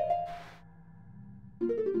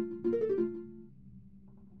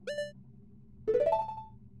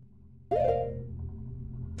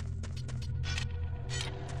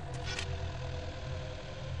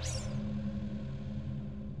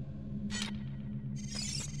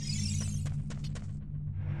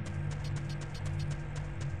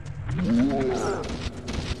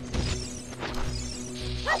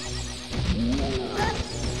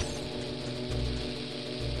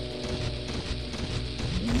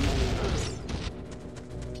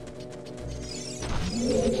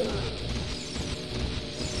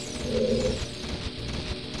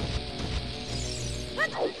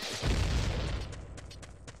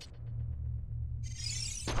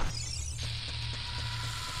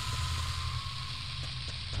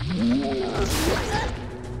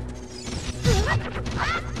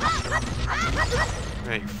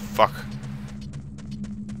 Hey, fuck.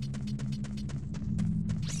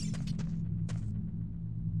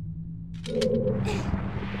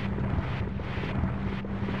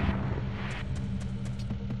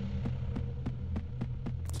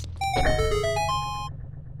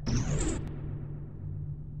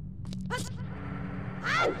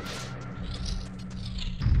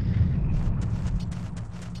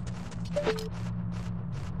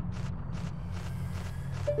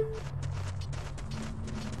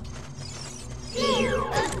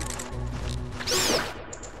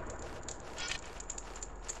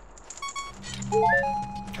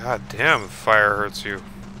 God damn, fire hurts you.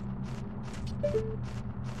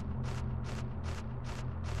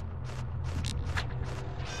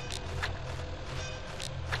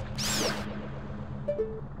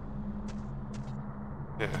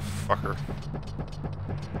 Yeah, fucker.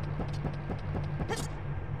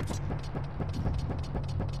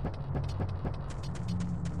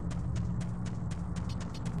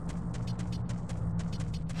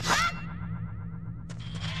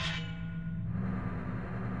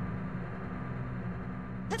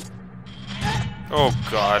 Oh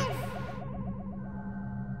god.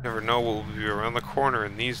 Never know what will be around the corner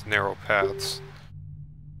in these narrow paths.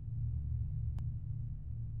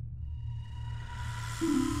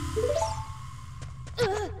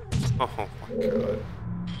 Oh my god.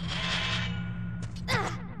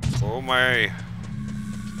 Oh my.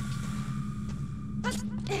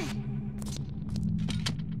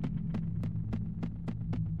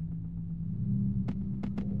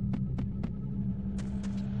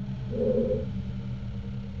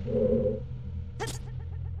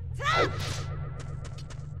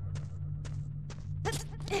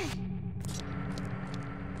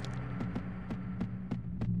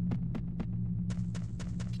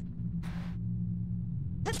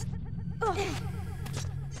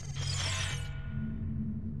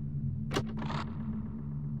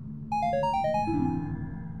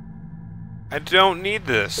 I don't need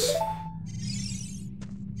this.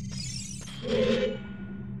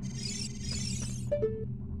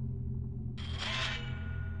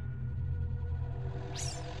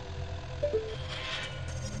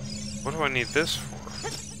 What do I need this for?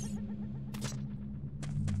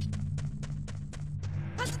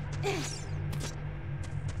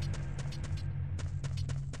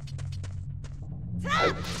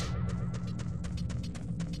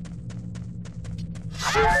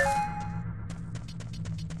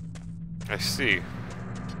 I see.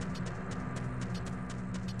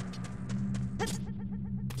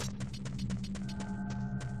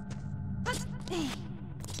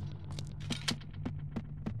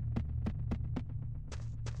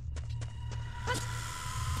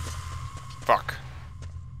 Fuck.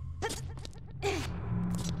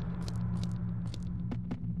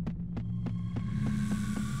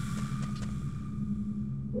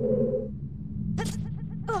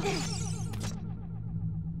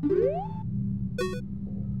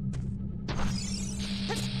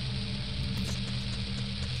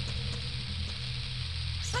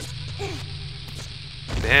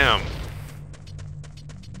 Damn.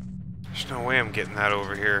 There's no way I'm getting that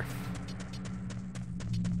over here.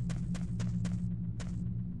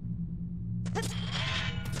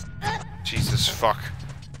 Jesus fuck.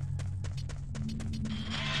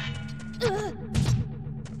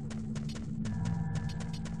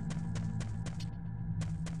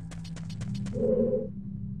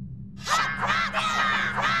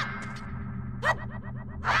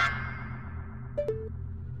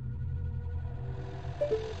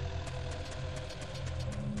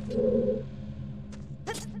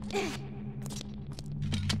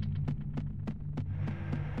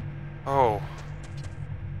 Oh.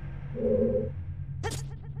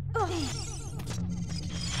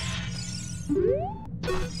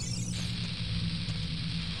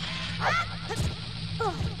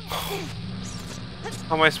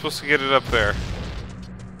 How am I supposed to get it up there?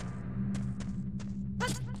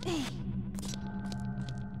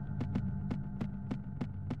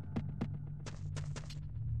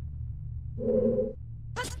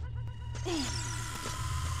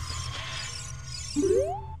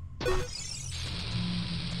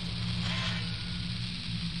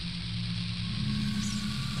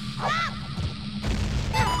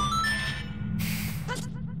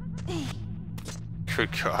 Good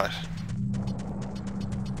God.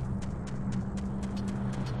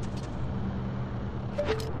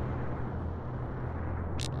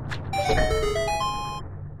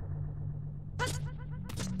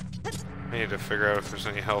 I need to figure out if there's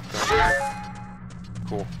any help down there.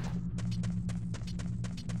 Cool.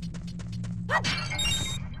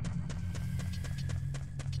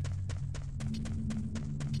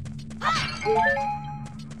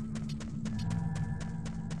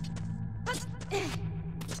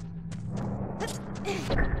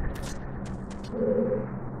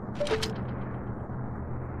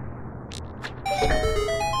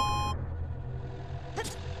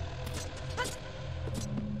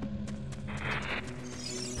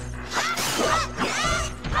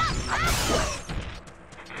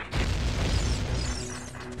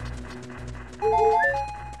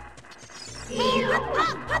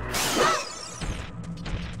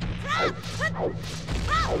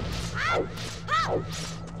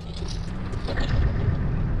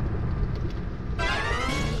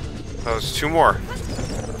 Oh, there's two more.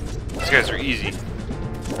 These guys are easy.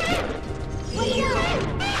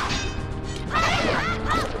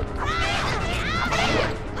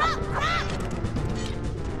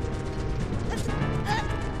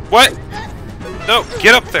 What? No,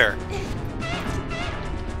 get up there.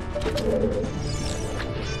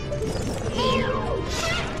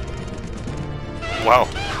 Wow.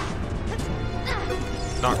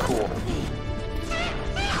 Not cool.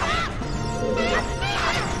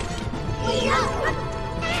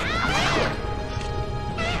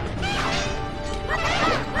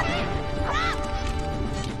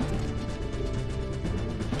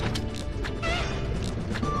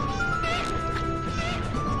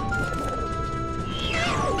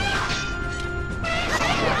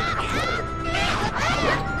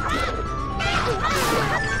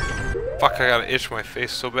 Fuck, I gotta itch my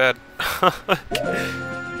face so bad.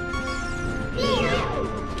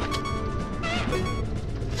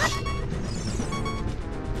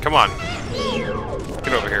 Come on.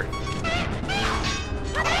 Get over here.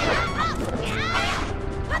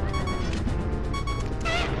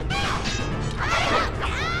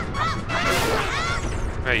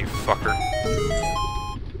 Hey, you fucker.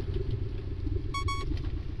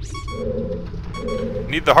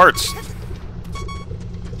 Need the hearts.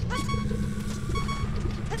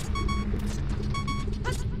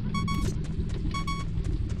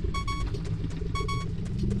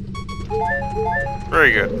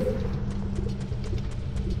 Very good.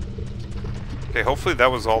 Okay, hopefully that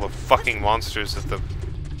was all the fucking monsters that the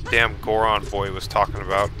damn Goron boy was talking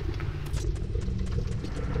about.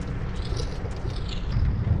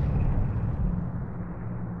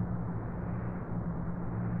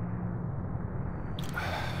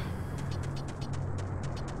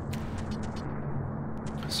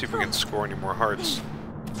 Let's see if we can score any more hearts.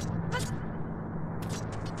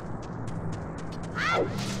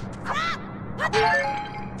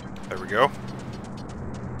 There we go.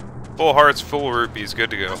 Full hearts, full rupees, good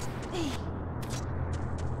to go.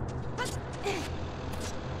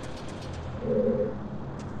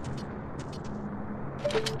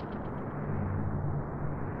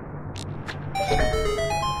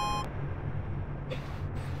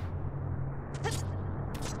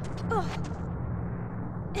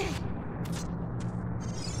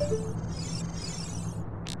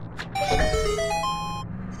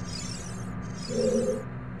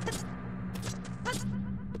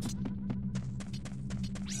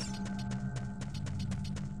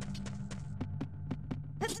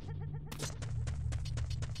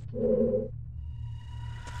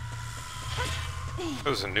 That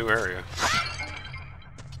was a new area.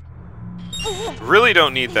 Really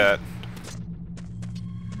don't need that.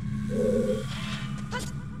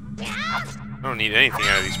 I don't need anything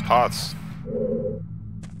out of these pots.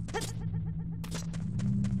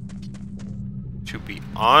 To be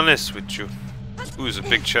honest with you. Ooh, there's a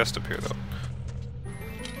big chest up here though.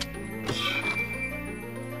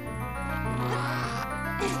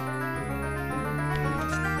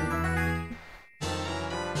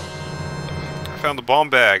 Found the bomb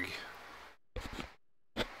bag.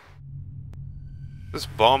 This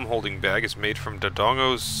bomb holding bag is made from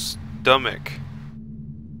Dodongo's stomach.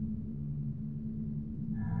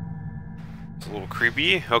 a little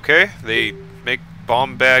creepy. Okay, they make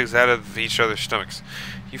bomb bags out of each other's stomachs.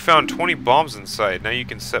 You found 20 bombs inside. Now you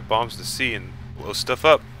can set bombs to sea and blow stuff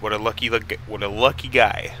up. What a lucky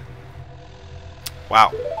guy.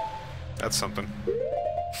 Wow. That's something.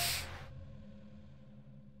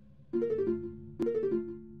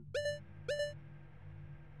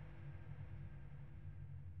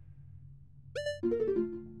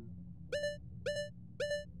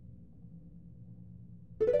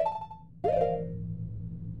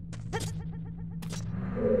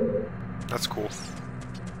 That's cool.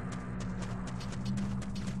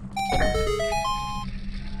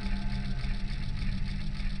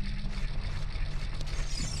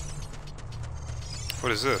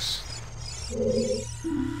 What is this?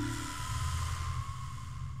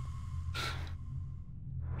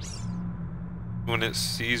 When it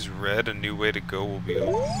sees red, a new way to go will be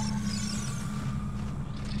open.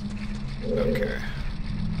 Okay.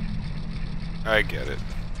 I get it.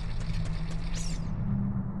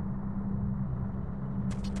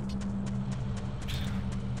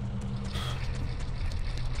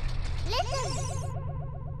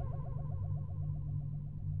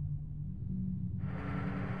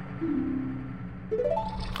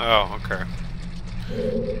 Oh, okay.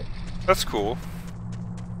 That's cool.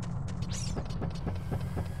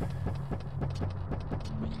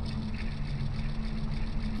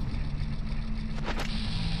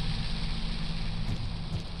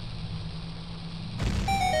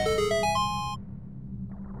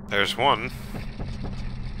 There's one.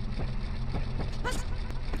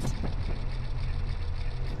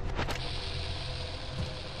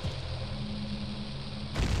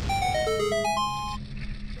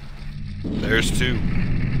 There's two.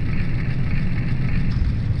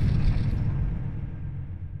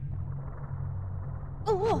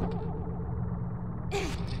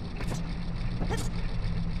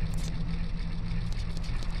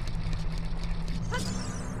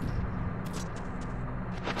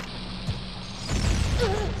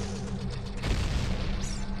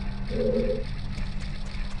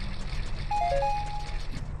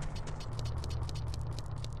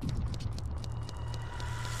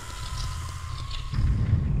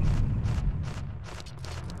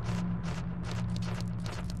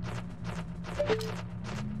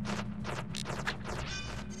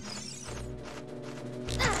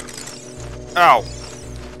 Ow!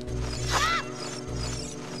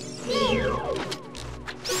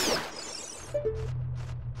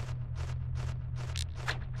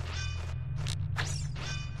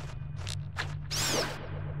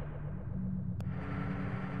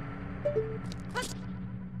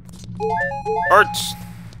 Arts!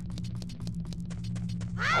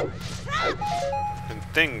 And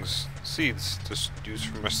things, seeds, just used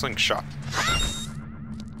from a slingshot.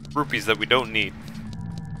 Rupees that we don't need.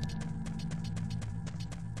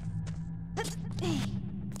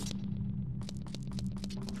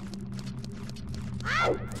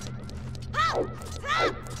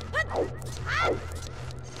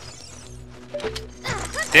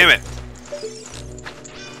 Damn it!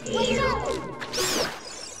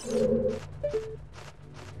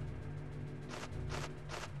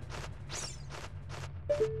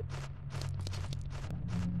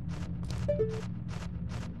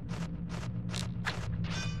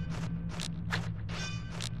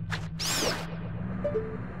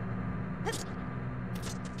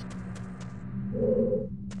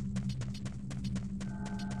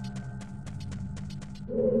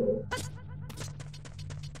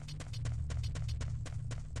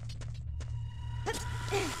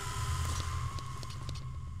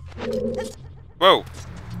 Whoa!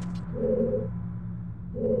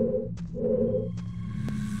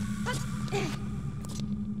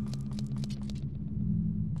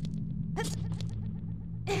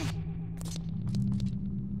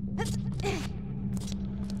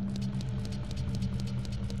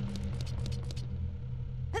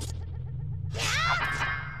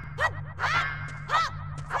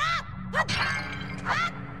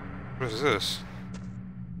 What is this?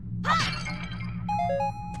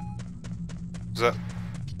 Is that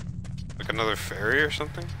like another fairy or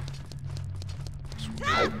something?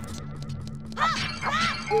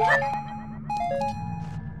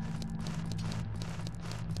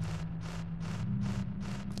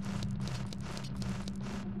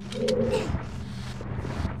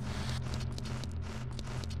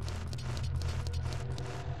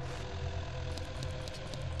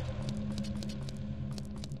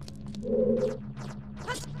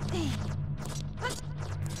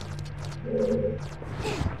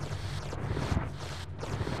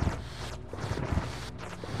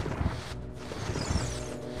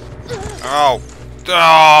 Oh.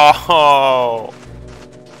 Oh!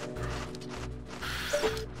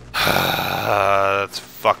 That's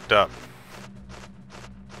fucked up.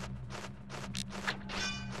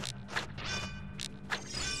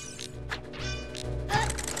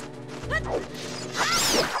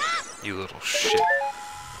 You little shit.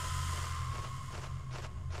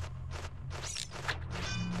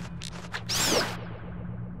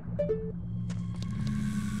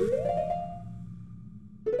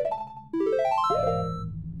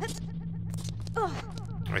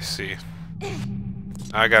 I see.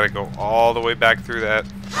 I gotta go all the way back through that.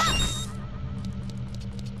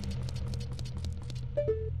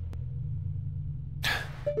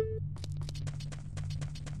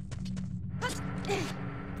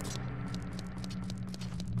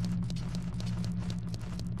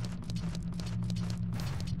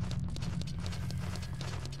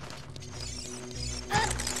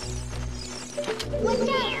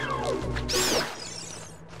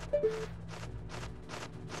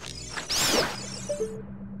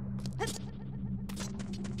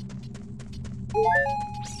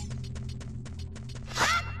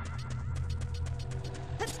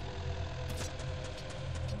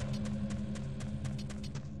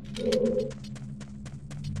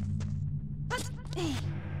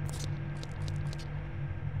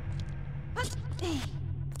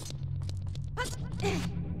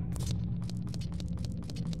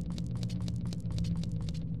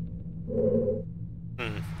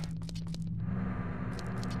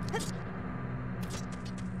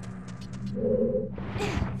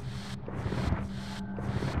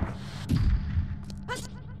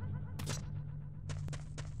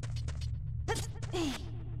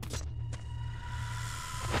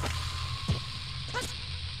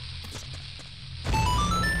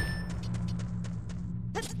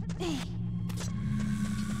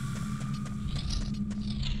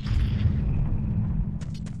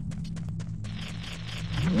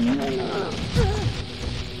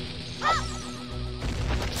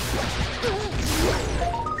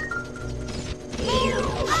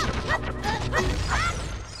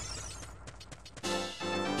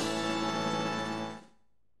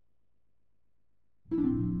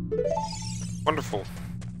 Wonderful.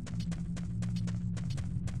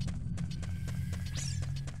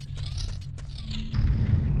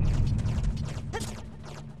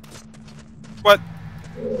 What?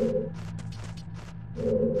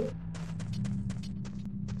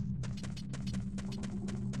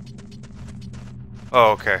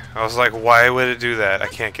 Oh, okay. I was like, why would it do that? I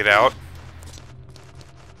can't get out?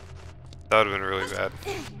 That would have been really bad.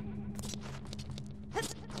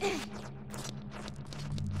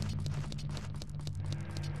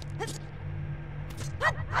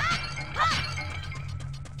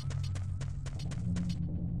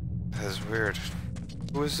 That is weird.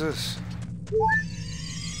 Who is this?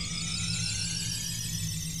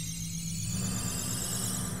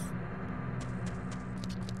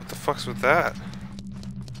 What the fuck's with that?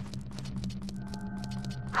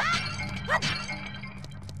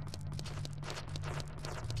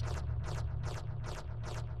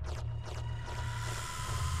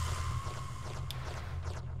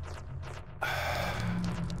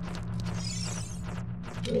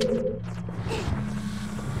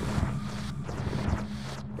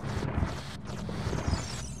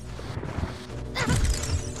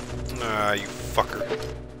 Ah, you fucker.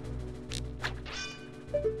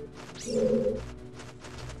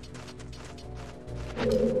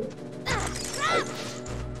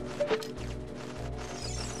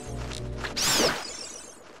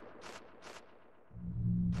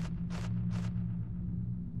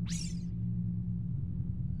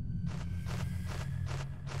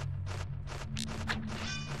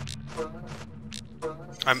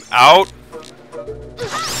 I'm out?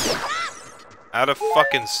 Out of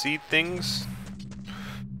fucking seed things?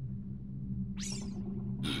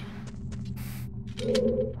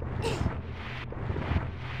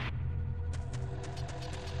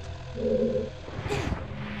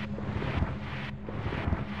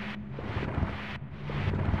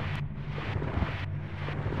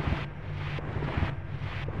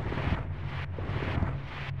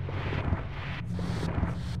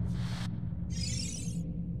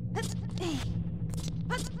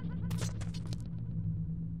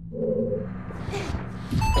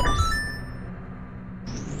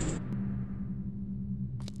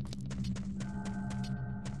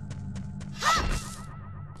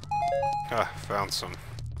 Ah, found some.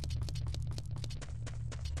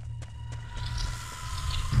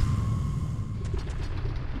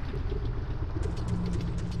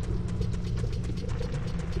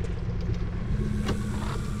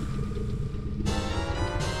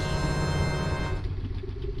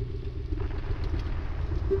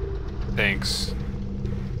 Thanks.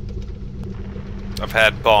 I've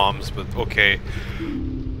had bombs, but okay.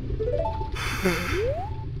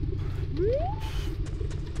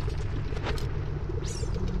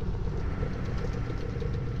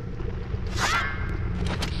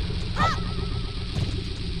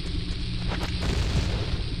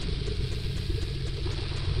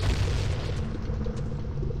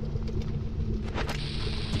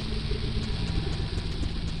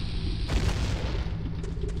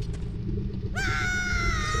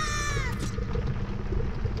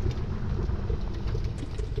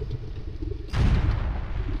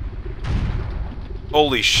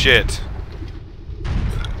 Holy shit.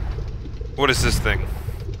 What is this thing?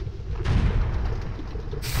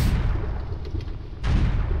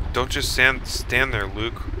 Don't just stand there,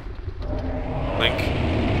 Luke. Link.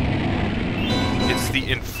 It's the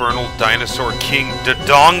infernal dinosaur king,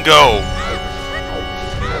 Dodongo!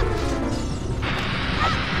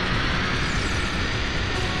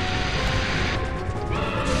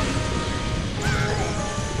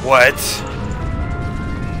 What?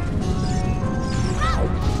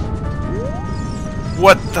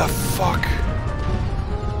 What the fuck?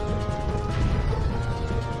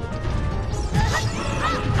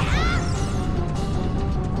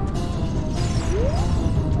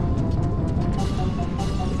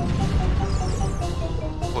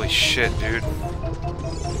 Holy shit, dude.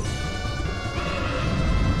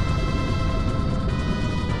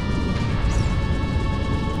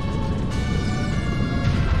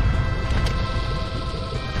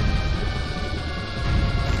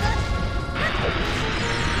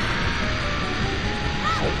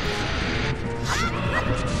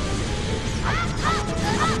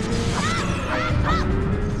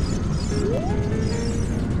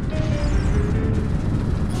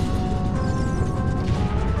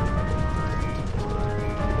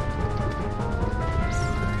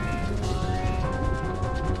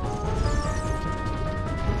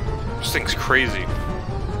 This thing's crazy.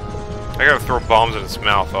 I gotta throw bombs in its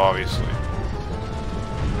mouth, obviously.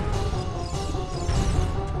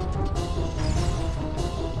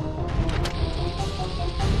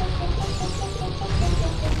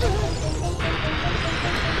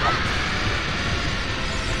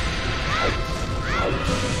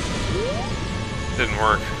 Didn't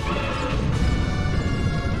work.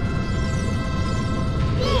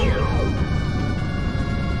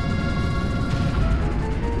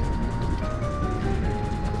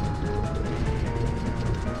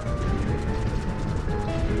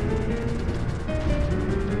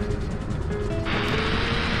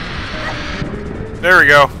 There we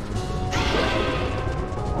go.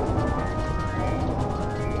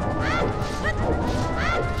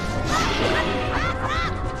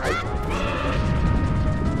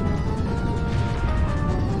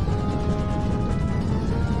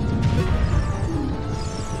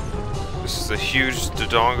 This is a huge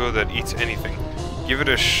Dodongo that eats anything. Give it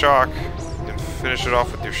a shock and finish it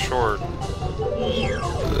off with your sword.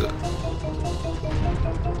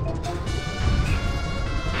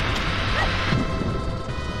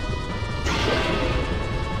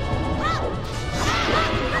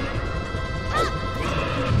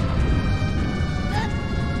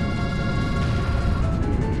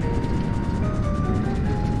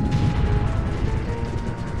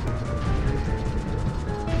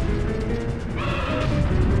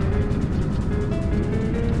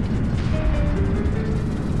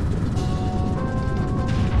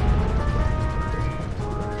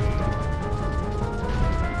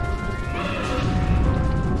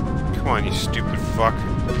 Come on, you stupid fuck.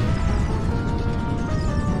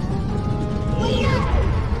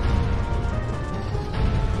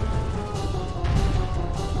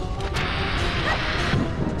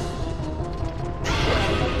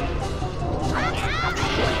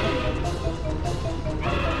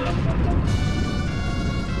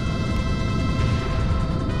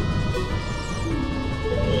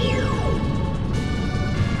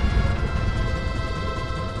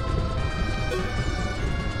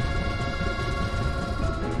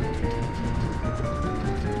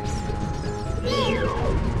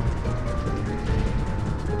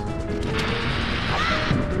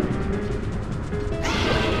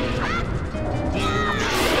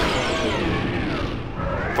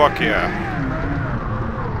 Fuck yeah.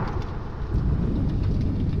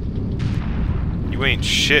 You ain't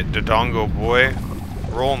shit, Dodongo boy.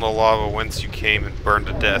 Roll in the lava whence you came and burn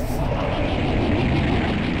to death.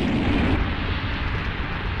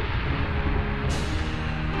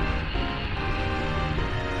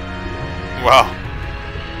 Wow.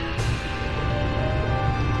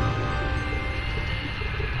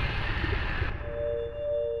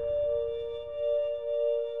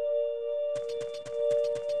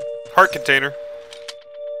 Heart container.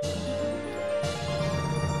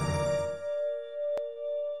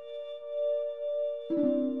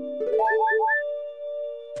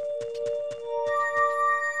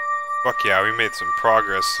 Fuck yeah, we made some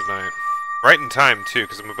progress tonight. Right in time, too,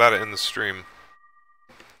 because I'm about to end the stream.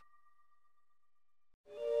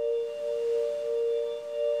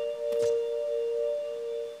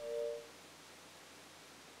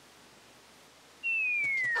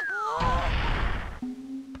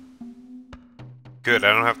 Good,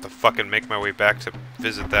 I don't have to fucking make my way back to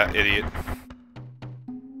visit that idiot.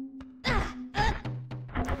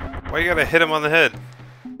 Why you gotta hit him on the head?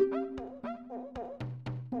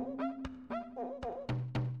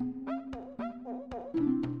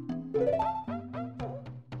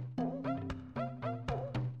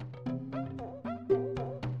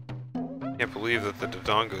 Can't believe that the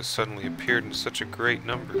Dodongos suddenly appeared in such a great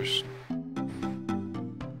numbers.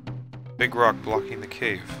 Big rock blocking the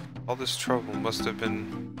cave. All this trouble must have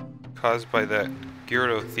been caused by that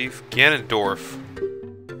Gyarados thief Ganondorf.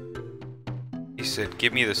 He said,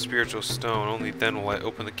 "Give me the spiritual stone, only then will I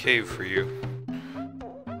open the cave for you."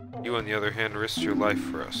 You, on the other hand, risked your life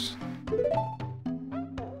for us.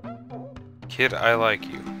 Kid, I like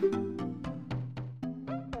you.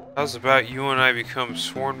 How's about you and I become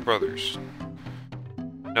sworn brothers?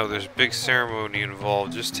 No, there's a big ceremony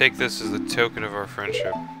involved. Just take this as a token of our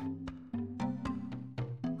friendship.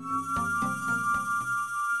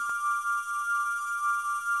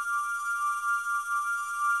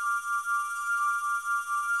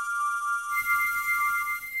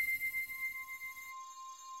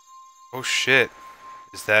 Oh shit.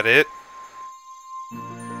 Is that it?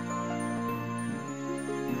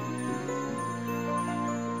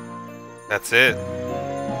 That's it.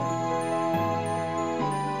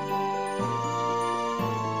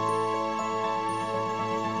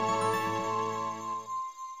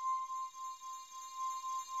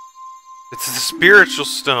 It's the spiritual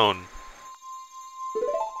stone.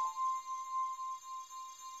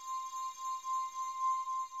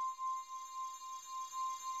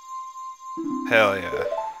 Hell yeah.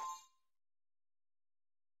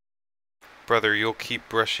 Brother, you'll keep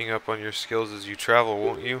brushing up on your skills as you travel,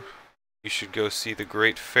 won't you? You should go see the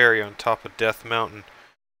great fairy on top of Death Mountain.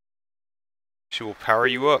 She will power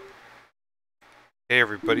you up. Hey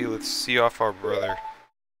everybody, let's see off our brother.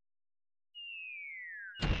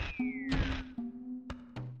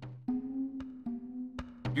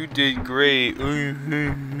 You did great.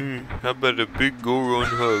 How about a big go-run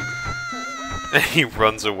hug? And he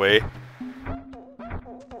runs away.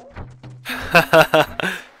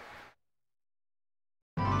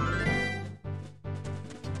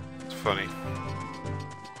 It's funny.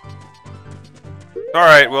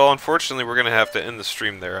 Alright, well, unfortunately we're gonna have to end the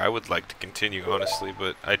stream there. I would like to continue, honestly,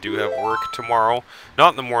 but I do have work tomorrow. Not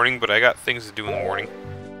in the morning, but I got things to do in the morning.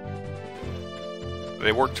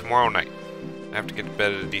 They work tomorrow night. I have to get to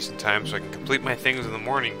bed at a decent time so I can complete my things in the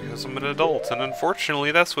morning because I'm an adult, and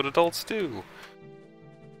unfortunately that's what adults do.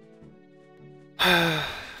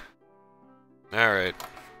 Alright.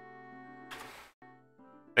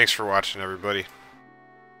 Thanks for watching, everybody.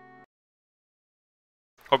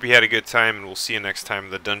 Hope you had a good time, and we'll see you next time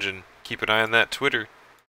in the dungeon. Keep an eye on that Twitter.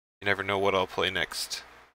 You never know what I'll play next.